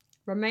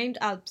remained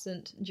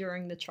absent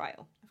during the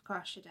trial. Of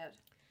course she did.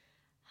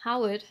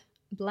 Howard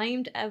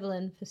blamed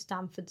Evelyn for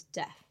Stanford's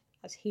death,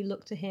 as he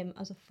looked to him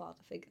as a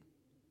father figure.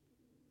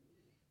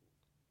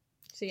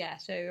 So yeah,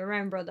 so her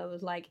own brother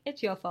was like,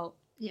 it's your fault.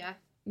 Yeah.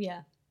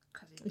 Yeah.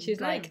 And She's she's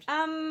like,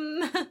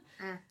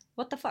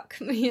 what the fuck,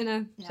 you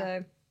know? Yeah.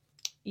 So,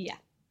 yeah.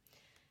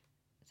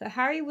 So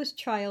Harry was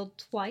trialed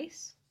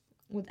twice,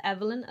 with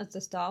Evelyn as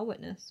the star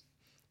witness,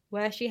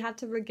 where she had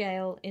to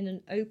regale in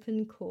an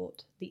open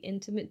court the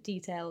intimate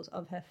details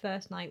of her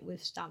first night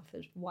with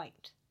Stanford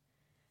White.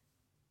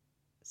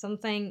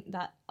 Something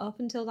that up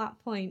until that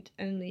point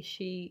only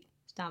she,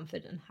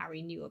 Stanford, and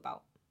Harry knew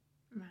about.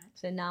 Right.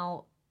 So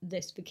now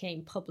this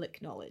became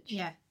public knowledge.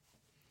 Yeah.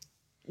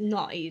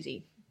 Not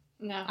easy.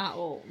 No. At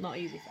all. Not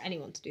easy for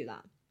anyone to do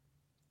that.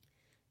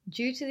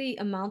 Due to the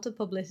amount of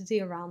publicity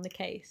around the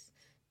case,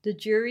 the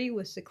jury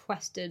was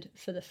sequestered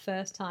for the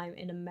first time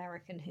in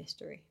American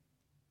history.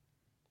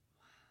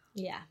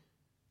 Yeah.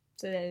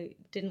 So they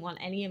didn't want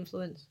any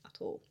influence at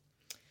all.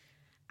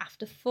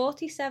 After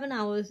 47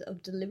 hours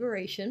of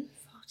deliberation...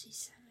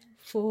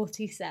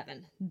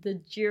 47. The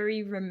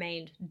jury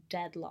remained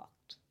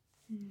deadlocked.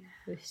 No.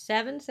 With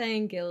 7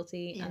 saying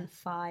guilty and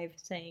 5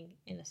 saying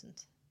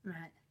innocent.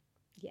 Right.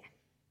 Yeah.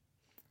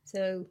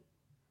 So,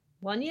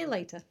 1 year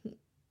later...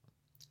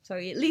 So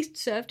he at least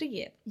served a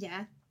year.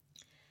 Yeah.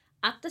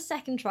 At the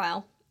second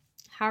trial,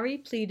 Harry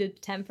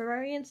pleaded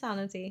temporary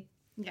insanity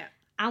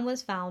and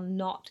was found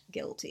not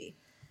guilty.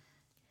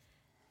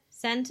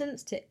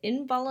 Sentenced to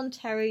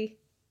involuntary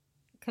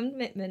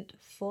commitment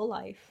for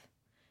life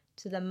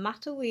to the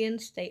Mattawian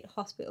State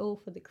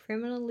Hospital for the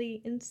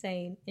Criminally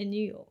Insane in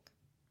New York.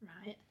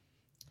 Right.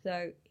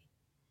 So,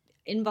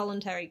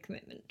 involuntary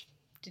commitment.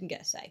 Didn't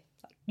get a say.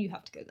 Like, you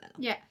have to go there now.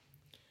 Yeah.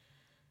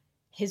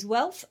 His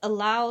wealth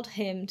allowed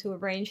him to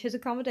arrange his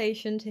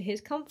accommodation to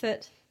his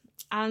comfort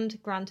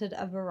and granted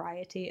a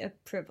variety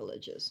of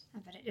privileges. I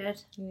bet it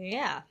did.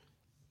 Yeah.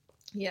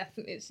 Yeah,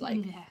 it's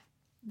like, Yeah.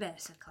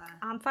 Basically.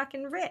 I'm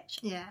fucking rich.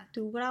 Yeah.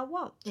 Do what I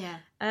want. Yeah.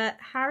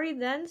 Harry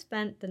then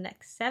spent the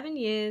next 7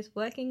 years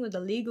working with a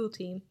legal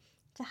team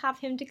to have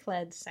him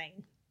declared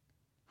sane.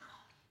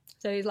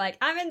 So he's like,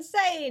 I'm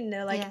insane.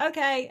 They're like,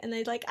 okay. And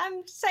he's like,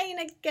 I'm sane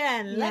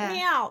again. Let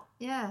me out.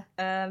 Yeah.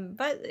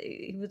 But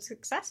he was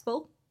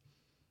successful.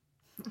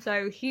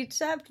 So he'd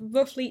served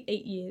roughly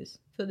 8 years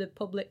for the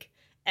public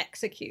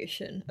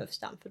execution of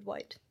Stanford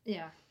White.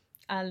 Yeah.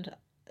 And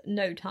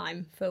no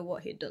time for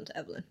what he'd done to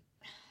Evelyn.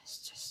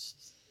 It's just...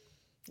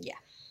 Yeah.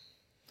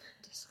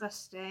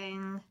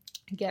 Disgusting.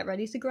 Get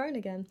ready to groan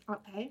again.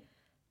 Okay.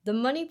 The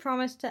money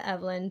promised to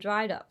Evelyn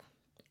dried up,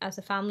 as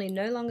the family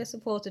no longer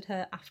supported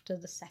her after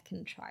the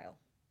second trial.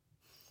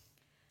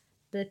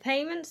 The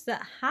payments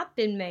that had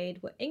been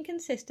made were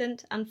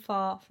inconsistent and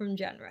far from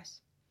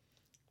generous.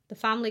 The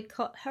family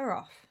cut her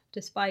off,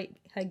 despite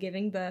her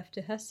giving birth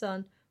to her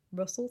son,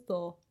 Russell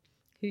Thor,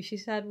 who she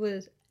said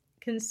was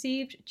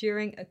conceived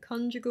during a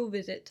conjugal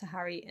visit to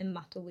Harry in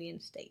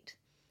Mattawian State.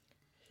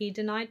 He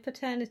denied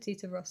paternity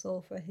to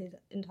Russell for his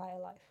entire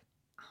life.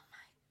 Oh my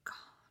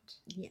god.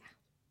 Yeah.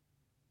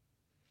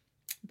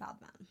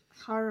 Bad man.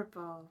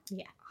 Horrible.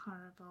 Yeah.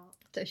 Horrible.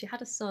 So she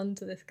had a son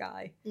to this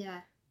guy. Yeah.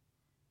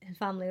 His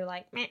family were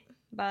like, meh,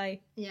 bye.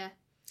 Yeah.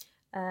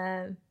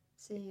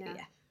 See ya.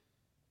 Yeah.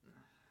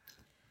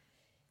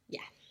 Yeah.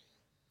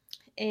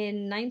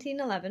 In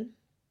 1911,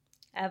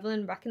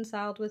 Evelyn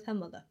reconciled with her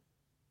mother.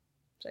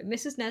 So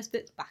Mrs.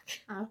 Nesbit's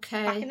back.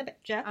 Okay. Back in the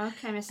picture.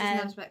 Okay, Mrs.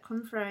 Nesbit,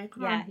 come through.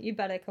 Come on. Yeah, you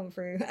better come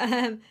through.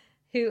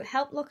 Who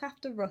helped look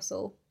after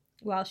Russell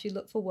while she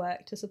looked for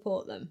work to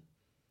support them,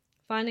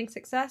 finding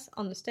success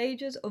on the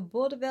stages of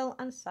vaudeville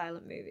and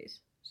silent movies.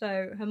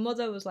 So her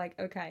mother was like,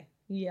 okay,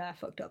 yeah, I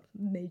fucked up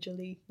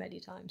majorly many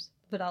times,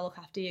 but I'll look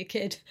after your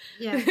kid.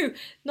 Yeah.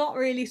 Not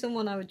really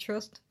someone I would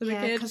trust with a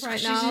kid right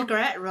she's now. a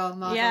great role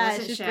model, Yeah,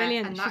 isn't she's she?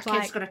 brilliant. And that She's kid's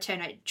like- going to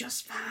turn out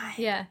just fine.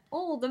 Yeah.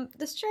 Oh,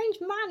 the strange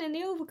man in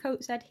the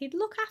overcoat said he'd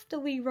look after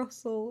wee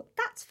Russell.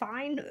 That's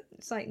fine.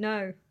 It's like,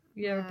 no,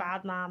 you're a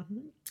bad man.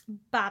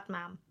 Bad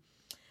man.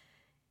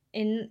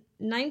 In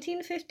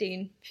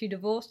 1915, she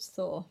divorced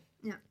Thor.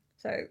 Yeah.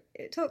 So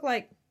it took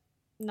like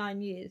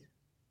 9 years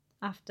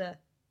after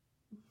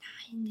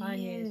 9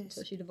 years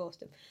until she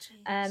divorced him.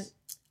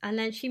 And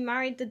then she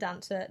married the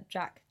dancer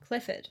Jack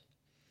Clifford,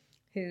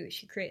 who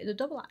she created a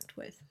double act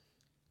with.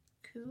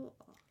 Cool.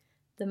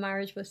 The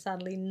marriage was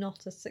sadly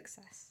not a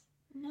success,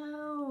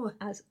 No.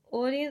 as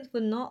audience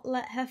would not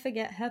let her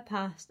forget her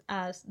past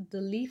as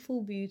the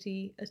lethal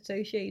beauty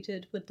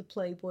associated with the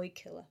Playboy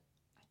killer.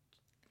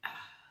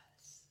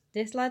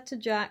 This led to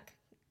Jack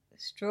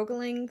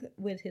struggling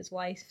with his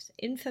wife's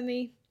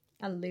infamy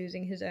and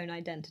losing his own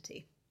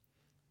identity.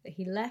 But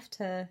he left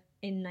her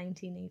in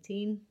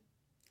 1918,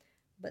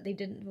 but they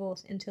didn't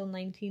divorce until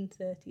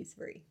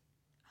 1933.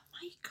 Oh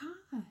my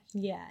god.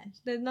 Yeah,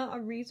 there's not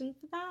a reason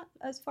for that,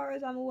 as far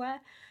as I'm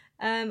aware.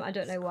 I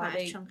don't know why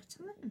they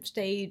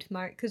stayed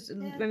married, because,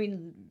 I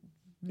mean,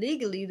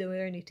 legally they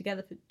were only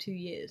together for 2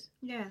 years.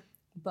 Yeah.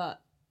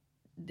 But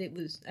it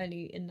was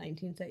only in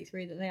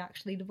 1933 that they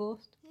actually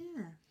divorced.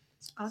 Yeah.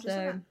 It's odd, So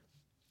isn't it?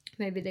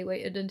 maybe they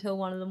waited until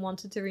one of them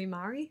wanted to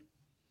remarry.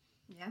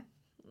 Yeah.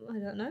 I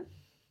don't know.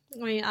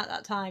 I mean, at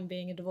that time,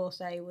 being a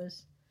divorcee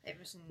was It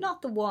was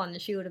not the one.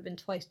 She would have been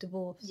twice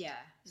divorced. Yeah.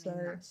 So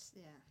that's,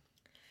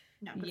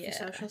 not good for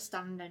social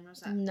standing,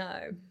 was it?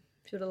 No.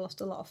 She would have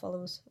lost a lot of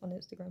followers on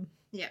Instagram.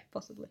 Yeah.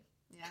 Possibly.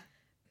 Yeah.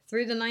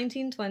 Through the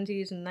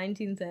 1920s and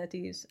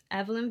 1930s,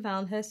 Evelyn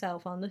found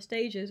herself on the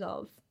stages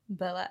of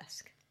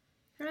burlesque,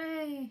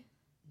 Hooray.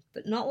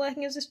 but not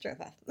working as a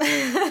stripper.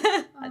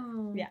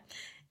 Oh. Yeah.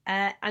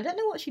 I don't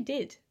know what she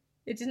did.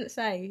 It didn't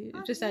say.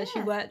 It just said she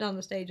yeah. worked on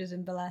the stages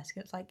in burlesque.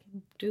 It's like,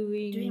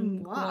 doing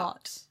Doing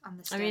what? on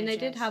the stages? I mean, they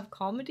did have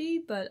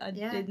comedy, but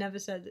Yeah. they never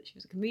said that she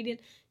was a comedian.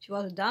 She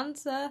was a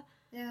dancer.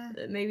 Yeah.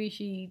 Maybe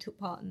she took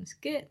part in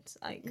skits.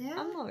 I'm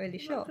not really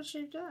sure. What could she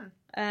have done?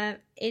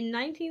 In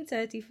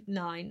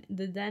 1939,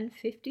 the then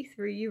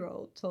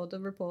 53-year-old told a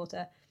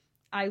reporter,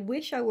 "I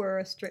wish I were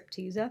a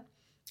stripteaser.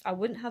 I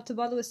wouldn't have to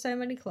bother with so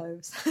many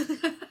clothes."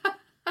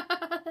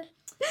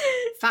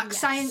 Fact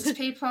science,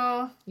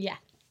 people. Yeah.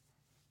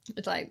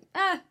 It's like,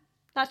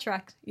 that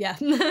tracks. Yeah.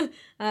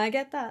 I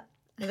get that.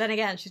 But then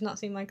again, she's not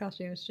seen my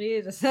costumes.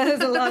 Jesus,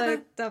 there's a lot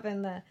of stuff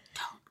in there.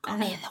 Don't go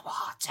near the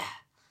water.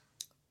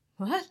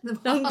 What? The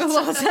Don't go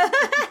water.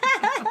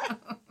 water.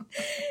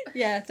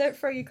 Yeah, don't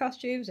throw your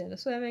costumes in a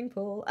swimming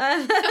pool.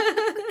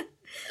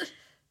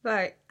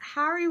 Right,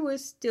 Harry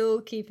was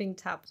still keeping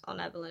tabs on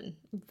Evelyn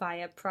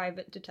via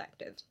private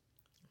detectives.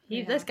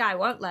 This guy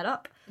won't let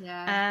up.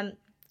 Yeah.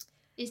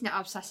 He's not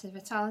obsessive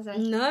at all, is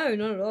he? No,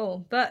 not at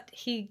all. But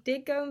he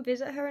did go and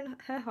visit her in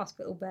her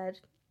hospital bed,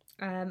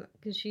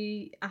 because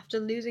she, after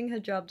losing her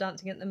job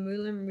dancing at the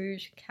Moulin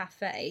Rouge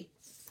Cafe,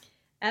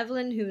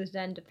 Evelyn, who was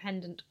then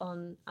dependent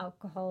on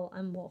alcohol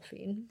and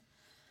morphine,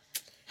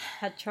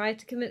 had tried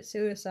to commit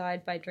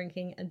suicide by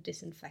drinking a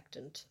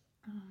disinfectant.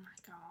 Oh my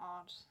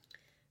god.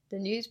 The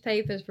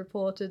newspapers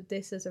reported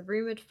this as a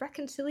rumoured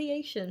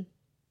reconciliation,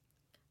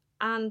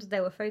 and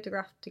they were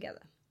photographed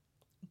together.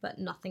 But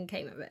nothing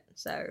came of it.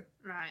 So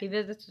he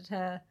visited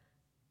her.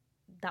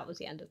 That was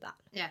the end of that.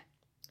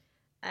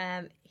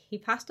 Yeah. He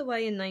passed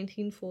away in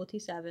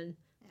 1947,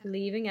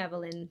 leaving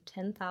Evelyn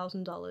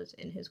 $10,000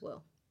 in his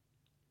will.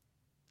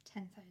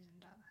 $10,000.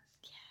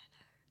 Yeah,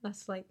 no.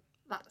 That's like...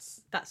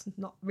 That's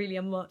not really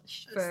a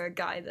much for a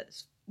guy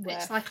that's worth...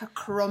 It's like a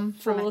crumb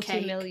from a 40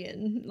 cake.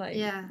 million. Like,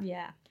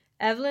 Yeah.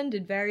 Evelyn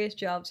did various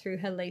jobs through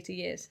her later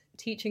years,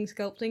 teaching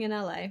sculpting in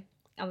LA,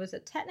 and was a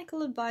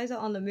technical advisor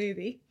on the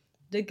movie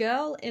The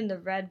Girl in the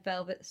Red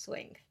Velvet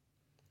Swing,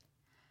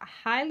 a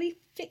highly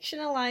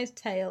fictionalized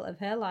tale of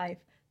her life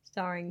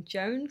starring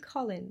Joan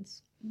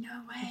Collins.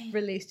 No way.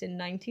 Released in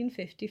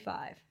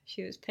 1955.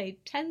 She was paid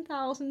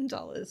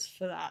 $10,000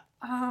 for that.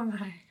 Oh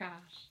my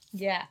gosh.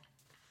 Yeah.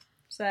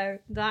 So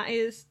that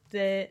is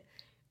the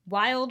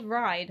wild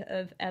ride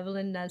of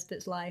Evelyn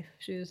Nesbit's life.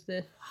 She was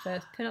the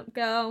first pin-up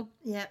girl.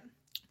 Yep.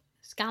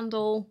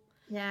 Scandal.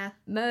 Yeah.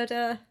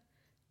 Murder.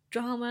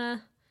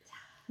 Drama.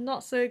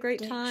 Not so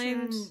great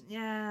times.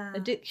 Yeah.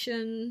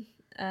 Addiction.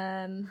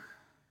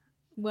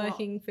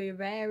 Working for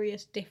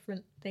various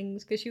different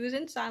things. Because she was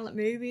in silent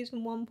movies at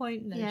one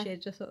point, and then she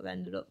had just sort of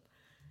ended up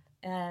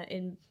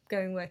in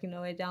working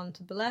her way down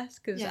to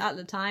burlesque. Because at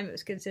the time it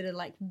was considered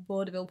like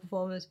vaudeville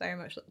performers very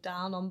much looked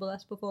down on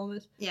burlesque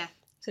performers. Yeah.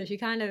 So she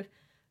kind of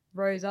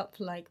rose up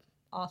to like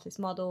artist,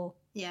 model,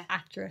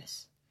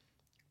 actress,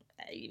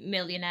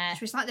 millionaire.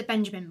 She was like the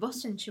Benjamin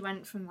Button. She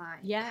went from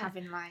like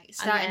having like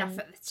starting off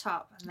at the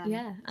top and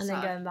then and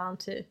then going down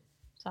to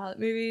silent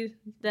movies,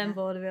 then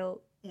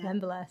vaudeville, then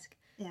burlesque.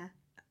 Yeah.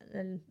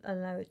 And I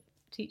don't know,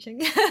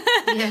 teaching.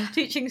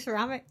 Teaching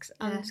ceramics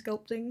and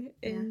sculpting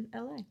in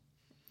LA.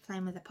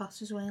 Playing with the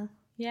potter's wheel.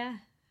 Yeah.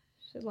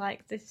 She's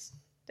like, this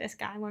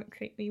guy won't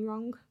treat me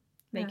wrong.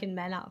 Making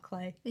men out of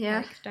clay. Yeah.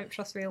 Like, don't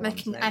trust real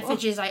Making ones.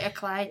 effigies out of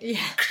clay.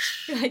 Yeah.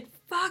 You're like,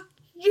 fuck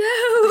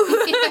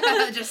you!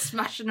 Yeah, just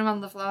smashing them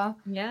on the floor.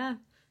 Yeah.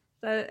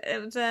 So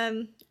it was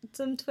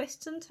some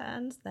twists and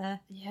turns there.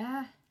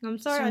 Yeah. I'm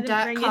sorry Some I didn't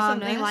dark bring you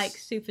something corners. like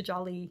super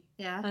jolly.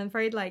 Yeah. I'm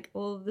afraid like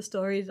all of the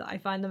stories that I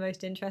find the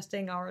most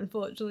interesting are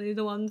unfortunately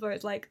the ones where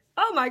it's like,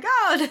 oh my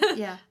god!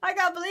 Yeah. I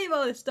can't believe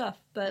all this stuff.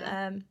 But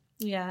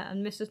Yeah.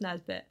 and Mrs.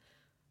 Nesbit.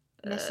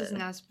 Mrs.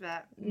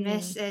 Nesbit. mm.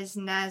 Mrs.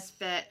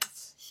 Nesbit.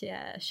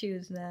 Yeah, she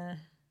was a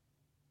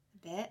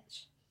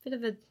Bitch. bit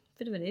of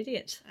an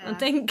idiot, I Yeah.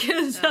 think.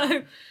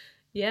 So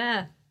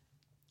yeah,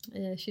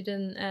 she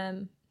didn't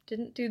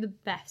do the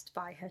best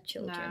by her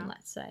children, No.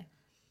 let's say.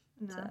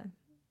 No. So,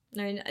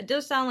 I mean, it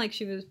does sound like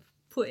she was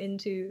put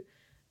into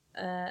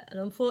an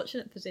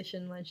unfortunate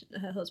position when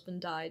her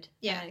husband died.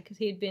 Yeah. Because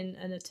he'd been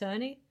an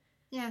attorney,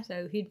 Yeah.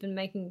 so he'd been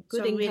making good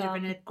So it would have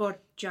income. been a good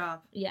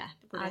job. Yeah,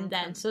 good and income.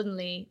 then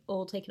suddenly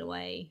all taken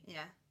away,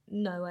 Yeah.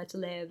 nowhere to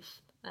live.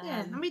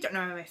 Yeah. And we don't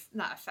know if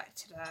that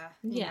affected her.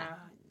 Yeah.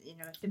 You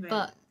know, if they were,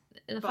 But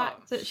the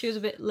fact that she was a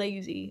bit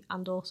lazy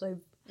and also,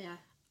 yeah.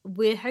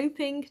 we're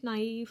hoping,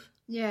 naive.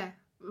 Yeah.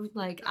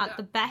 Like, at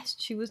the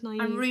best, she was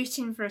naive. I'm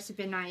rooting for her to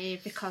be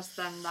naive because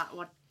then that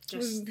would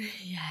just.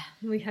 Yeah,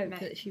 we hope Meh.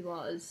 that she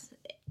was.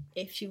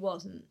 If she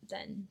wasn't,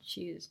 then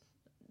she's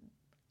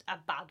a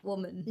bad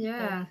woman.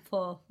 Yeah.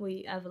 For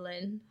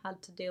Evelyn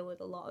had to deal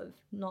with a lot of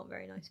not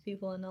very nice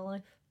people in her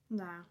life.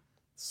 No.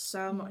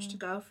 So much to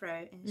go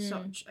through in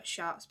such a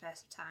short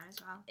space of time as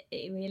well.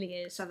 It really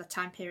is. So the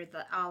time period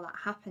that all that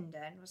happened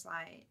in was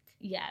like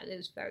Yeah, it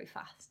was very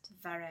fast.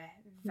 very,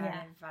 very,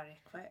 Yeah.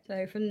 very quick.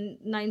 So from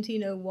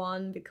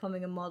 1901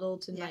 becoming a model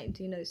to Yeah.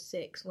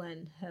 1906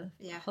 when her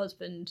Yeah.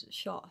 husband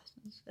shot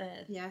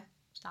Yeah,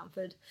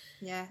 Stanford.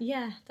 yeah,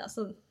 Yeah, that's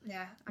a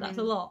yeah. a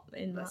lot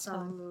in That's that a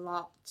time.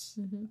 lot.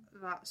 Mhm.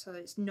 That so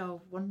it's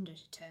no wonder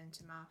to turn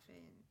to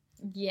morphine.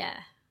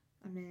 Yeah.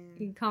 I mean,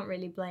 You can't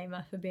really blame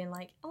her for being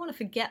like, I want to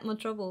forget my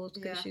troubles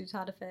because Yeah. she's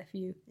had a fair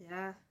few.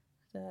 yeah,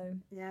 So,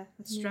 yeah.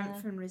 The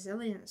strength Yeah. and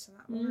resilience of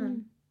that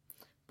woman.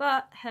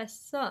 but her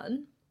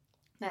son,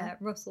 Yeah.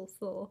 Russell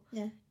Thor,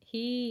 Yeah.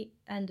 he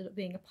ended up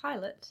being a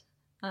pilot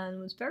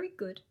and was very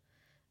good.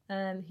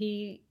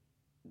 He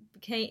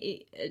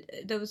became.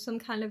 There was some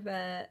kind of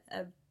a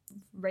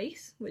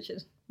race, which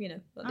is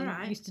what they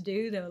Alright. used to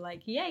do. They were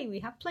like, "Yay, we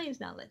have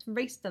planes now! Let's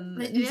race them!"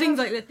 and Yeah. things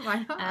like this.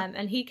 Why not?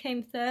 And he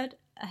came third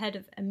ahead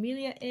of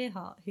Amelia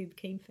Earhart, who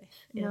became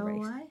fifth in No a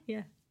race. way.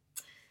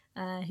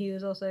 Yeah. He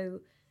was also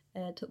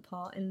took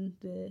part in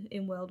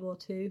World War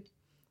II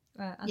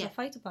as Yeah. a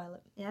fighter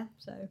pilot. Yeah.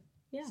 So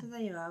yeah, So there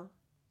you go.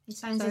 It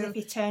sounds So- as if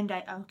he turned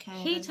out okay.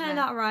 he doesn't turned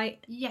it? out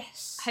right.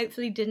 Yes.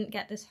 Hopefully, didn't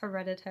get this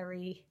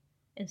hereditary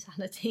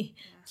insanity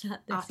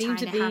that there Or seemed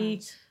to tiny be.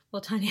 hands. Or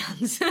tiny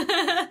hands.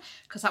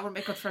 Because that wouldn't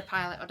be good for a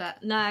pilot, would it?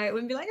 No, it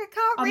wouldn't be like I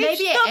can't Or reach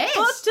maybe the it is.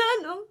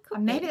 button. Oh, could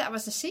Or maybe be. that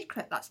was the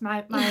secret. That's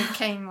mine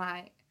came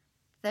like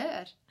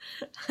third.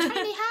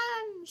 Tiny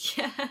hands.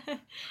 Yeah.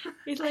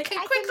 He's I like,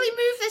 can quickly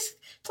move this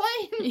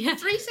plane. Yeah.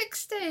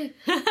 360.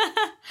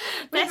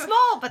 They're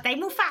small, but they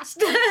move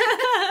fast.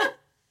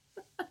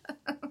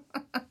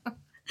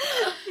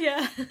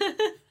 Yeah.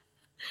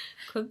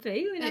 Could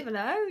be. We never know.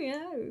 I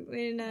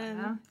mean,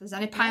 Well, if there's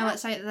any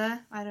pilots out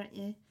there, why don't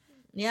you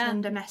yeah.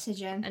 send a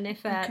message in? And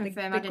if and the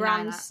confirm I deny that.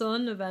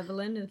 grandson of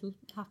Evelyn is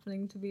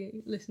happening to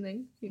be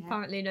listening, he Yeah.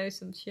 apparently knows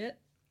some shit.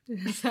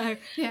 So,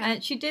 Yeah.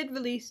 and she did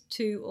release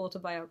 2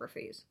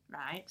 autobiographies.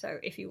 Right. So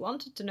if you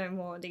wanted to know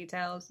more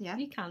details, Yeah.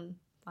 you can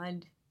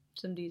find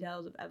some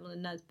details of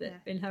Evelyn Nesbit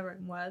Yeah. in her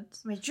own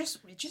words. We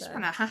just So-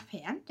 want a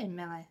happy ending,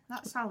 Millie.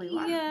 That's all we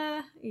want.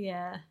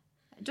 Yeah.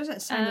 It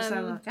doesn't sound as though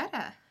Um, we'll get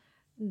it.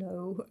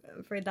 No, I'm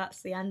afraid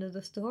that's the end of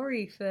the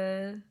story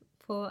for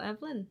poor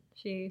Evelyn.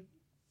 She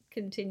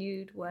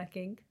continued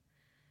working,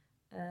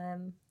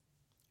 and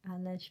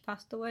then she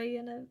passed away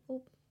in a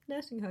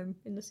nursing home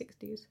in the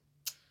 60s,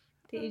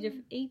 at the age of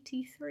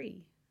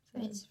 83.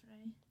 So, It's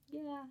free.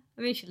 yeah,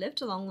 I mean she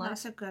lived a long life.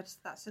 That's a good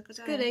It's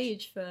a good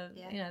age for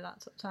Yeah.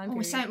 that sort of time Oh,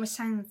 we period.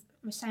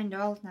 sound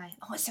old now.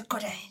 Oh, it's a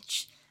good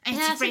age. Yeah,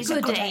 83 it's is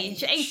a good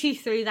age.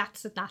 83,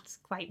 that's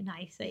quite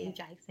nice age,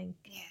 Yeah. I think.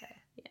 Yeah.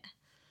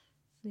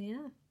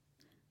 Yeah.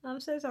 I'm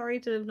so sorry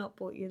to have not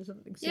bought you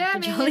something super Yeah, I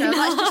mean, jolly.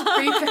 let's just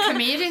book a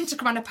comedian to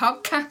come on a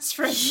podcast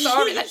for a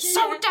story that's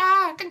so Yeah.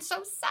 dark and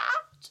so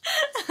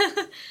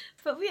sad.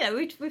 But yeah,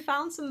 we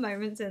found some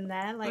moments in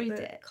there, like We the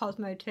did.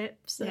 Cosmo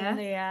tips Yeah.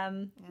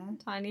 and the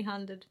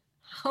tiny-handed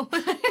Howard.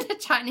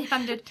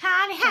 Tiny-handed.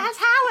 Tiny hands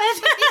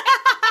Howard.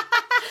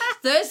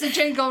 There's the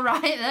jingle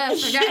right there.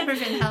 Forget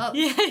everything else.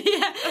 Yeah.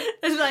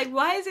 It's like,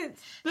 why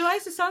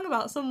is the song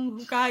about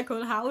some guy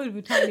called Howard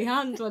with tiny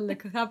hands when the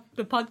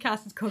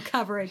podcast is called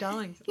Cabaret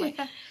Darlings? It's like,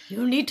 Yeah.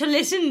 you need to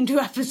listen to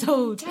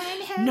episode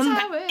Tiny hands number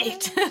Howard.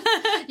 8.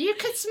 You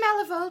could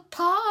smell of old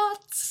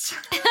pots.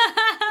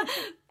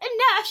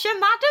 Inertia,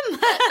 madam.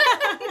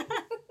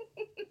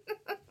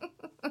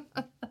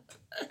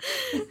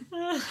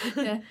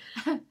 Yeah.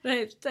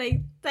 It's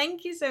like,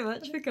 Thank you so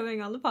much for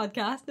coming on the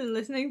podcast and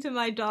listening to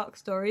my dark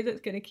story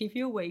that's going to keep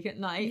you awake at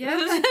night. Yeah,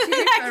 for thank you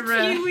the next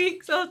for, few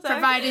weeks or so.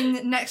 providing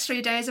the next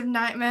 3 days of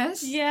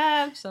nightmares.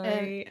 Yeah, I'm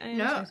sorry. I'm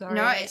no, so sorry.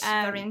 no, it's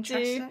very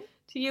interesting.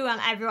 To you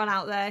and everyone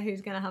out there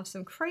who's going to have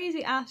some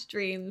crazy ass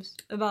dreams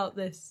about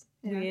this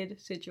weird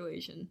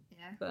situation.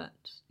 Yeah. But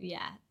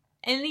yeah,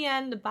 in the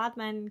end, the bad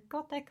men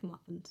got their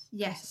comeuppance.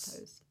 Yes. I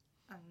suppose.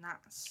 And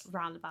that's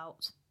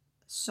Roundabout.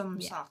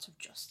 some sort of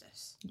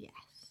justice. Yes.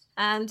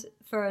 And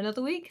for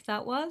another week,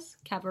 that was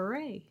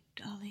Cabaret,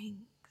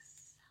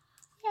 darlings.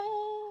 Yay!